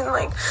everyone's seen,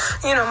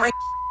 my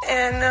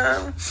and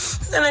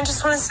I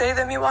just want to say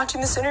that me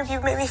watching this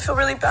interview made me feel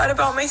really bad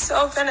about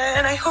myself, and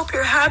I hope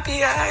you're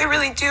happy. I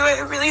really do. I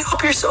really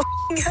hope you're so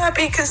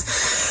happy,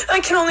 because I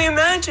can only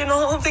imagine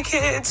all of the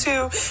kids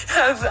who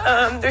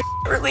have their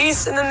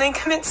released and then they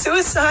commit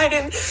suicide,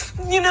 and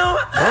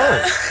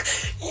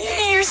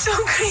you're so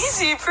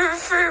crazy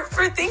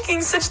for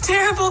thinking such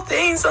terrible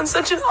things on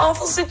such an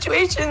awful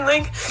situation.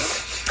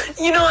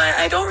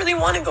 I don't really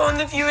want to go on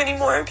The View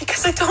anymore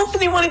because I don't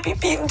really want to be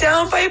beaten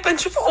down by a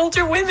bunch of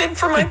older women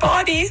for my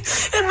body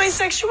and my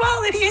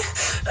sexuality.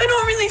 I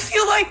don't really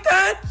feel like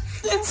that.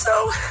 And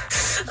so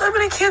I'm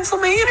going to cancel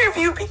my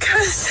interview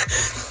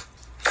because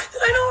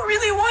I don't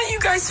really want you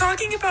guys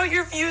talking about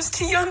your views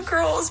to young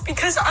girls,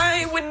 because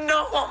I would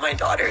not want my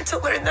daughter to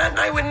learn that, and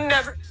I would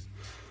never.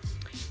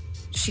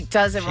 She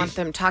doesn't want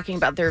them talking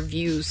about their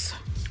views.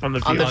 On The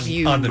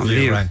View. On the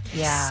View, right.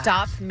 Yeah.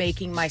 Stop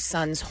making my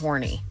sons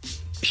horny.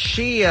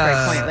 She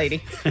Great point,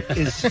 lady.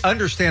 is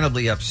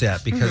understandably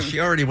upset because she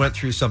already went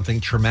through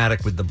something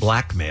traumatic with the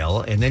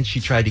blackmail, and then she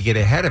tried to get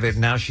ahead of it,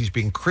 and now she's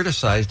being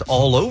criticized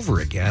all over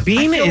again.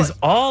 Bean is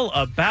all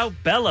about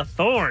Bella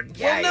Thorne.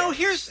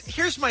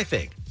 Here's my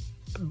thing.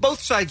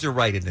 Both sides are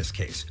right in this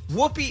case.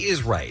 Whoopi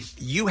is right.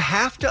 You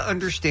have to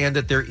understand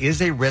that there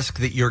is a risk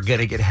that you're going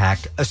to get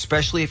hacked,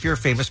 especially if you're a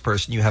famous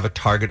person. You have a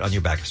target on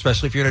your back,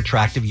 especially if you're an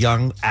attractive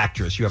young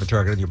actress. You have a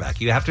target on your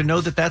back. You have to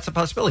know that that's a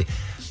possibility.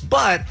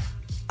 But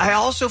I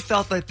also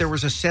felt like there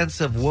was a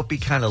sense of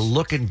Whoopi kind of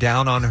looking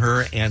down on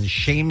her and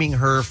shaming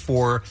her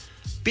for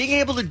being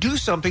able to do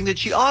something that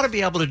she ought to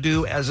be able to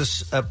do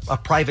as a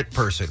private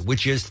person,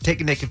 which is to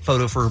take a naked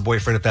photo for her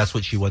boyfriend if that's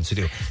what she wants to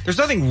do. There's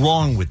nothing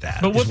wrong with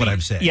that, is what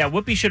I'm saying. Yeah,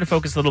 Whoopi should have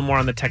focused a little more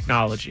on the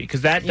technology,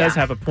 because that does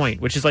have a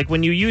point, which is like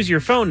when you use your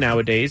phone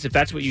nowadays, if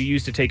that's what you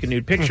use to take a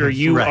nude picture,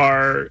 you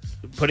are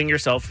putting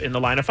yourself in the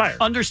line of fire.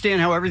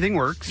 Understand how everything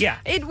works. Yeah.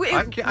 It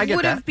I get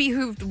would that. have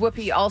behooved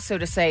Whoopi also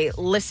to say,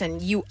 listen,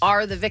 you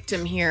are the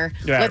victim here.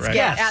 Yeah, Let's right.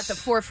 get Yes. at the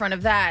forefront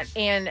of that.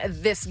 And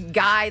this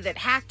guy that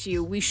hacked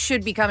you, we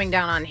should be coming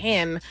down on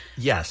him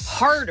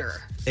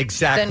harder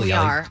Exactly. than we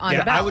are on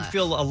Bella. I would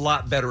feel a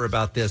lot better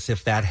about this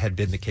if that had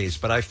been the case,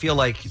 but I feel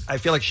like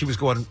she was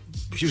going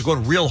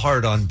real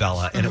hard on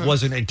Bella, and it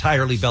wasn't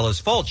entirely Bella's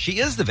fault. She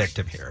is the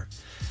victim here.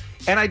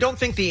 And I don't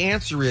think the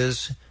answer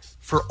is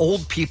for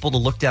old people to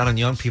look down on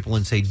young people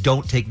and say,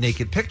 don't take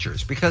naked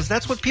pictures, because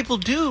that's what people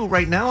do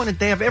right now, and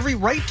they have every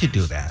right to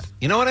do that.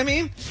 You know what I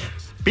mean?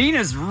 Bean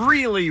is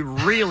really,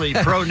 really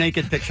pro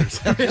naked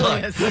pictures. Look,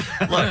 Thanks,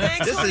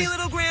 this funny is-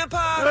 little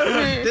grandpa.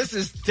 This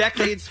is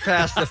decades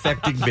past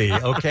affecting me,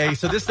 okay?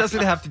 So this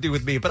doesn't have to do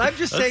with me. But I'm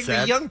just That's saying sad.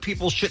 that young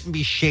people shouldn't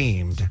be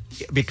shamed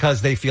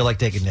because they feel like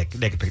taking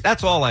naked pictures.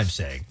 That's all I'm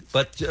saying.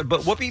 But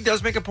Whoopi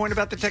does make a point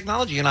about the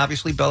technology, and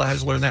obviously Bella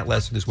has learned that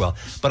lesson as well.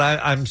 But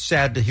I'm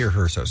sad to hear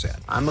her so sad.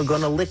 I'm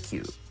going to lick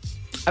you.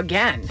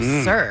 Again,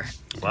 sir.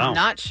 Wow.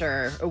 Not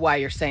sure why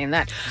you're saying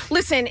that.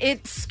 Listen,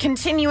 it's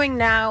continuing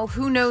now.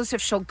 Who knows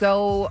if she'll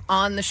go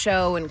on the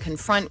show and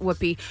confront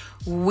Whoopi?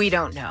 We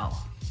don't know.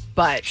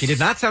 But She did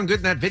not sound good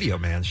in that video,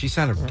 man. She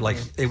sounded like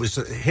it was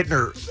hitting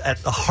her at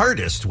the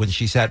hardest when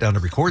she sat down to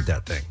record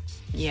that thing.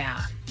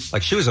 Yeah.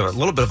 Like she was a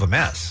little bit of a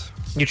mess.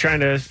 You're trying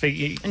to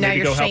figure Now maybe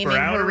you're go help shaming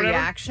her out her or whatever?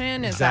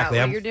 reaction? Is Exactly.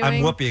 that what you're doing?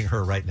 I'm whooping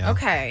her right now.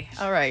 Okay.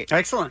 All right.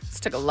 Excellent. This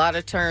took a lot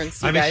of turns,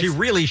 you I mean, guys. she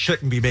really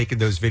shouldn't be making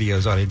those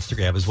videos on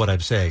Instagram, is what I'm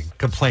saying.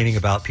 Complaining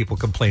about the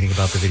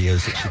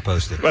videos that she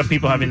posted. About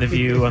people having the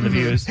view on the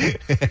views.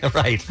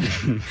 Right.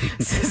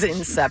 This is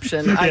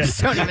Inception. I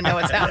just don't even know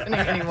what's happening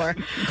anymore.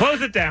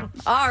 Close it down.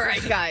 All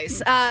right, guys.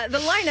 The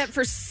lineup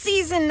for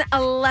season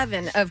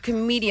 11 of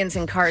Comedians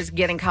in Cars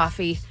Getting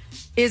Coffee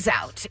is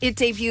out. It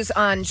debuts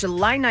on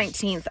July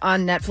 19th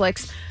on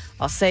Netflix.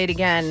 I'll say it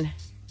again.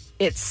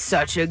 It's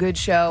such a good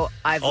show.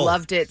 I've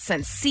loved it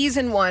since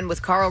season 1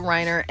 with Carl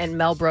Reiner and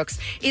Mel Brooks.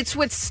 It's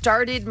what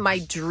started my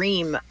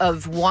dream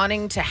of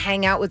wanting to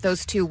hang out with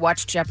those two,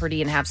 watch Jeopardy,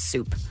 and have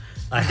soup.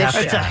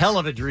 It's a hell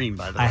of a dream,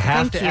 by the way. I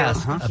have Thank to you.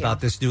 ask Thank you. about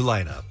this new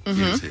lineup.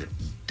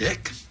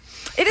 dick?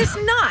 It is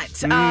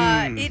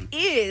not. It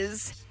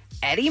is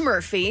Eddie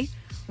Murphy,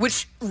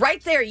 which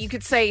right there you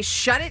could say,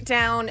 shut it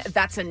down.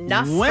 That's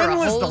enough for a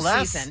whole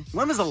season.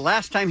 When was the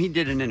last time he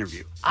did an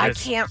interview? I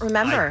can't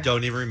remember. I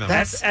don't even remember.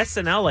 That's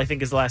SNL, I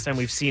think, is the last time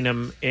we've seen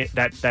him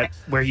that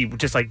where he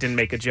just like didn't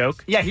make a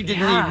joke. Yeah, he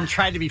didn't even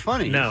try to be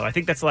funny. No, I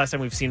think that's the last time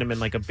we've seen him in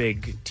like a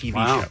big TV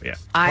show. Yeah.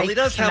 Well, he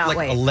does have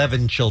like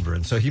 11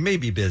 children, so he may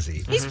be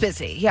busy. He's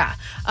busy, yeah.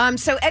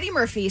 So Eddie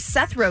Murphy,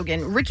 Seth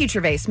Rogen, Ricky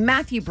Gervais,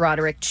 Matthew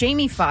Broderick,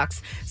 Jamie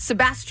Foxx,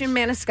 Sebastian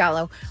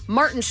Maniscalco,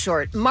 Martin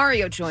Short,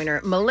 Mario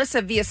Joyner,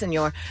 Melissa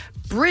Villaseñor,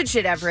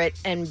 Bridget Everett,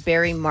 and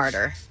Barry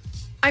Martyr.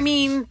 I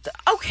mean,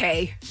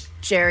 okay,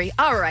 Jerry,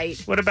 all right.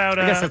 What about...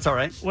 I guess that's all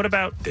right. What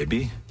about...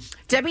 Debbie?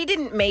 Debbie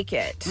didn't make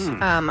it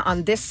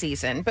on this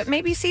season, but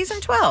maybe season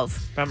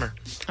 12. Bummer.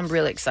 I'm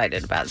really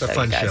excited about it. It's a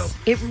fun show.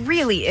 It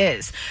really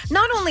is.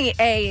 Not only,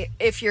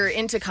 if you're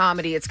into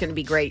comedy, it's going to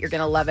be great. You're going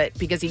to love it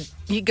because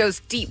he goes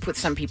deep with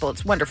some people.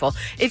 It's wonderful.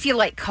 If you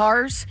like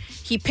cars,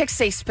 he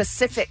picks a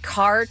specific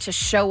car to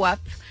show up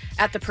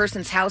at the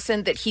person's house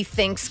in that he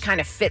thinks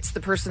kind of fits the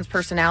person's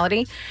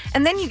personality.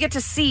 And then you get to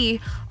see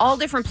all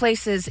different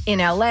places in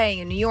LA,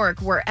 in New York,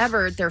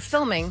 wherever they're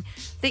filming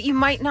that you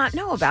might not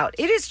know about.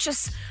 It is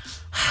just...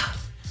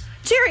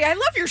 Jerry, I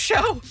love your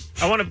show.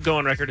 I want to go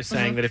on record as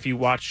saying that if you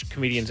watch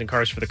comedians in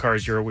Cars for the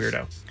Cars, you're a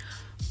weirdo.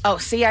 Oh,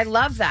 see, I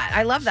love that.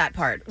 I love that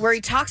part where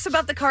he talks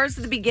about the cars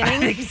at the beginning. I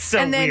think it's so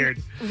and then,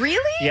 weird.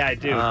 Really? Yeah, I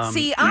do.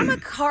 See, I'm a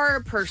car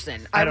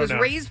person. I was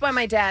raised by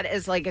my dad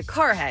as like a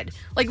car head.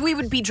 Like we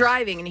would be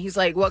driving and he's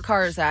like, "What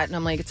car is that?" And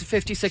I'm like, "It's a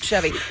 56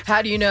 Chevy."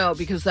 "How do you know?"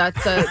 "Because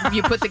that's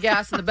you put the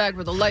gas in the back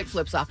where the light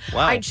flips off."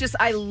 Wow.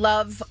 I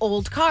love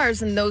old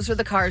cars, and those are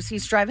the cars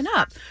he's driving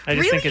up. I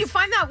just Really? think You it's-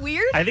 find that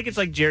weird? I think it's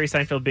like Jerry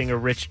Seinfeld being a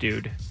rich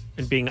dude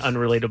and being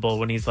unrelatable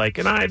when he's like,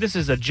 this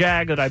is a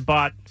Jag that I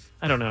bought.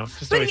 I don't know.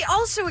 Just But always, he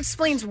also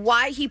explains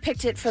why he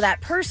picked it for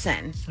that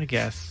person. I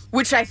guess.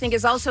 Which I think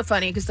is also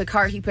funny because the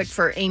car he picked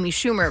for Amy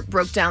Schumer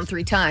broke down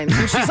 3 times.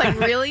 And she's like,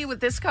 "Really?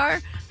 With this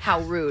car? How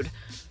rude."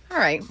 All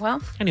right,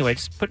 well. Anyway,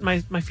 just put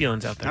my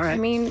feelings out there. All right. I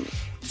mean,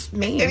 it's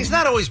me. And he's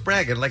not always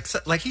bragging.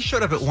 Like he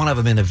showed up at one of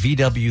them in a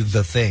VW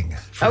The Thing.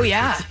 Oh,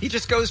 yeah. He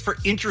just goes for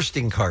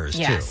interesting cars,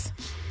 Yes.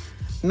 too.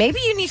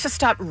 Maybe you need to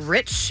stop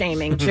rich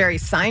shaming Jerry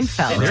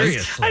Seinfeld.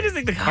 Seriously. I just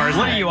think the cars...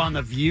 What are you, on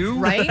The View?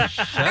 Right?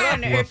 Shut up,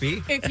 And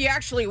Whoopi. if you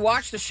actually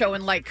watch the show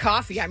and like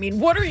coffee, I mean,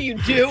 what are you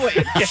doing?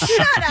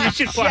 Shut up,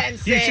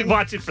 You should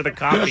watch it for the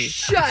coffee.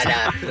 Shut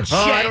up,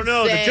 Oh, I don't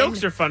know. The Jensen.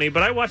 jokes are funny,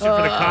 but I watch it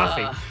for the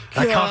coffee.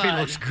 That coffee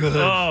looks good.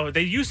 Oh,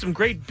 they use some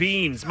great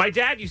beans. My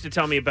dad used to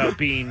tell me about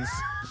beans.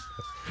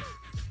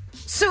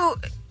 So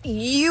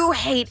you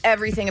hate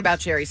everything about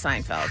Jerry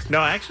Seinfeld. No,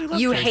 I actually love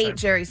You Jerry hate Seinfeld.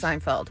 Jerry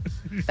Seinfeld.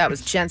 That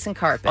was Jensen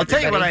Karp. I'll tell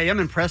you what I everybody. am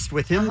impressed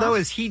with him though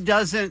is he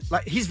doesn't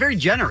he's very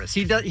generous.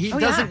 He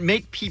doesn't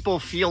make people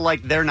feel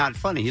like they're not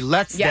funny. He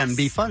lets them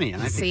be funny,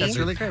 and I think that's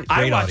really great.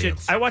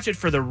 I watch it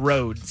for the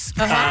roads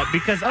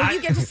because you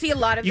get to see a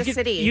lot of the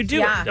city. You do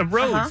Yeah. the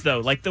roads though,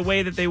 like the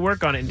way that they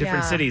work on it in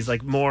different Yeah. cities,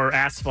 like more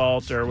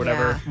asphalt or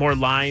whatever, Yeah. more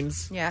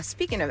lines. Yeah,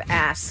 speaking of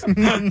ass,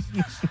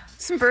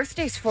 some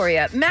birthdays for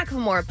you.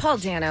 Macklemore, Paul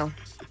Dano,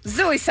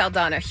 Zoe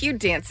Saldana, Hugh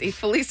Dancy,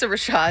 Felicia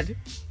Rashad.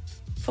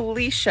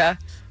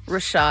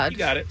 You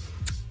got it.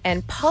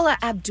 And Paula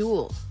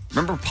Abdul.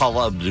 Remember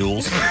Paula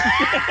Abdul?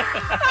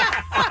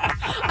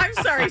 I'm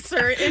sorry,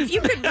 sir. If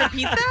you could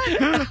repeat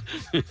that.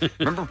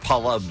 Remember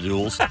Paula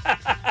Abdul?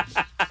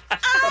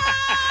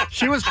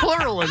 She was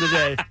plural in the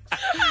day.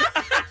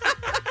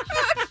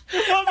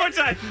 One more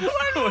time.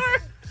 One more.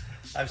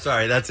 I'm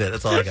sorry. That's it.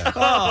 That's all I got.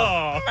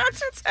 Oh,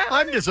 That's what's happening.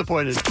 I'm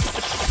disappointed.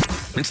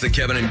 It's the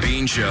Kevin and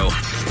Bean Show.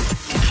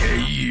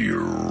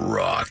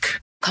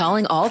 K-Rock.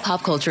 Calling all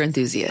pop culture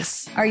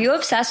enthusiasts. Are you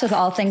obsessed with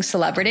all things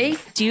celebrity?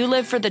 Do you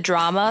live for the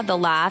drama, the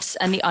laughs,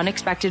 and the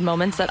unexpected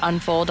moments that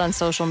unfold on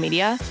social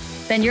media?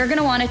 Then you're going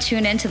to want to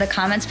tune in to the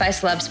Comments by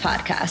Celebs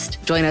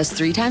podcast. Join us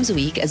 3 times a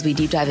week as we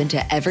deep dive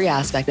into every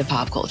aspect of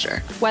pop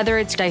culture. Whether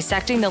it's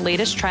dissecting the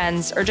latest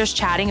trends or just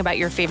chatting about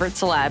your favorite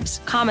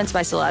celebs, Comments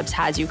by Celebs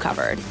has you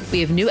covered. We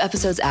have new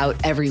episodes out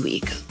every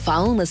week.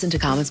 Follow and listen to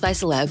Comments by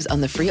Celebs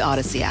on the free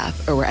Odyssey app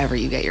or wherever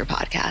you get your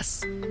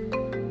podcasts.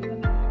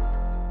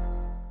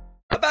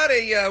 About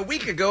a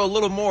week ago, a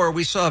little more,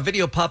 we saw a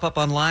video pop up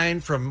online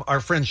from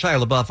our friend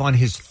Shia LaBeouf on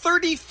his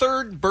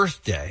 33rd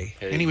birthday.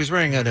 And he was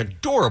wearing an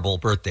adorable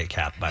birthday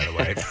cap, by the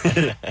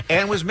way,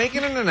 and was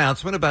making an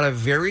announcement about a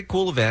very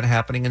cool event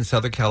happening in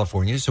Southern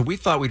California. So we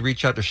thought we'd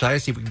reach out to Shia,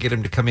 see if we could get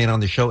him to come in on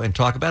the show and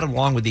talk about it,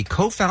 along with the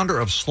co-founder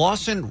of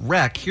Slauson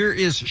Rec. Here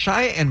is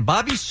Shia and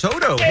Bobby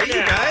Soto. Hey, you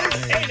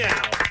guys. Hey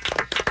now.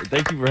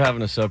 Thank you for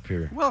having us up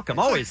here. Welcome,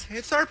 always.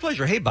 It's our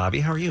pleasure. Hey,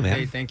 Bobby, how are you, man?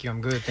 Hey, thank you. I'm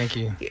good. Thank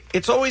you.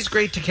 It's always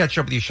great to catch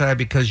up with you, Shia,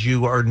 because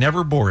you are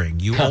never boring.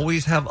 You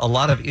always have a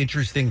lot of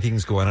interesting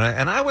things going on.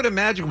 And I would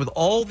imagine with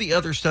all the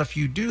other stuff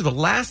you do, the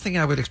last thing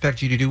I would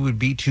expect you to do would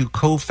be to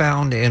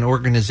co-found an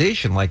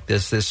organization like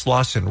this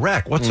Slauson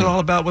Rec. What's it all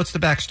about? What's the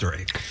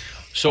backstory?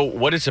 So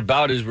what it's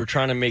about is we're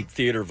trying to make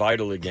theater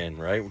vital again,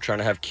 right? We're trying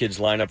to have kids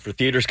line up for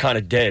theater's kind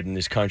of dead in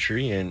this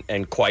country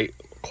and quite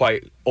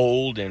quite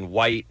old and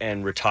white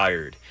and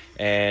retired,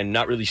 and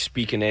not really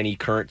speaking any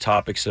current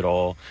topics at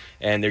all.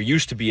 And there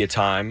used to be a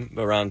time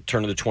around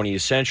turn of the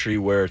 20th century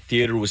where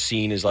theater was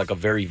seen as like a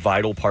very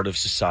vital part of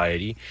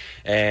society.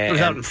 And It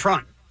was out in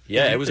front.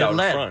 Yeah, it was out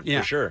led, in front, yeah.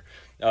 for sure.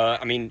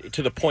 I mean,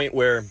 to the point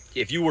where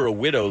if you were a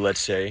widow, let's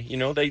say,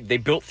 they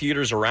built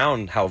theaters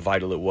around how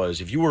vital it was.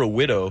 If you were a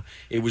widow,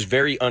 it was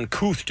very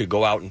uncouth to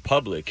go out in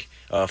public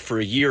for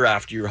a year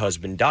after your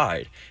husband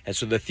died. And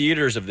so the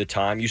theaters of the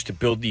time used to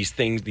build these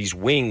things, these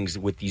wings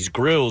with these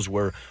grills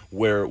where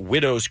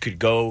widows could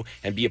go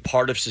and be a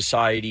part of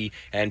society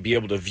and be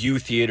able to view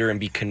theater and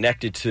be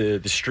connected to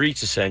the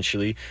streets,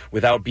 essentially,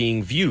 without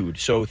being viewed.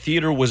 So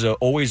theater was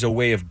always a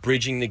way of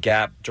bridging the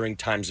gap during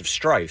times of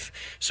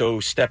strife. So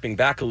stepping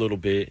back a little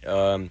bit,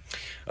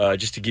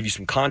 just to give you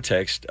some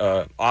context,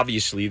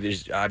 obviously,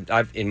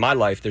 in my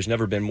life, there's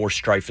never been more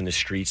strife in the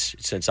streets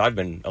since I've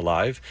been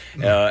alive,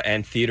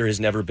 and theater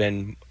has never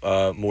been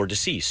more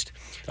deceased.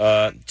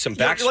 Some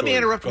backstory. Let me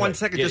interrupt one ahead.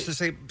 second Yeah. just to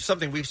say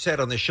something we've said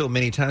on this show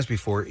many times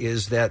before,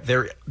 is that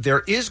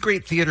there is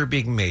great theater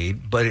being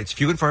made, but it's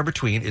few and far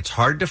between. It's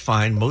hard to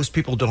find. Most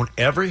people don't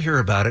ever hear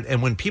about it.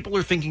 And when people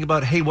are thinking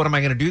about, hey, what am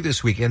I going to do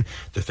this weekend?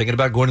 They're thinking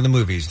about going to the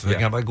movies. They're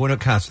thinking about going to a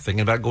concert.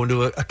 Thinking about going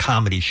to a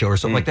comedy show or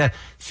something like that.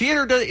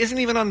 Theater isn't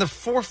even on the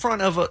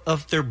forefront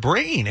of their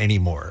brain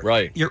anymore.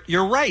 Right.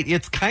 You're right.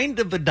 It's kind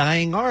of a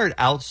dying art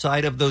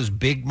outside of those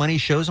big money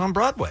shows on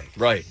Broadway.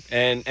 Right.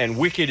 And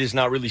Wicked is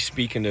not really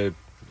speaking to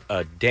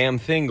a damn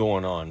thing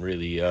going on,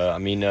 really.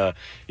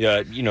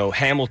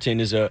 Hamilton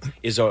is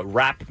a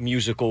rap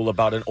musical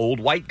about an old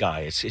white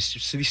guy. It's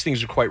just, these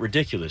things are quite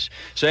ridiculous.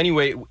 So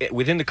anyway,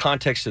 within the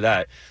context of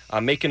that,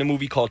 I'm making a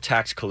movie called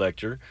Tax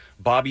Collector.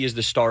 Bobby is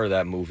the star of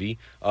that movie.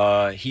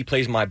 He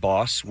plays my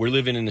boss. We're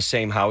living in the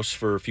same house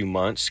for a few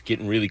months,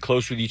 getting really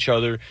close with each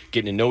other,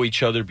 getting to know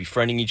each other,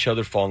 befriending each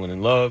other, falling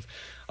in love.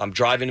 I'm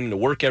driving him to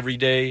work every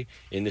day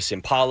in this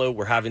Impala.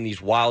 We're having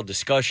these wild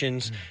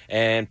discussions,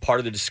 and part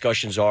of the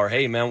discussions are,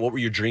 hey, man, what were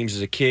your dreams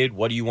as a kid?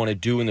 What do you want to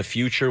do in the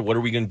future? What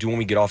are we going to do when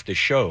we get off this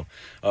show?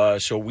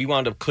 So we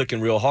wound up clicking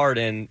real hard,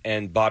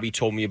 and Bobby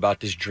told me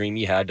about this dream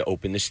he had to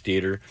open this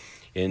theater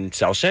in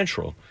South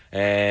Central.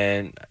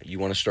 And you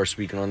want to start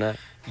speaking on that?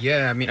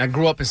 Yeah, I mean, I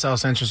grew up in South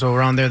Central, so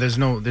around there's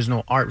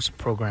no arts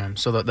program.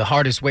 So the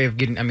hardest way of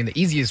the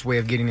easiest way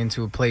of getting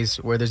into a place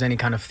where there's any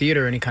kind of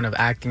theater, any kind of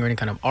acting, or any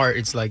kind of art,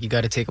 it's like you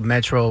got to take a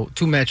metro,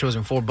 2 metros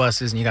and 4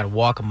 buses, and you got to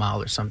walk a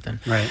mile or something.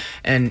 Right.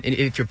 And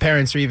if your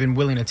parents are even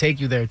willing to take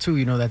you there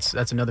too,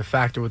 that's another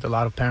factor with a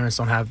lot of parents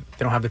don't have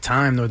the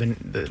time nor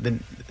the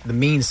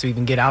means to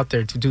even get out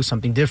there to do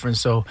something different.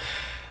 So,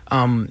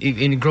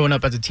 in growing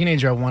up as a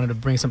teenager, I wanted to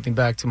bring something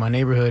back to my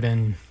neighborhood,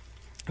 and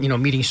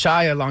meeting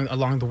Shia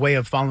along the way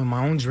of following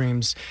my own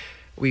dreams,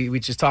 we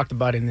just talked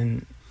about it, and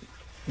then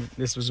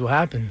this was what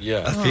happened.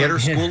 Yeah. A theater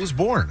school is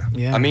born.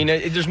 Yeah. I mean,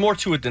 there's more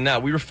to it than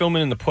that. We were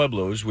filming in the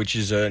Pueblos, which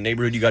is a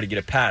neighborhood you got to get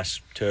a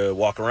pass to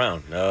walk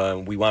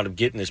around. We wound up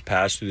getting this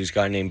pass through this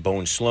guy named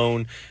Bowen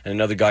Sloan and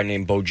another guy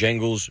named Bo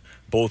Jengles,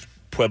 both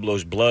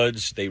Pueblos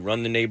Bloods. They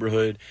run the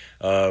neighborhood.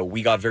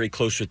 We got very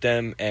close with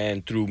them,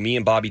 and through me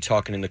and Bobby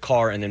talking in the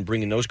car and then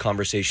bringing those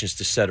conversations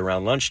to set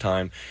around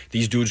lunchtime,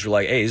 these dudes were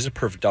like, hey, this is a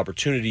perfect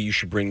opportunity. You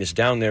should bring this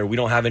down there. We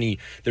don't have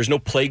there's no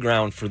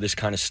playground for this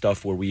kind of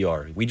stuff where we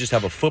are. We just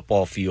have a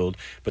football field,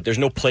 but there's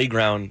no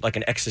playground, like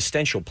an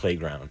existential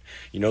playground.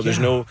 There's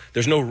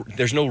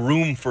no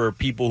room for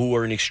people who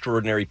are in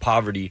extraordinary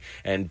poverty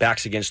and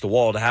backs against the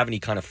wall to have any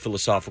kind of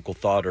philosophical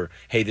thought or,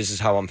 hey, this is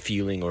how I'm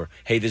feeling, or,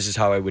 hey, this is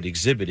how I would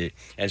exhibit it.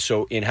 And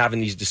so in having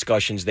these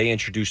discussions, they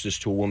introduced us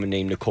to a woman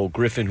named Nicole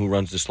Griffin, who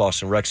runs the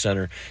Slauson Rec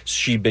Center.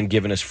 She'd been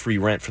giving us free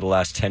rent for the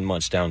last 10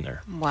 months down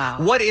there. Wow.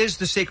 What is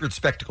the Sacred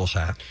Spectacle,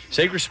 Shaq?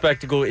 Sacred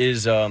Spectacle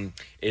is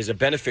a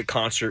benefit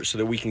concert so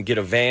that we can get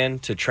a van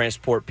to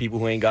transport people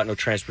who ain't got no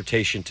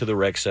transportation to the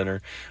rec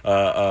center.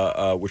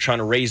 We're trying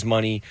to raise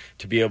money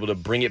to be able to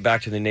bring it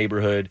back to the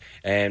neighborhood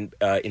and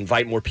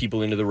invite more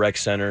people into the rec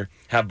center,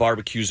 have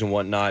barbecues and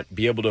whatnot,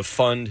 be able to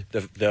fund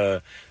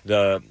the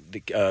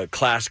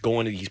class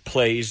going to these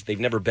plays. They've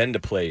never been to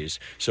plays,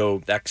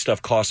 so that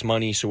stuff costs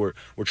money. So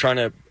we're trying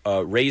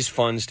to raise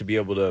funds to be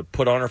able to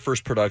put on our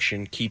first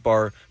production, keep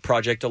our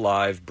project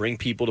alive, bring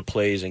people to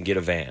plays, and get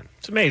a van.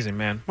 It's amazing,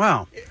 man.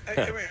 Wow.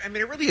 I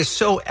mean, it really is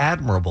so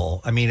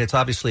admirable. I mean, it's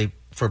obviously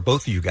for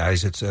both of you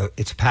guys, it's a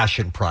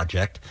passion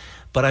project,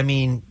 but I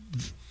mean,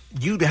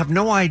 you have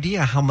no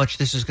idea how much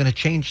this is going to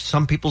change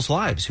some people's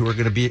lives who are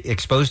going to be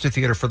exposed to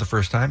theater for the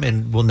first time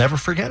and will never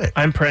forget it.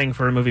 I'm praying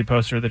for a movie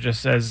poster that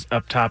just says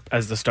up top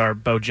as the star,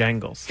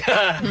 Bojangles.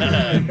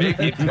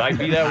 It might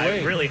be that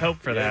way. I really hope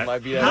for that. It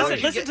might be that way.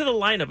 Listen to the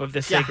lineup of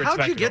this Yeah, Sacred how'd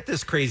Spectacle. you get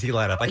this crazy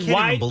lineup? I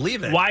can't even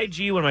believe it.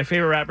 YG, one of my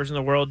favorite rappers in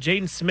the world.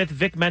 Jaden Smith,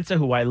 Vic Mensa,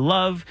 who I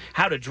love.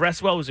 How to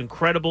Dress Well was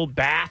incredible.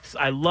 Baths,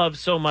 I love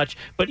so much.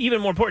 But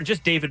even more important,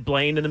 just David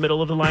Blaine in the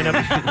middle of the lineup.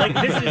 Like,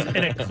 this is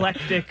an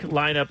eclectic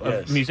lineup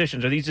of musicians.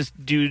 Are these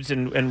just dudes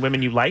and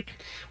women you like?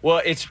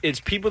 Well, it's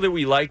people that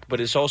we like, but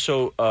it's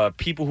also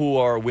people who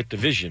are with the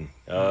vision.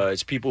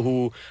 It's people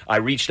who I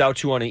reached out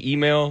to on an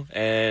email,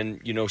 and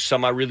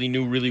some I really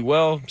knew really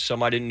well,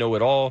 some I didn't know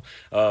at all.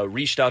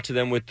 Reached out to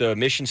them with the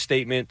mission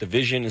statement, the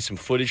vision, and some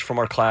footage from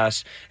our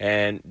class,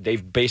 and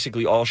they've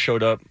basically all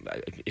showed up.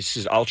 It's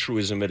just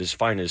altruism at its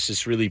finest.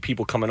 It's really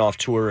people coming off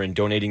tour and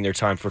donating their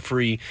time for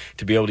free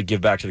to be able to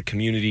give back to the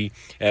community.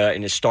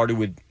 And it started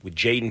with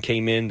Jaden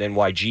came in, then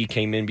YG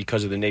came in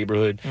because of the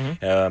neighborhood,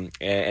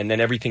 and then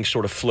everything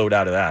sort of flowed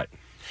out of that.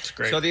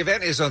 So the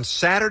event is on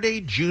Saturday,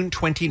 June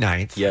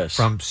 29th. Yes.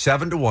 From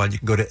 7 to 1. You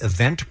can go to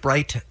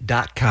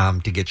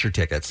eventbrite.com to get your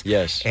tickets.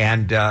 Yes.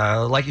 And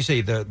like you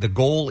say, the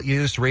goal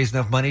is to raise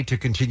enough money to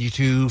continue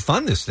to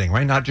fund this thing,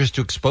 right? Not just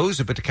to expose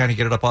it, but to kind of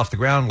get it up off the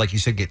ground. Like you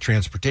said, get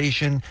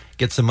transportation,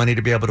 get some money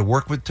to be able to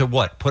work with to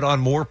what? Put on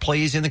more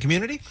plays in the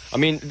community? I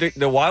mean,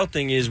 the wild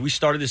thing is we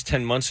started this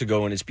 10 months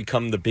ago, and it's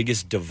become the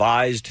biggest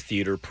devised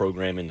theater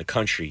program in the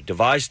country.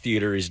 Devised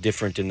theater is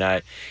different in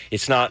that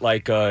it's not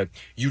like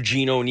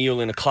Eugene O'Neill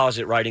in a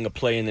closet writing a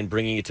play and then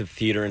bringing it to the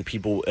theater and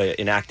people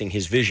enacting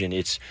his vision.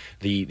 It's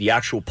the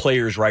actual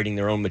players writing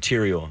their own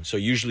material. So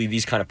usually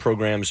these kind of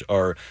programs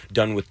are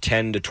done with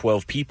 10 to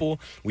 12 people.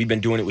 We've been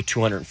doing it with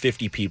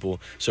 250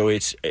 people. So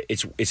it's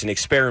an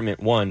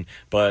experiment, one,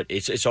 but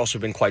it's also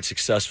been quite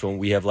successful, and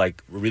we have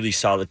like really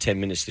solid 10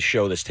 minutes to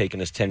show that's taken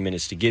us 10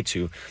 minutes to get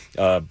to.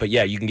 But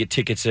yeah, you can get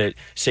tickets at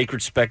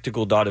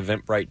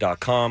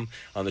sacredspectacle.eventbrite.com.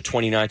 On the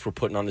 29th, we're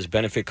putting on this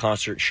benefit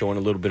concert showing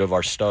a little bit of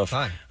our stuff.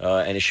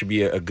 And it should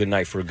be a good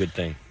night for a good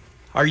thing.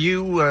 Are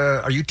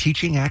you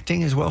teaching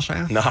acting as well,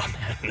 Shia? No,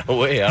 man, no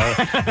way.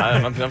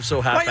 I'm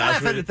so happy. Why are you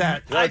laughing at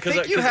that? I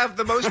think you have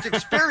the most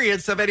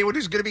experience of anyone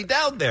who's going to be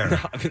down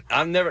there.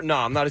 I'm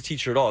not a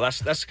teacher at all.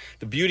 That's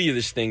the beauty of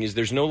this thing is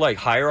there's no like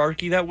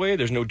hierarchy that way.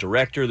 There's no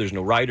director, there's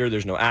no writer,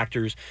 there's no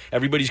actors.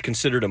 Everybody's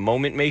considered a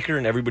moment maker,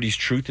 and everybody's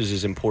truth is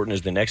as important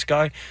as the next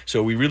guy.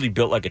 So we really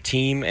built like a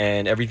team,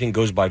 and everything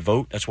goes by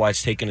vote. That's why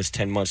it's taken us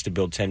 10 months to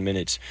build 10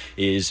 minutes.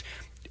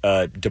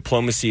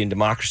 Diplomacy and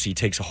democracy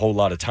takes a whole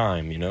lot of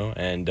time,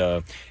 and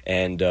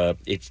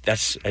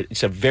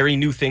it's a very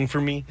new thing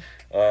for me.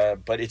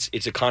 But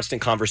it's a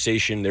constant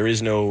conversation. There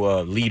is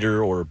no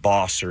leader or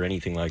boss or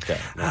anything like that.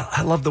 No.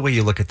 I love the way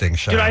you look at things,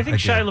 Shia. Dude, I think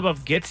Shia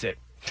LaBeouf gets it.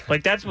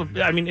 Like that's what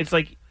I mean. It's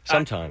like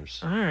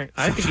sometimes. All right,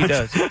 I think he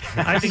does.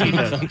 I think he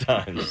does.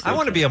 Sometimes. I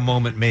want to be a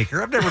moment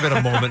maker. I've never been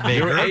a moment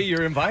maker.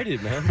 You're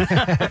invited, man.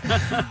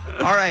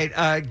 All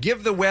right,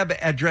 give the web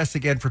address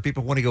again for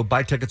people who want to go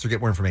buy tickets or get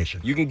more information.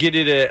 You can get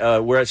it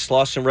at we're at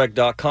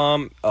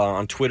slossandrec.com,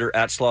 on Twitter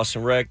at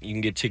slossandrec. You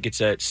can get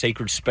tickets at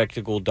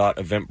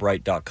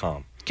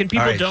sacredspectacle.eventbrite.com. Can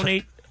people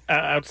donate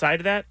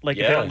outside of that? Like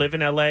if they don't live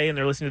in LA and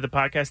they're listening to the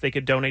podcast, they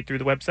could donate through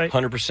the website?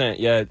 100%,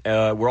 yeah.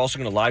 We're also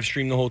going to live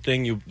stream the whole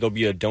thing. There'll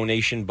be a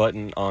donation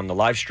button on the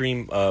live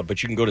stream,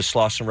 but you can go to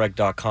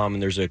slossandrec.com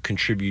and there's a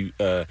contribute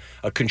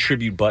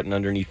button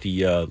underneath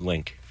the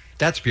link.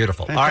 That's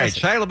beautiful.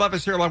 Fantastic. All right, Shia LaBeouf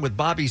is here along with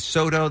Bobby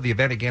Soto. The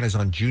event again is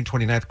on June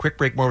 29th. Quick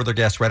break, more with our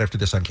guests right after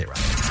this on K-Rock.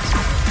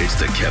 It's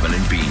the Kevin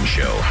and Bean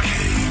Show.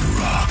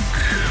 K-Rock.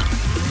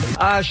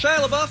 Shia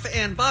LaBeouf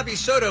and Bobby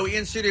Soto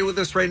in studio with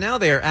us right now.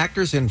 They are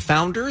actors and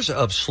founders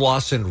of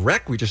Sloss and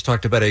Rec. We just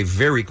talked about a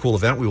very cool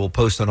event. We will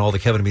post on all the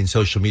Kevin and Bean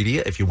social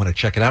media if you want to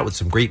check it out with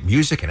some great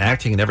music and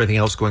acting and everything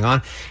else going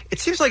on. It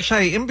seems like,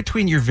 Shia, in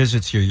between your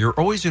visits here, you're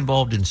always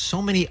involved in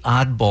so many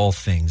oddball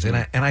things.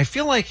 And I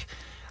feel like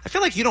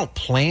you don't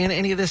plan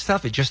any of this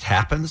stuff. It just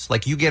happens.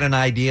 Like you get an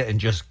idea and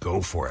just go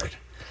for it.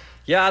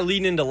 Yeah, I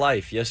lean into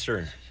life. Yes,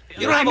 sir.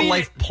 You don't have a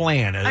life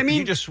plan.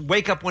 You just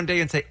wake up one day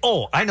and say,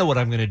 oh, I know what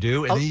I'm going to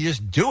do, and then you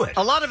just do it.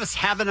 A lot of us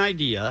have an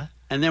idea,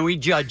 and then we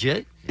judge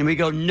it, and we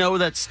go, no,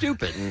 that's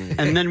stupid.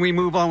 And then we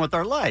move on with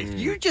our life.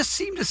 You just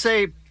seem to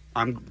say,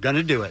 I'm going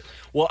to do it.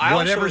 Well,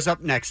 whatever's up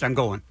next, I'm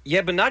going.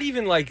 Yeah, but not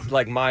even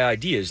like my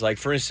ideas. Like,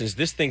 for instance,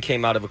 this thing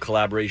came out of a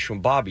collaboration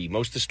with Bobby.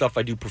 Most of the stuff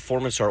I do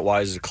performance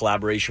art-wise is a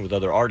collaboration with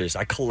other artists.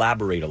 I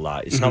collaborate a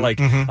lot. It's not like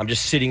I'm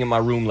just sitting in my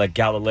room like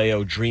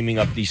Galileo dreaming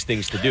up these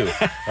things to do.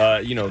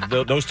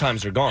 Those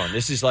times are gone.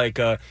 This is like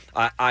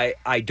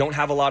I don't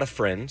have a lot of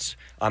friends.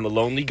 I'm a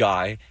lonely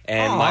guy,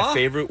 and my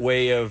favorite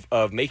way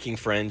of making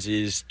friends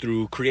is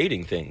through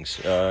creating things.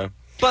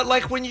 But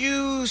like when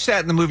you sat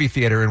in the movie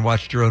theater and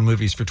watched your own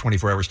movies for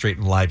 24 hours straight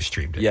and live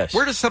streamed it, yes.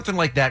 Where does something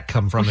like that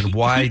come from, and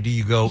why do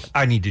you go,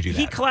 I need to do that?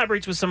 He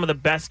collaborates with some of the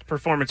best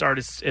performance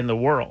artists in the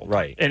world.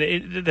 Right.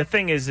 And the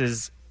thing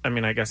is, I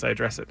mean, I guess I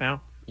address it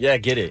now. Yeah,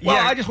 get it. Well,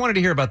 I just wanted to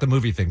hear about the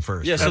movie thing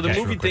first. Yeah, so the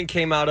movie thing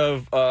came out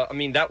of.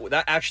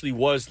 That actually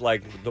was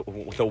like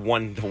the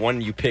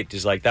one you picked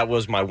is like that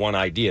was my one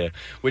idea,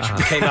 which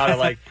came out of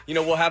like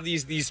we'll have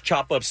these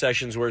chop up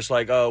sessions where it's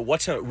like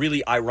what's a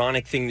really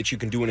ironic thing that you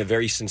can do in a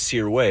very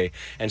sincere way,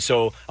 and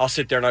so I'll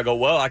sit there and I go,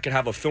 well, I could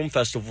have a film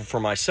festival for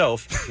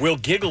myself. We'll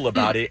giggle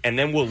about it and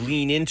then we'll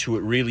lean into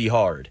it really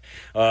hard.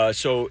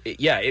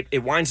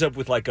 It winds up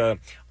with like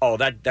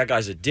that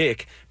guy's a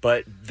dick,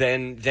 but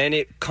then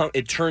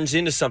it turns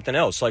into something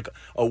else. Like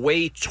a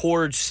way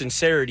towards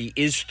sincerity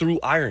is through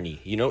irony.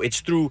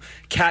 It's through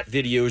cat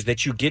videos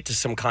that you get to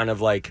some kind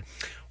of like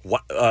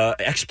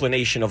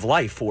explanation of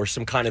life or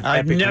some kind of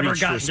I've epic never reach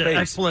for gotten space. an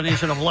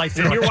explanation of life.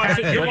 Then you're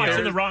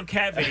watching the wrong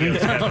cat videos.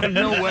 Kevin.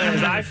 No way.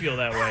 Because I feel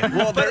that way.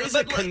 Well, there is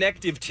a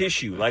connective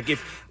tissue. Like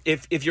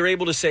if you're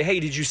able to say, "Hey,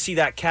 did you see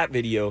that cat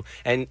video?"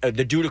 and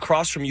the dude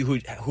across from you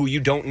who you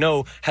don't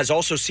know has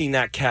also seen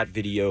that cat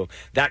video,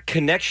 that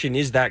connection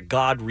is that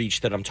God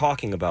reach that I'm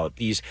talking about.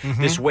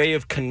 This way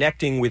of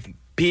connecting with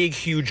big,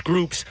 huge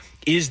groups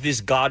is this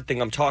God thing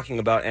I'm talking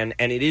about, and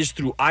it is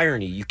through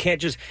irony. You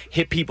can't just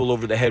hit people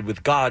over the head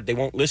with God; they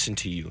won't listen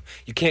to you.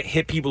 You can't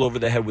hit people over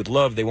the head with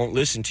love; they won't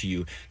listen to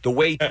you. The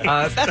way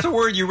that's a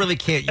word you really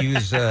can't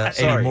use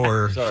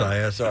anymore.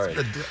 Sorry.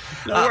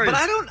 But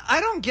I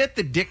don't get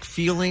the dick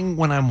feeling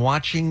when I'm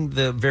watching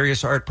the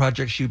various art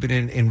projects you've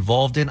been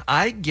involved in.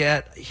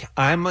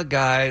 I'm a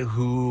guy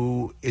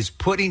who is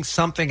putting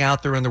something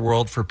out there in the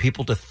world for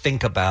people to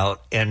think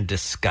about and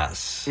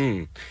discuss.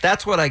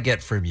 That's what I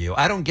get from you.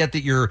 I don't get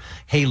that you're,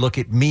 hey, look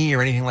at me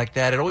or anything like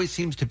that. It always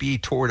seems to be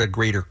toward a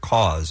greater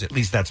cause. At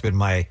least that's been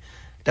my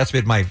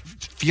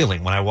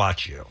feeling when I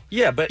watch you.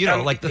 Yeah, but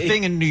like the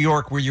thing in New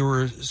York where you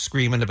were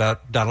screaming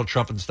about Donald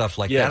Trump and stuff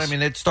like that. I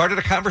mean, it started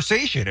a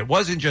conversation. It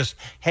wasn't just,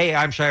 hey,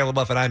 I'm Shia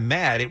LaBeouf and I'm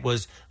mad. It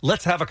was,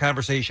 let's have a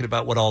conversation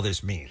about what all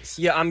this means.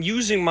 Yeah, I'm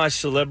using my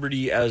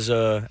celebrity as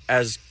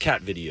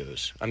cat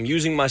videos. I'm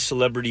using my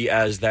celebrity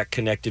as that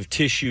connective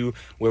tissue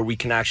where we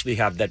can actually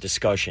have that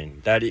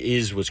discussion. That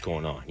is what's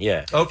going on.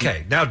 Yeah.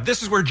 Okay. Now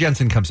this is where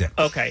Jensen comes in.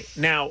 Okay.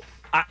 Now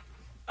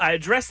I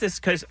address this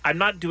because I'm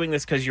not doing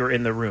this because you're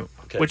in the room,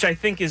 which I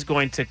think is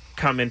going to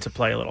come into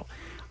play a little.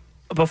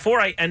 Before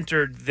I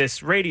entered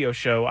this radio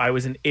show, I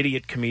was an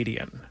idiot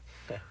comedian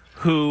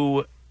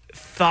who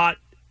thought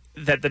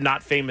that the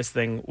not famous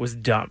thing was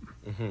dumb.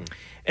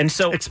 And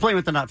so explain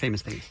what the not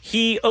famous thing is.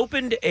 He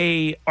opened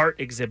a art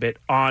exhibit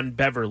on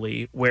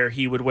Beverly where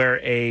he would wear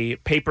a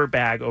paper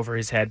bag over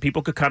his head.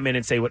 People could come in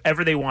and say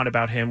whatever they want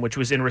about him, which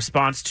was in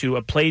response to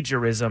a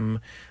plagiarism.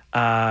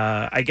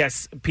 I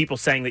guess people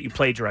saying that you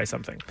plagiarize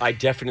something. I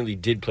definitely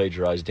did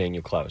plagiarize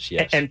Daniel Klaus,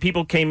 yes. And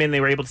people came in,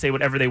 they were able to say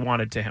whatever they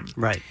wanted to him.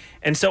 Right.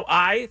 And so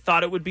I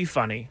thought it would be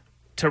funny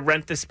to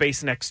rent the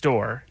space next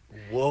door.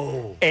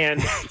 Whoa.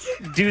 And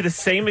do the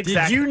same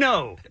exact... Did you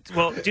know?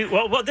 Well,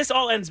 this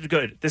all ends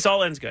good. This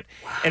all ends good.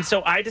 Wow. And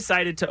so I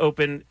decided to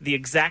open the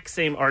exact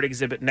same art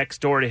exhibit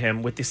next door to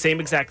him with the same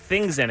exact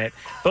things in it.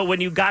 But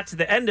when you got to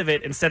the end of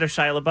it, instead of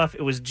Shia LaBeouf,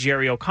 it was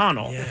Jerry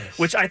O'Connell,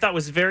 which I thought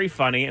was very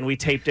funny, and we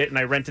taped it, and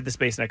I rented the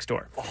space next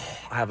door. Oh,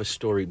 I have a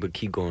story, but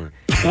keep going.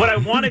 What I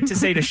wanted to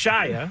say to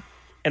Shia...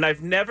 And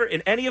I've never,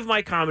 in any of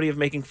my comedy of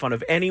making fun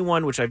of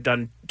anyone, which I've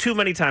done too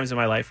many times in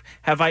my life,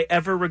 have I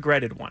ever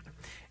regretted one.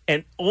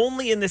 And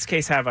only in this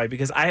case have I,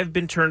 because I have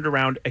been turned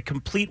around a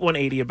complete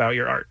 180 about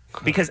your art.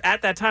 Because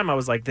at that time I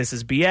was like, this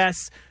is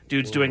BS.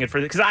 Dude's doing it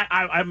for... Because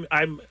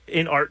I'm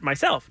in art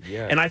myself.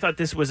 Yeah. And I thought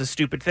this was a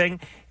stupid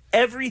thing.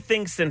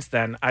 Everything since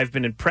then I've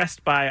been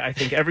impressed by. I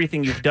think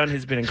everything you've done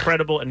has been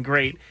incredible and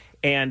great.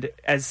 And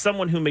as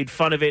someone who made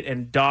fun of it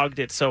and dogged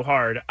it so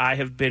hard,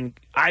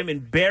 I'm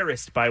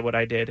embarrassed by what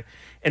I did.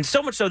 And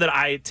so much so that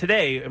I,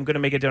 today, am going to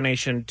make a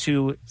donation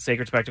to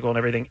Sacred Spectacle and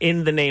everything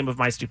in the name of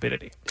my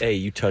stupidity. Hey,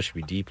 you touched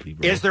me deeply,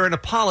 bro. Is there an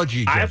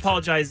apology, Jensen? I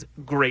apologize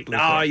greatly.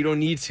 No, you don't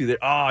need to.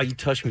 You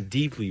touched me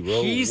deeply,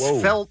 bro. He's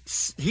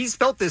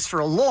felt this for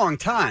a long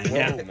time.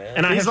 Yeah. Whoa, man.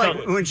 And I he's have like,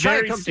 felt when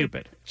very comes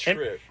stupid.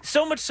 And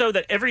so much so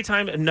that every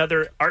time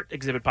another art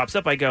exhibit pops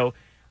up, I go,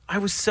 I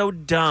was so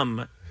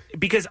dumb.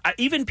 Because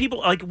even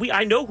people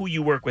I know who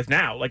you work with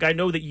now. Like, I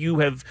know that you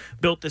have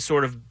built this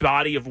sort of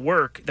body of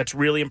work that's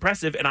really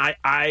impressive, and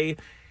I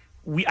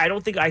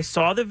don't think I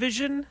saw the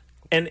vision.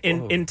 And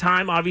in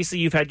time, obviously,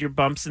 you've had your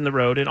bumps in the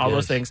road and all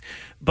those things,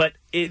 but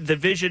the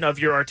vision of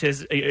your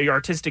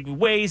artistic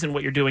ways and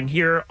what you're doing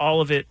here, all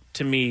of it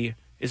to me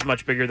is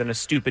much bigger than a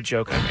stupid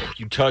joke I made.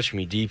 You touched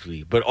me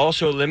deeply. But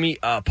also, let me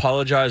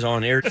apologize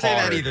on air. Say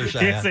that either, Shia.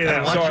 Can't say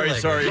that.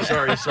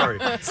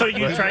 Sorry. So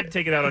you tried to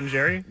take it out on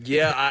Jerry?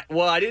 Yeah,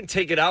 I didn't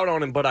take it out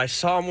on him, but I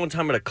saw him one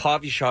time at a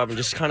coffee shop and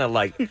just kind of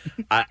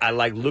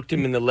I looked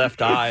him in the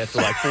left eye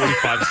for like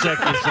 45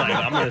 seconds, like,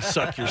 I'm going to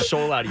suck your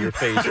soul out of your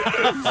face.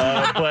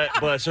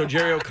 But so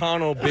Jerry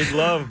O'Connell, big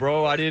love,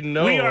 bro. I didn't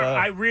know.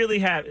 I really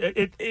have,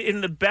 it in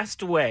the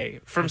best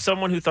way, from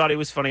someone who thought it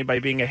was funny by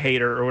being a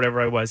hater or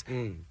whatever I was.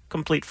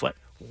 Complete flip.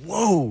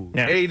 Whoa!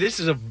 Yeah. Hey, this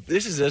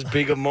is as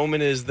big a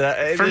moment as that.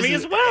 Hey, for me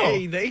as well.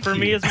 Hey, thank for you.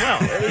 me as well.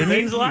 It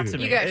means a lot to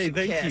me. You guys hey,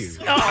 thank kiss.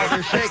 you. Oh,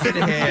 they're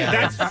shaking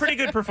hands. That's pretty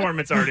good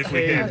performance art if we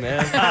Hey, can.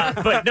 man.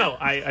 But no,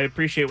 I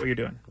appreciate what you're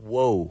doing.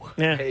 Whoa!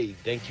 Yeah. Hey,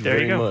 thank you There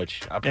very you go.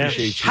 much. I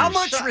appreciate you. How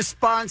much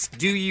response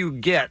do you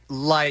get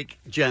like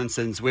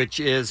Jensen's, which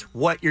is,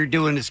 what you're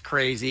doing is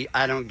crazy.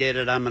 I don't get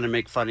it. I'm going to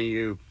make fun of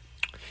you.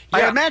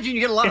 Yeah. I imagine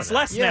you get a lot It's of that.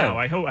 less now.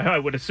 I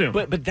would assume.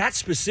 But that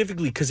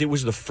specifically because it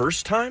was the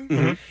first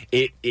time,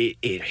 it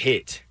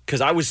hit. because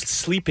I was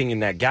sleeping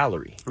in that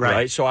gallery,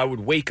 right? So I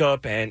would wake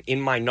up and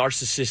in my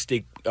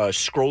narcissistic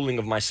scrolling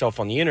of myself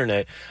on the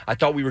internet, I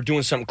thought we were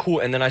doing something cool,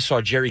 and then I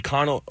saw Jerry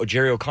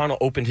O'Connell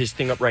opened his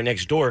thing up right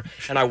next door,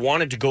 and I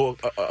wanted to go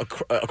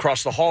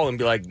across the hall and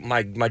be like,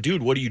 my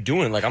dude, what are you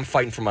doing? Like, I'm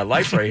fighting for my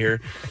life right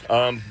here.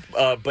 So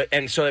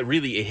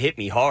it hit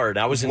me hard.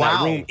 I was in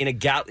that room in a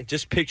gallery.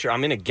 Just picture,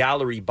 I'm in a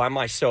gallery by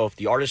myself.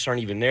 The artists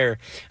aren't even there.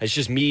 It's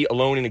just me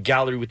alone in a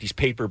gallery with these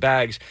paper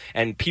bags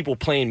and people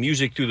playing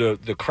music through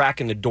the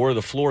crack in the door of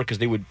the floor because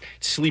they would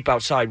sleep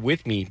outside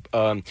with me.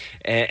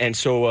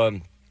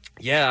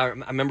 Yeah, I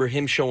remember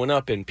him showing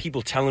up and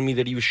people telling me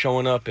that he was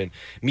showing up and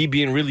me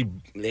being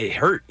it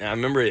hurt. I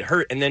remember it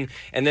hurt. And then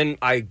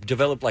I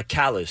developed like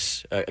a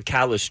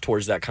callous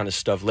towards that kind of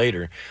stuff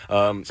later.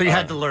 So you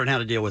had to learn how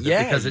to deal with it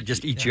because it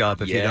just eats you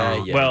up if you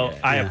don't.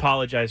 I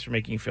apologize for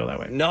making you feel that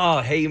way. No,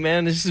 hey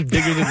man, this is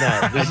bigger than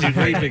that. This is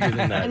way bigger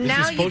than that. And this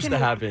now is supposed to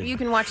happen. You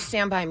can watch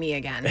Stand By Me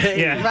again.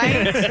 Yeah.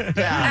 Right?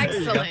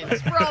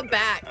 Excellent. We're all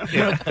back.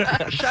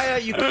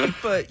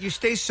 Shia, you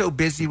stay so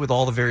busy with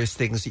all the various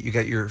things that you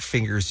got your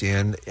fingers in.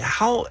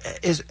 How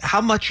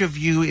much of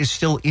you is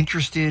still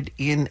interested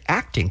in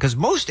acting? Because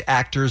most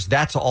actors,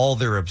 that's all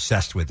they're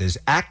obsessed with is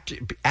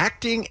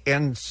acting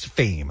and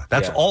fame.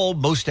 That's all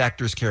most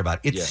actors care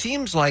about. It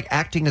seems like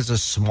acting is a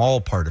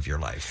small part of your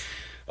life.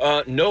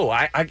 No,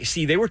 I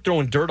see. They were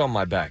throwing dirt on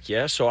my back,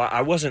 so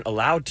I wasn't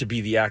allowed to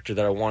be the actor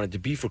that I wanted to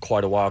be for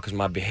quite a while because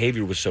my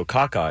behavior was so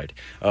cockeyed.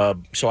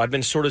 So I've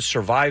been sort of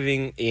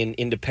surviving in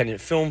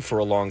independent film for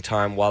a long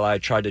time while I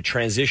tried to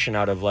transition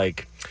out of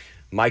like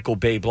Michael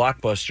Bay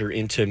blockbuster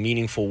into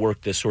meaningful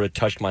work that sort of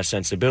touched my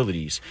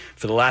sensibilities.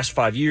 For the last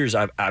 5 years,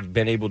 I've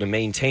been able to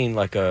maintain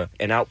like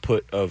an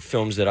output of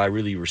films that I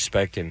really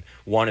respect and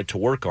wanted to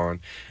work on.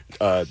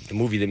 The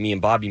movie that me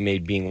and Bobby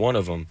made being one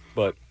of them.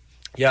 But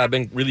yeah, I've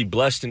been really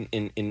blessed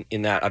in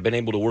that. I've been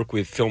able to work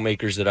with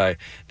filmmakers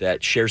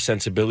that share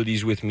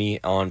sensibilities with me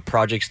on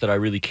projects that I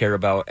really care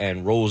about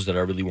and roles that I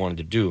really wanted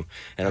to do.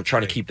 And I'm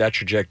trying to keep that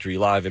trajectory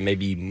alive and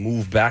maybe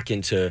move back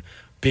into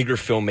bigger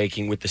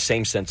filmmaking with the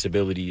same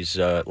sensibilities,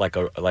 like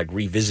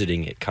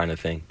revisiting it kind of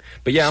thing.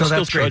 But yeah, I'm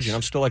still trudging.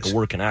 I'm still like a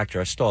working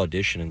actor. I still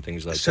audition and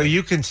things like that. So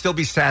you can still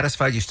be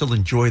satisfied. You still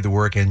enjoy the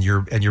work, and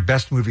your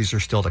best movies are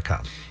still to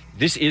come.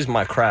 This is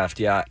my craft.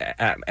 Yeah,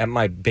 at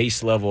my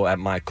base level, at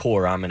my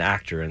core, I'm an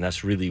actor, and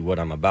that's really what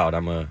I'm about.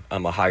 I'm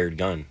a hired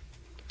gun.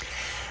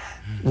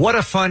 What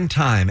a fun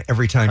time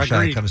every time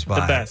Shia comes by.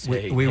 The best.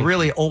 We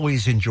really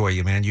always enjoy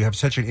you, man. You have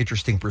such an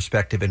interesting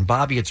perspective. And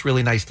Bobby, it's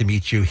really nice to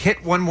meet you.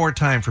 Hit one more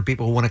time for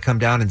people who want to come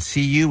down and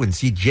see you and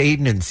see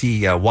Jaden and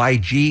see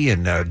YG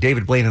and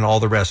David Blaine and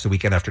all the rest the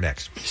weekend after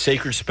next.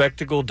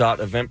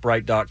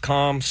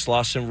 sacredspectacle.eventbrite.com,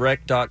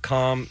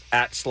 slossandrec.com,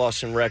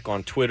 @slossandrec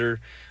on Twitter.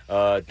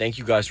 Thank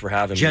you guys for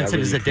having me.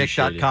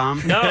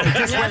 JensenIsAdick.com. No, it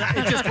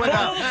just went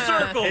up. Full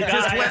circle, It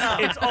just went up.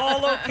 It's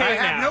all okay I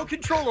have now. no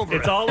control over it.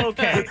 It's all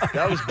okay.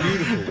 That was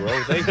beautiful,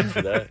 bro. Thank you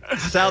for that.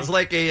 Sounds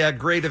like a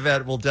great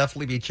event. We'll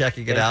definitely be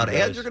checking it out.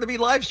 And you're going to be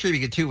live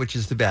streaming it too, which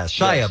is the best.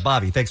 Shia,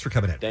 Bobby, thanks for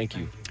coming in. Thank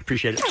you.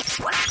 Appreciate it.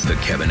 The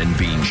Kevin and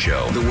Bean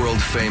Show, the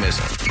world famous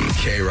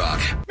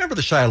K-Rock. Remember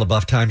the Shia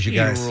LaBeouf times, you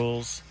guys?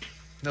 Rules.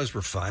 Those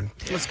were fun.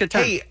 Let's get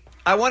time. Hey,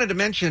 I wanted to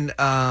mention,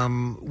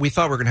 we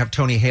thought we were going to have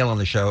Tony Hale on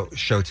the show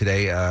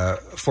today,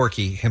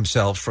 Forky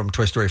himself from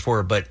Toy Story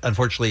 4, but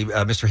unfortunately,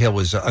 Mr. Hale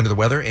was under the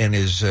weather and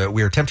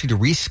we are attempting to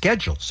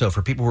reschedule. So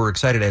for people who are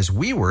excited as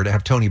we were to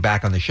have Tony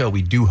back on the show,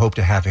 we do hope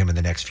to have him in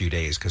the next few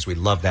days because we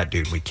love that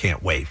dude. We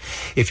can't wait.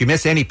 If you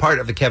miss any part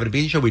of the Kevin and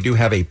Bean Show, we do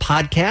have a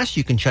podcast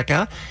you can check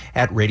out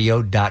at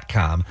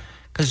radio.com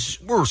because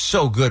we're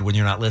so good when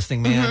you're not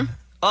listening, man. Mm-hmm.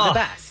 The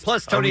best.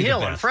 Plus Tony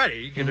Hill on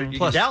Friday. You can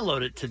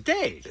download it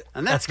today.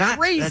 And that's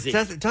crazy.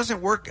 It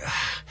doesn't work.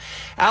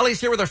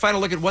 Allie's here with our final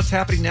look at what's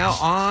happening now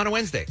on a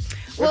Wednesday.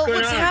 Well,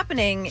 what's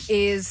happening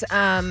is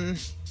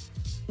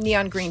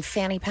neon green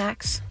fanny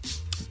packs.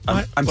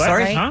 I'm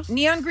sorry? Right? Huh?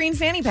 Neon green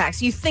fanny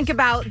packs. You think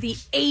about the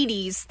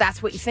 80s,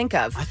 that's what you think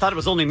of. I thought it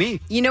was only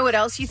me. You know what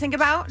else you think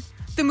about?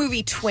 The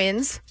movie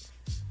Twins.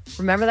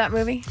 Remember that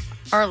movie?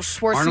 Arnold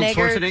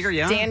Schwarzenegger,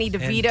 yeah. Danny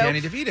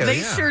DeVito. They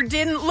sure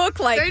didn't look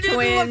like twins.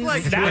 Didn't look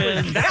like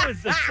That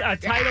was a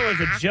title as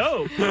a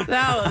joke.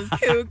 That was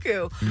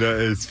cuckoo. That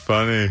is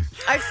funny.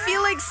 I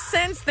feel like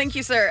thank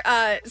you, sir.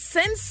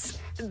 Since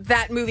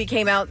that movie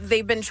came out,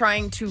 they've been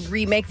trying to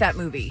remake that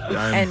movie.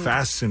 I'm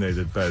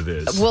fascinated by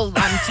this. Well,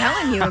 I'm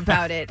telling you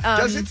about it.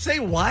 Does it say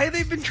why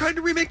they've been trying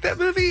to remake that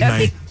movie?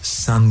 My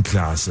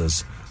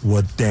sunglasses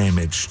were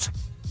damaged.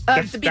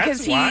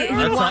 Because he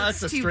wants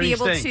to be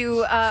able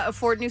to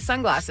afford new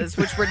sunglasses,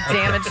 which were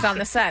damaged on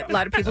the set. A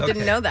lot of people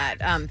didn't know that.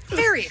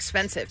 Very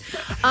expensive.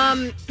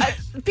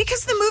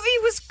 Because the movie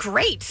was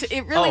great.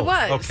 It really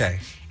was. Okay.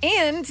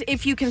 And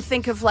if you can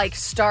think of like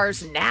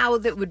stars now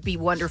that would be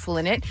wonderful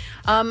in it,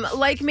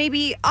 like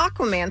maybe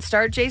Aquaman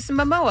star Jason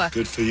Momoa.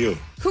 Good for you.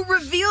 Who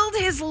revealed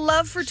his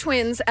love for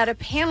twins at a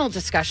panel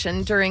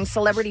discussion during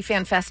Celebrity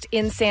Fan Fest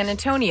in San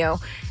Antonio.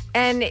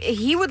 And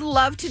he would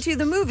love to do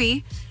the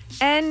movie.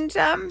 And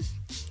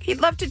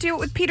he'd love to do it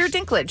with Peter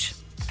Dinklage.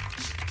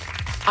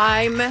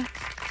 I'm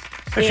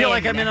I feel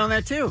like I'm in on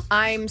that too.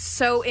 I'm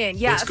so in.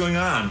 Yeah. What's going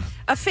on?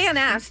 A fan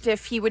asked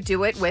if he would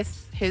do it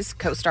with his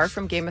co-star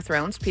from Game of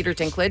Thrones, Peter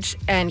Dinklage,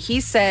 and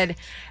he said,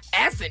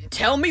 effing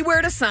tell me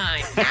where to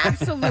sign.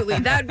 Absolutely.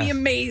 That'd be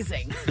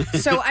amazing.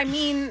 So, I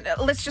mean,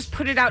 let's just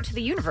put it out to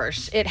the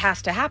universe. It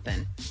has to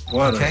happen.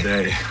 What a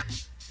day.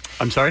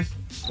 I'm sorry?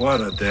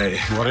 What a day.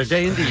 What a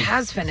day It indeed.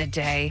 has been a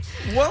day.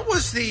 What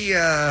was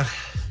the?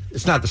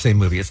 It's not the same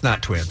movie. It's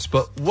not twins.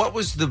 But what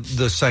was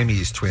the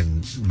Siamese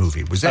twin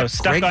movie? Was that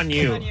Stuck Greg, on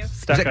You. Was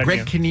Stuck that on Greg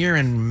You. Kinnear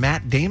and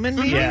Matt Damon?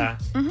 Maybe? Yeah.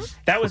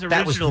 That was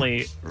That was-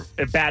 originally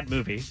a bad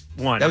movie.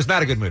 One. That was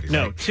not a good movie.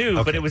 No, right?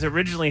 two, but it was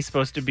originally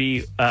supposed to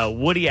be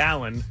Woody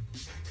Allen.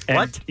 And,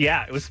 What?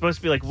 Yeah, it was supposed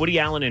to be like Woody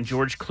Allen and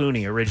George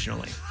Clooney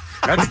originally.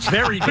 That's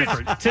very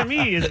different. To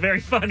me, is very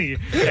funny.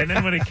 And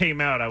then when it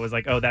came out, I was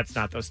like, oh, that's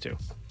not those two.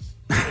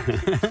 All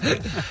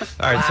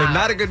right, so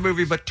not a good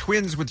movie, but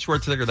Twins with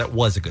Schwarzenegger, that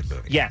was a good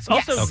movie. Yes.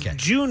 Also, Okay.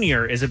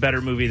 Junior is a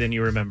better movie than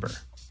you remember.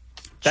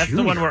 That's the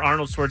one Junior? where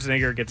Arnold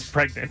Schwarzenegger gets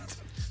pregnant.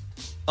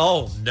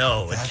 Oh,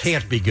 no, it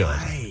can't be good.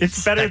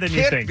 It's better That than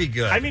you can't think. be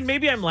good. I mean,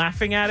 maybe I'm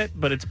laughing at it,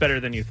 but it's better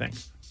than you think.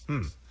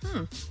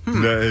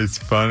 That is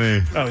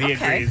funny. Oh, he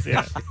agrees.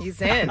 Yeah.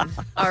 He's in.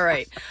 All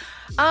right.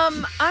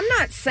 I'm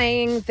not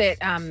saying that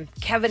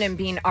Kevin and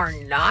Bean are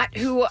not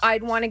who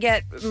I'd want to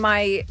get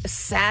my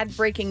sad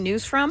breaking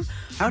news from.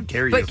 How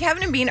dare you? But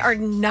Kevin and Bean are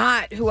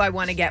not who I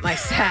want to get my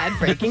sad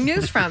breaking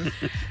news from.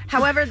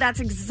 However, that's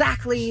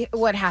exactly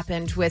what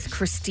happened with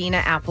Christina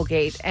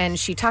Applegate. And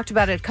she talked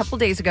about it a couple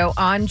days ago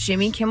on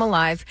Jimmy Kimmel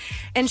Live.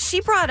 And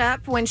she brought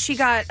up when she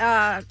got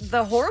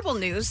the horrible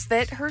news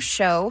that her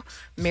show,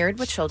 Married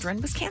with Children,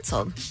 was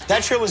canceled.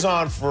 That show was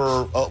on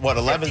for,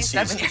 11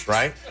 57 seasons, years.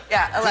 right?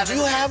 Yeah, 11.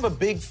 Did you have a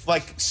big,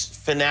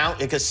 finale,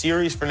 like a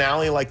series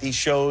finale like these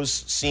shows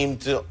seem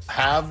to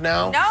have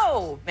now?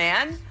 No,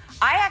 man.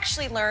 I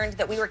actually learned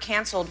that we were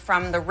canceled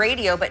from the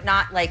radio, but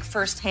not like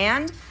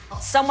firsthand.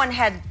 Someone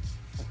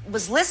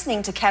was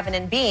listening to Kevin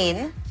and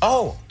Bean.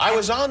 Oh, I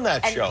was on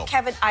that And show.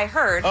 Kevin, I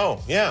heard.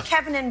 Oh, yeah.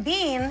 Kevin and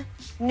Bean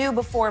knew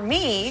before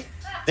me.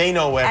 They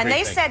know everything.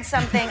 And they said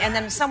something, and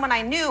then someone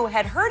I knew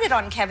had heard it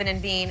on Kevin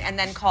and Bean, and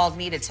then called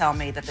me to tell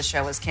me that the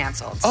show was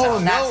canceled. So Oh,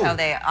 that's no. how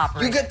they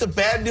operate. You get the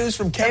bad news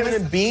from Kevin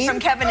and Bean? From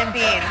Kevin and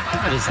Bean.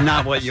 That is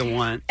not what you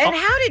want. And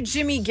how did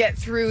Jimmy get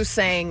through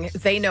saying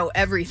they know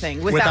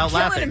everything without killing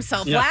laughing.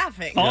 himself Yeah.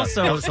 laughing?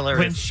 Also, that was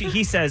hilarious. when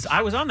he says,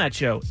 I was on that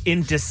show,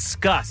 in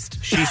disgust,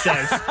 she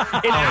says,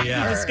 in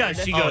absolute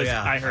disgust, she goes,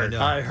 I heard.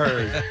 I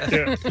heard.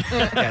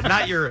 Yeah,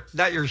 not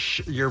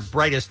your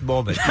brightest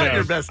moment. No,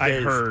 your best I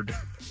days. heard.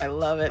 I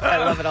love it. I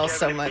love it all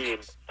so much.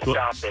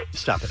 Stop it.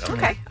 Stop it.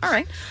 Okay, all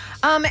right.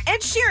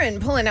 Ed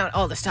Sheeran pulling out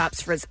all the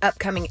stops for his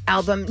upcoming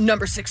album,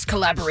 number 6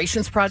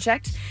 collaborations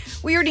project.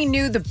 We already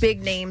knew the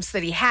big names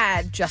that he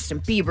had, Justin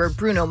Bieber,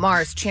 Bruno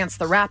Mars, Chance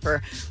the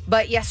Rapper.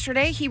 But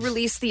yesterday, he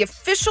released the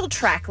official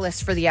track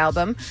list for the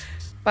album.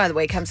 By the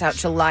way, it comes out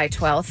July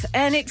 12th,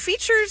 and it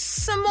features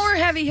some more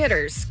heavy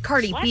hitters.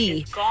 Cardi B. What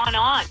is going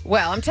on?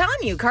 Well, I'm telling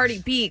you, Cardi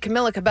B,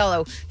 Camila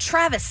Cabello,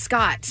 Travis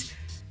Scott,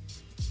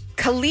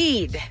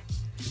 Khalid,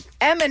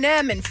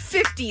 Eminem, and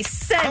 50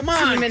 Cent Come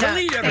on, teaming up.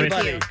 Khalid, Thank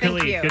everybody. you. Thank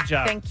Khalid, you. good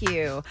job. Thank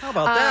you. How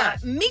about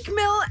that? Meek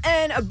Mill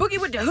and a Boogie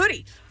with the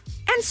Hoodie.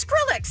 And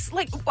Skrillex.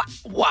 Like,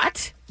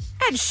 what?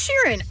 Ed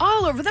Sheeran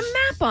all over the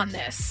map on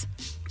this.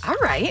 All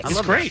right.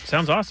 It's great.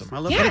 Sounds awesome. I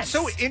love But it's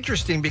so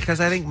interesting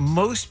because I think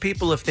most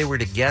people, if they were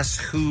to guess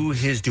who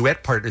his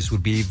duet partners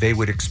would be, they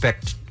would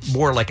expect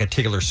more like a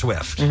Taylor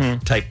Swift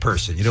type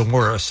person. You know,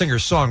 more a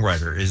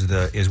singer-songwriter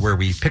is where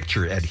we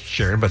picture Ed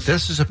Sheeran. But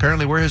this is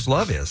apparently where his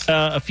love is.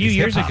 A few His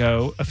years hip-hop.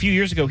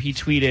 ago, he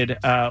tweeted,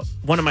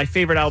 one of my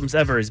favorite albums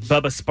ever is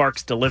Bubba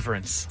Sparks'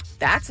 Deliverance.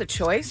 That's a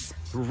choice.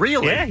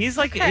 Really? Yeah, he's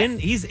like in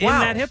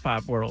that hip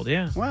hop world.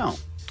 Yeah. Wow.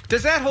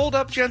 Does that hold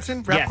up,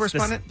 Jensen? Rap Yes,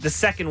 correspondent? the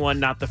second one,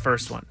 not the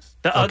first one.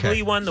 The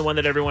ugly one, the one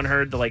that everyone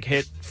heard, the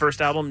hit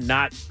first album,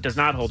 does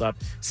not hold up.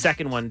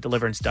 Second one,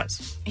 Deliverance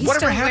does. He's Whatever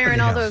still happened wearing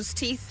to all him? those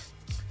teeth.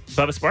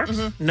 Bubba Sparks?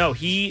 No,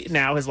 he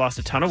now has lost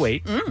a ton of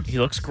weight. He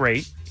looks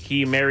great.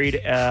 He married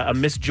a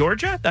Miss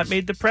Georgia. That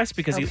made the press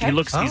because he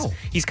looks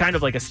he's kind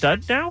of like a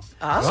stud now.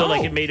 Oh. So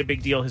it made a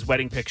big deal. His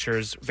wedding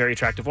pictures, very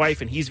attractive wife,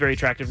 and he's very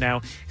attractive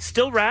now.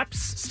 Still raps,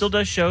 still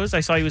does shows.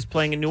 I saw he was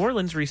playing in New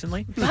Orleans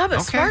recently.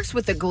 Bubba Sparks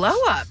with the glow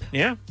up.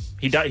 Yeah,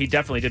 he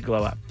definitely did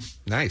glow up.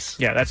 Nice.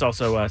 Yeah, that's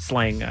also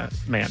slang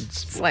man's.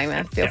 Slang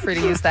man. Feel free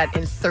to use that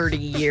in 30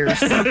 years.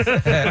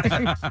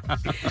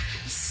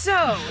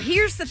 So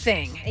here's the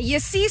thing. You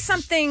see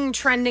something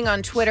trending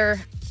on Twitter,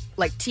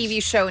 like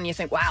TV show, and you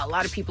think, wow, a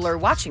lot of people are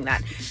watching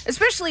that.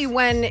 Especially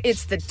when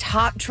it's the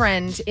top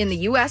trend in the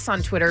U.S.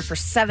 on Twitter for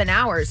 7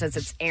 hours as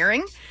it's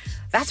airing.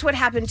 That's what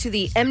happened to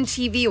the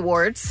MTV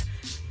Awards.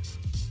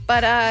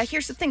 But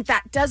here's the thing.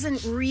 That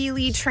doesn't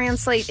really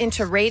translate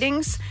into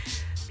ratings.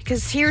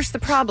 Because here's the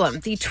problem.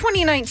 The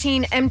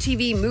 2019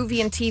 MTV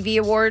Movie and TV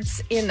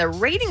Awards in the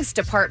ratings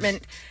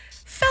department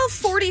fell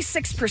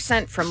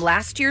 46% from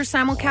last year's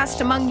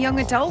simulcast among young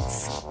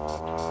adults.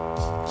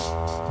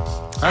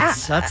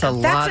 That's a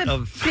lot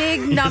of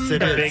big number.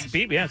 Big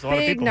people, yeah, it's a lot of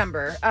Big people.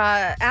 number.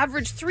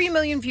 Average 3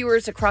 million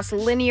viewers across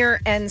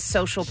linear and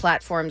social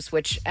platforms,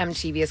 which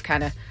MTV is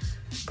kind of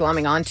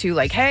glomming onto.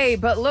 Like, hey,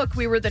 but look,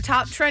 we were the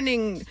top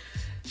trending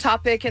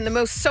topic and the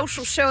most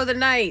social show of the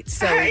night.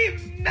 So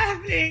I'm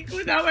nothing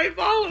without my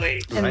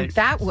following. And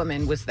that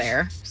woman was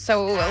there.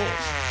 So,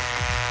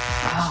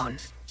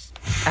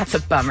 that's a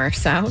bummer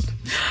sound.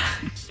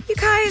 You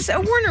guys,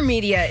 Warner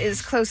Media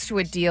is close to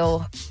a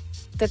deal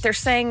that they're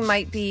saying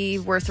might be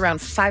worth around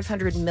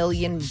 $500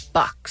 million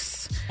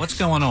What's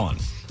going on?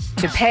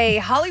 to pay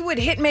Hollywood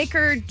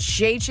hitmaker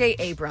J.J.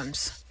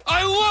 Abrams.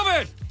 I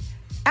love it!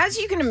 As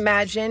you can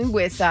imagine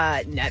with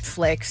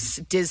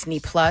Netflix, Disney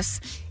Plus,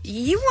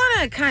 you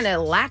want to kind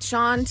of latch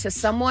on to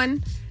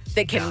someone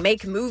that can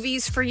make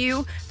movies for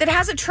you, that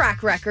has a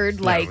track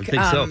record like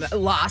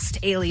Lost,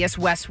 Alias,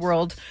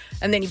 Westworld,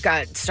 and then you've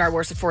got Star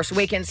Wars: The Force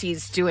Awakens.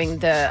 He's doing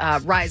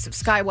the Rise of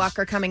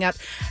Skywalker coming up.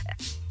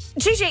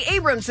 J.J.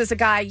 Abrams is a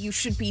guy you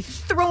should be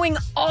throwing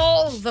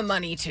all the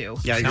money to.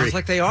 Yeah, sounds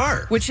like they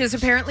are. Which is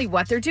apparently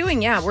what they're doing,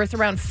 worth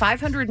around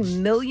 $500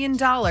 million.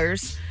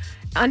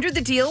 Under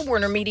the deal,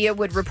 Warner Media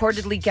would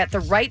reportedly get the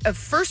right of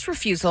first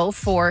refusal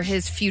for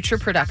his future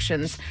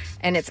productions,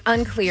 and it's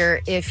unclear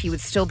if he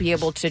would still be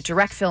able to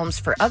direct films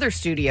for other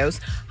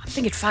studios. I'm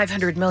thinking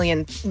 $500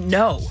 million,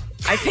 no.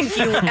 I think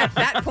you, at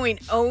that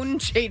point, own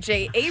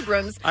J.J.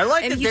 Abrams,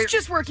 and he's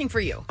just working for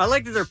you. I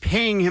like that they're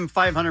paying him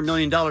 $500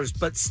 million,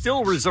 but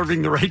still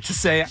reserving the right to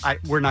say,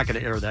 we're not going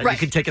to air that. Right. You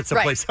can take it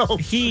someplace else.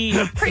 He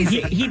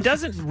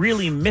doesn't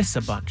really miss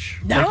a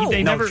bunch. No.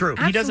 True.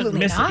 He doesn't Absolutely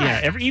miss not. it.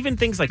 Yeah, even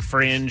things like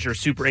Fringe or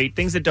Super 8,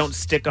 things that don't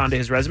stick onto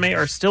his resume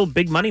are still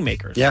big money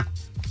makers. Yeah.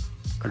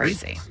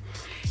 Crazy.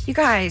 You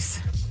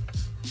guys,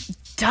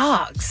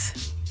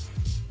 dogs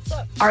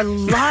are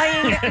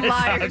lying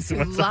liars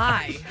who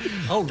lie.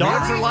 Oh,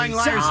 dogs are lying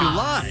liars who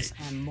lie.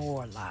 And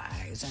more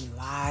lies, and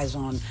lies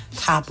on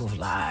top of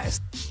lies.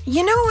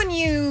 You know when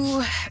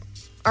you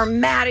are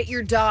mad at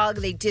your dog,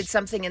 they did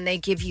something and they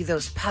give you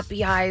those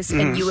puppy eyes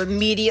and you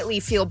immediately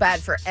feel bad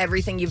for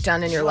everything you've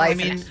done in your life.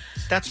 I mean,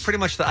 that's pretty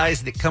much the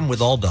eyes that come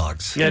with all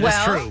dogs. Yeah,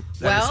 that's true.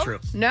 That is true.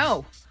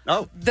 No.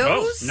 Oh.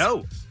 Those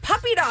No.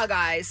 puppy dog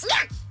eyes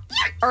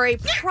are a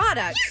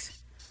product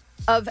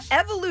of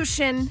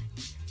evolution,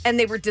 and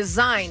they were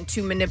designed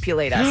to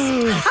manipulate us.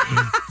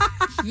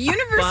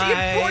 University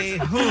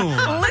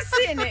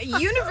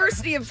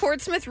of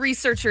Portsmouth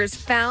researchers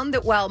found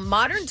that while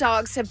modern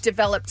dogs have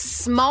developed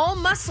small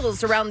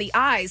muscles around the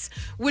eyes,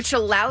 which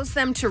allows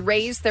them to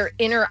raise their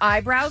inner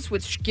eyebrows,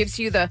 which gives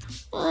you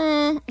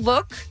the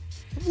look.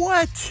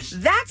 What?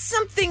 That's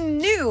something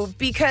new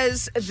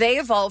because they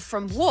evolved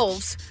from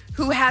wolves,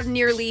 who have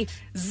nearly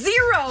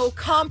zero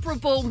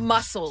comparable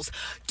muscles.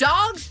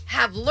 Dogs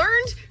have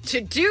learned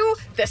to do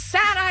the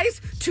sad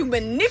eyes to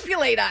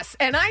manipulate us.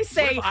 And I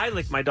say... What if I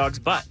lick my dog's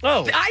butt?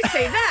 Oh. I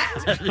say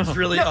that. It's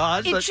really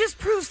odd. It just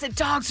proves that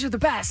dogs are the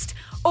best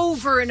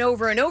over and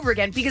over and over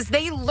again because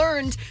they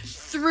learned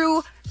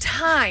through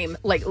time.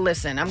 Like,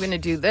 listen, I'm going to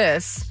do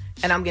this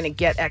and I'm going to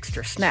get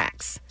extra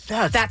snacks.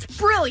 That's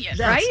brilliant,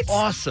 right? That's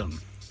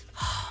awesome.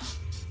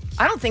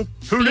 I don't think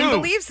Who Bean knew?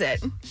 believes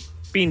it.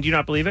 Bean, do you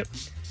not believe it?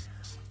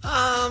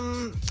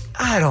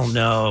 I don't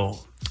know.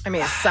 I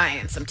mean, it's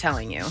science, I'm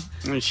telling you.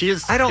 I mean,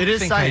 I don't it is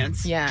think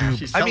science. Yeah.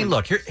 She's I telling mean, me.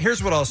 look,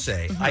 here's what I'll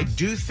say. I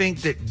do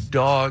think that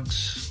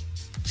dogs...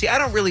 See, I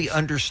don't really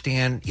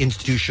understand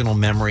institutional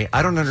memory.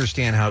 I don't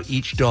understand how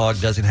each dog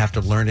doesn't have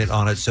to learn it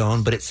on its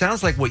own. But it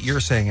sounds like what you're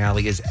saying,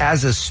 Allie, is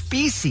as a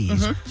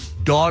species,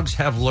 dogs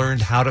have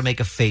learned how to make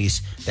a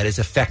face that is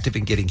effective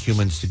in getting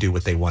humans to do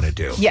what they want to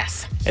do.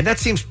 Yes. And that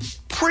seems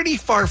pretty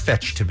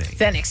far-fetched to me.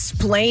 Then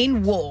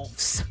explain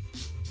wolves.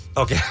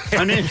 Okay.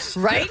 I mean,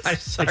 right? I'm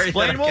sorry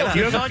Explain that I wolves. cannot-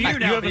 You have, It's on you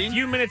now, you have a Bean.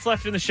 few minutes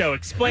left in the show.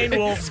 Explain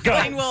wolves. Go.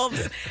 Explain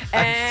wolves.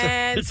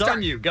 And It's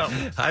on you. Go.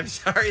 I'm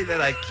sorry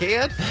that I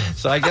can't.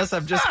 So I guess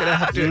I'm just going to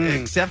have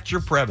to accept your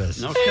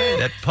premise. Okay.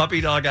 That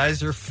puppy dog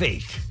eyes are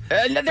fake.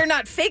 No, they're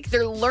not fake.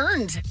 They're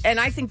learned. And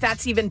I think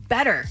that's even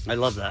better. I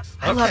love that.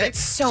 I love it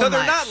so So they're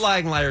much. not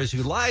lying liars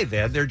who lie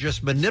then. They're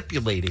just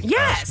manipulating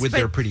Yes, us with but-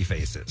 their pretty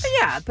faces.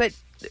 Yeah, but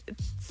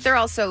they're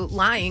also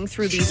lying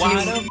through these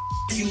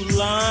You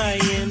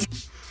lying?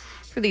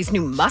 through these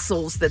new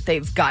muscles that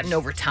they've gotten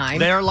over time.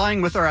 They are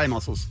lying with their eye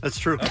muscles. That's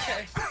true.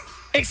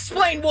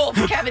 Explain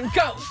wolves, Kevin.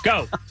 Go.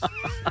 Go.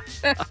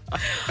 You All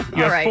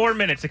have right. 4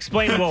 minutes.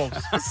 Explain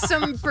wolves.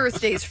 Some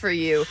birthdays for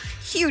you.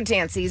 Hugh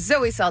Dancy,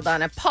 Zoe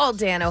Saldana, Paul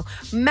Dano,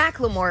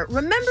 Macklemore.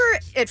 Remember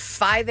at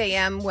 5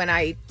 a.m. when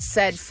I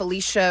said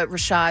Felicia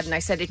Rashad and I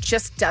said it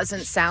just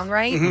doesn't sound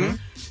right?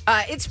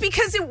 It's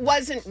because it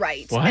wasn't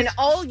right. What? And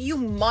all you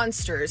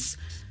monsters.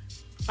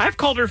 I've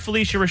called her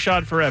Felicia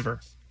Rashad forever.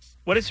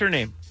 What is her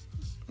name?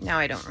 Now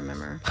I don't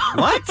remember.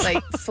 What?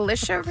 Like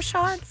Felicia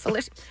Rashad?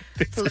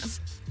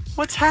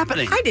 What's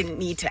happening? I didn't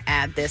need to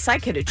add this. I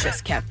could have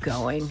just kept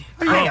going.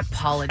 I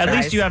apologize. At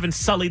least you haven't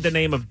sullied the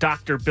name of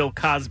Dr. Bill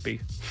Cosby.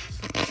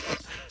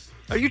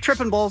 Are you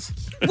tripping balls?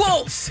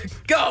 Wolves,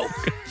 go.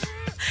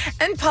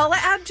 And Paula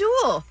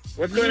Abdul.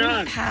 What's going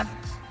on? Have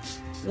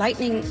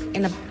lightning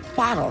in a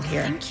bottle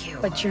here. Thank you.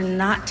 But you're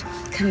not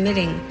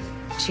committing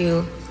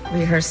to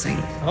rehearsing.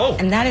 Oh.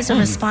 And that is a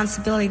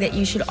responsibility that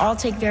you should all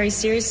take very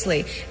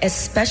seriously,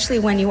 especially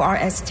when you are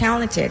as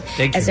talented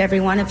as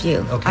every one of you.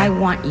 Okay. I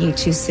want you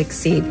to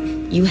succeed.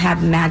 You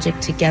have magic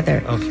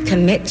together.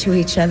 Commit to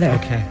each other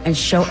and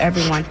show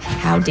everyone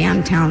how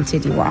damn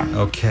talented you are.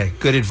 Okay,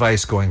 good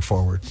advice going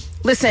forward.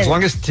 Listen. As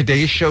long as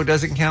today's show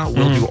doesn't count,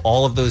 we'll do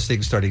all of those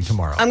things starting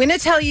tomorrow. I'm going to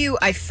tell you,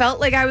 I felt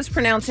like I was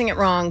pronouncing it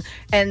wrong,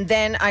 and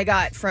then I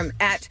got from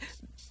at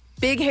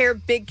Big Hair,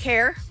 Big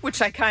Care,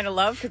 which I kind of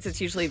love because it's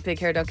usually Big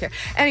Hair, Don't Care.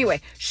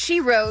 Anyway, she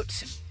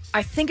wrote,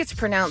 I think it's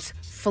pronounced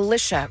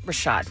Felicia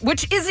Rashad,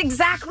 which is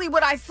exactly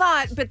what I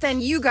thought, but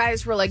then you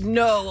guys were like,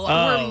 no,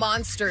 we're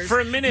monsters. For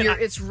a minute,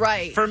 it's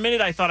right. For a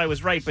minute, I thought I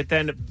was right, but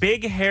then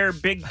Big Hair,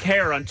 Big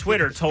Care on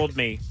Twitter told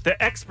me,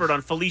 the expert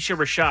on Felicia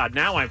Rashad.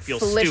 Now I feel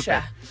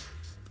stupid.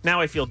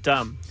 Now I feel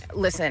dumb.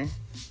 Listen,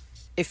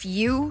 if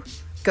you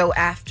go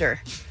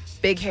after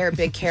Big Hair,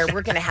 Big Care,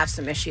 we're going to have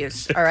some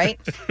issues, all right?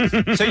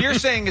 So you're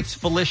saying it's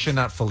Felicia,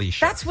 not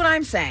Felicia. That's what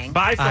I'm saying.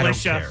 Bye,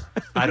 Felicia.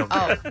 I don't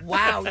care. Oh,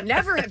 wow.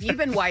 Never have you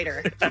been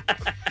whiter.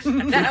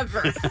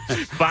 Never.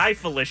 Bye,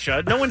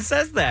 Felicia. No one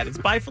says that. It's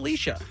bye,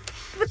 Felicia.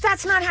 But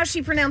that's not how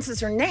she pronounces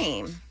her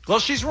name. Well,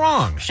 she's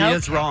wrong. She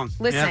is wrong.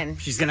 Listen. Yeah,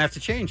 she's going to have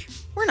to change.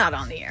 We're not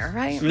on the air,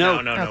 right? No.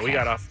 Okay. We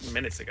got off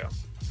minutes ago.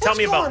 Tell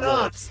me about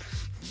bullets.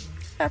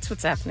 That's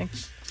what's happening.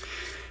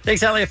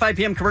 Thanks, Allie. A 5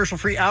 p.m.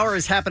 commercial-free hour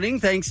is happening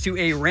thanks to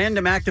a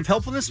random act of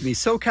helpfulness from the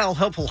SoCal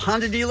Helpful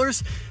Honda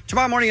dealers.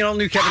 Tomorrow morning, an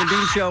all-new Kevin and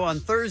Bean show. On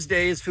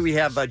Thursdays, we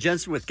have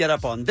Jensen with Get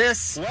Up on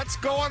This. What's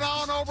going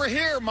on over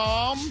here,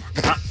 Mom?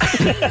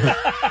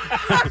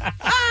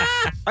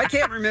 I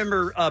can't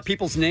remember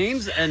people's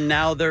names, and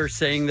now they're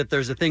saying that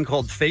there's a thing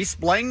called face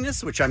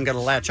blindness, which I'm going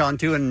to latch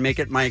onto and make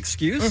it my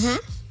excuse.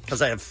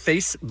 Because I have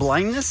face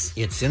blindness?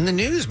 It's in the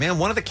news, man.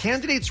 One of the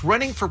candidates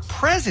running for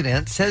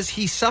president says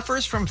he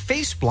suffers from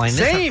face blindness.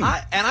 Same.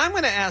 And I'm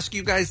going to ask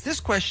you guys this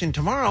question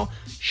tomorrow.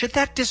 Should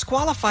that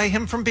disqualify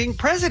him from being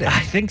president? I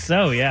think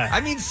so, yeah.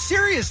 I mean,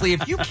 seriously,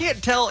 if you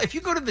can't tell, if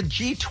you go to the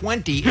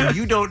G20 and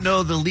you don't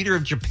know the leader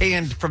of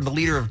Japan from the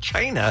leader of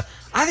China,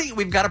 I think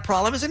we've got a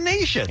problem as a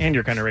nation. And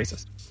you're kind of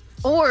racist.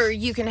 Or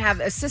you can have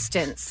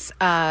assistants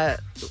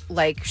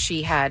like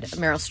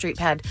Meryl Streep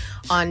had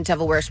on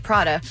Devil Wears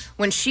Prada.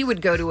 When she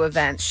would go to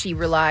events, she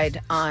relied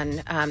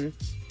on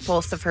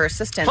both of her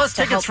assistants Plus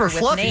to tickets help her for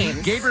with Fluffy,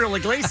 names. Gabriel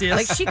Iglesias.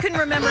 Like she couldn't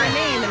remember a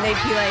name, and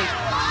they'd be like,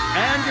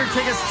 and your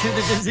tickets to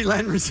the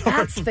Disneyland Resort.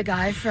 that's the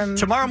guy from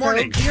Tomorrow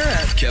morning. Vogue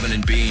Europe. Kevin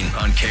and Bean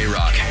on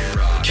K-Rock.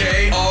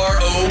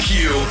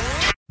 K-R-O-Q.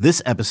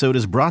 This episode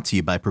is brought to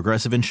you by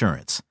Progressive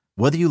Insurance.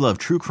 Whether you love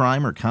true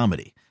crime or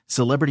comedy,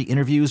 celebrity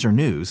interviews or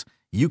news,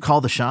 you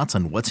call the shots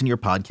on what's in your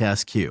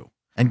podcast queue.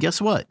 And guess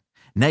what?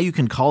 Now you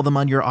can call them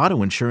on your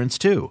auto insurance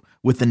too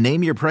with the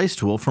Name Your Price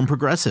tool from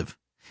Progressive.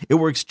 It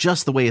works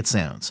just the way it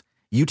sounds.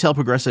 You tell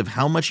Progressive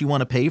how much you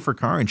want to pay for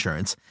car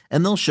insurance,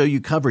 and they'll show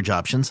you coverage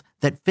options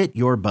that fit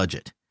your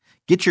budget.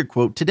 Get your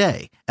quote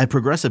today at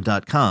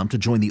Progressive.com to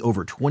join the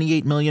over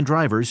 28 million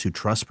drivers who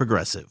trust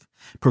Progressive.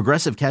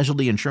 Progressive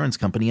Casualty Insurance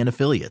Company and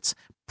Affiliates.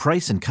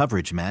 Price and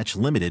coverage match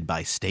limited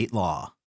by state law.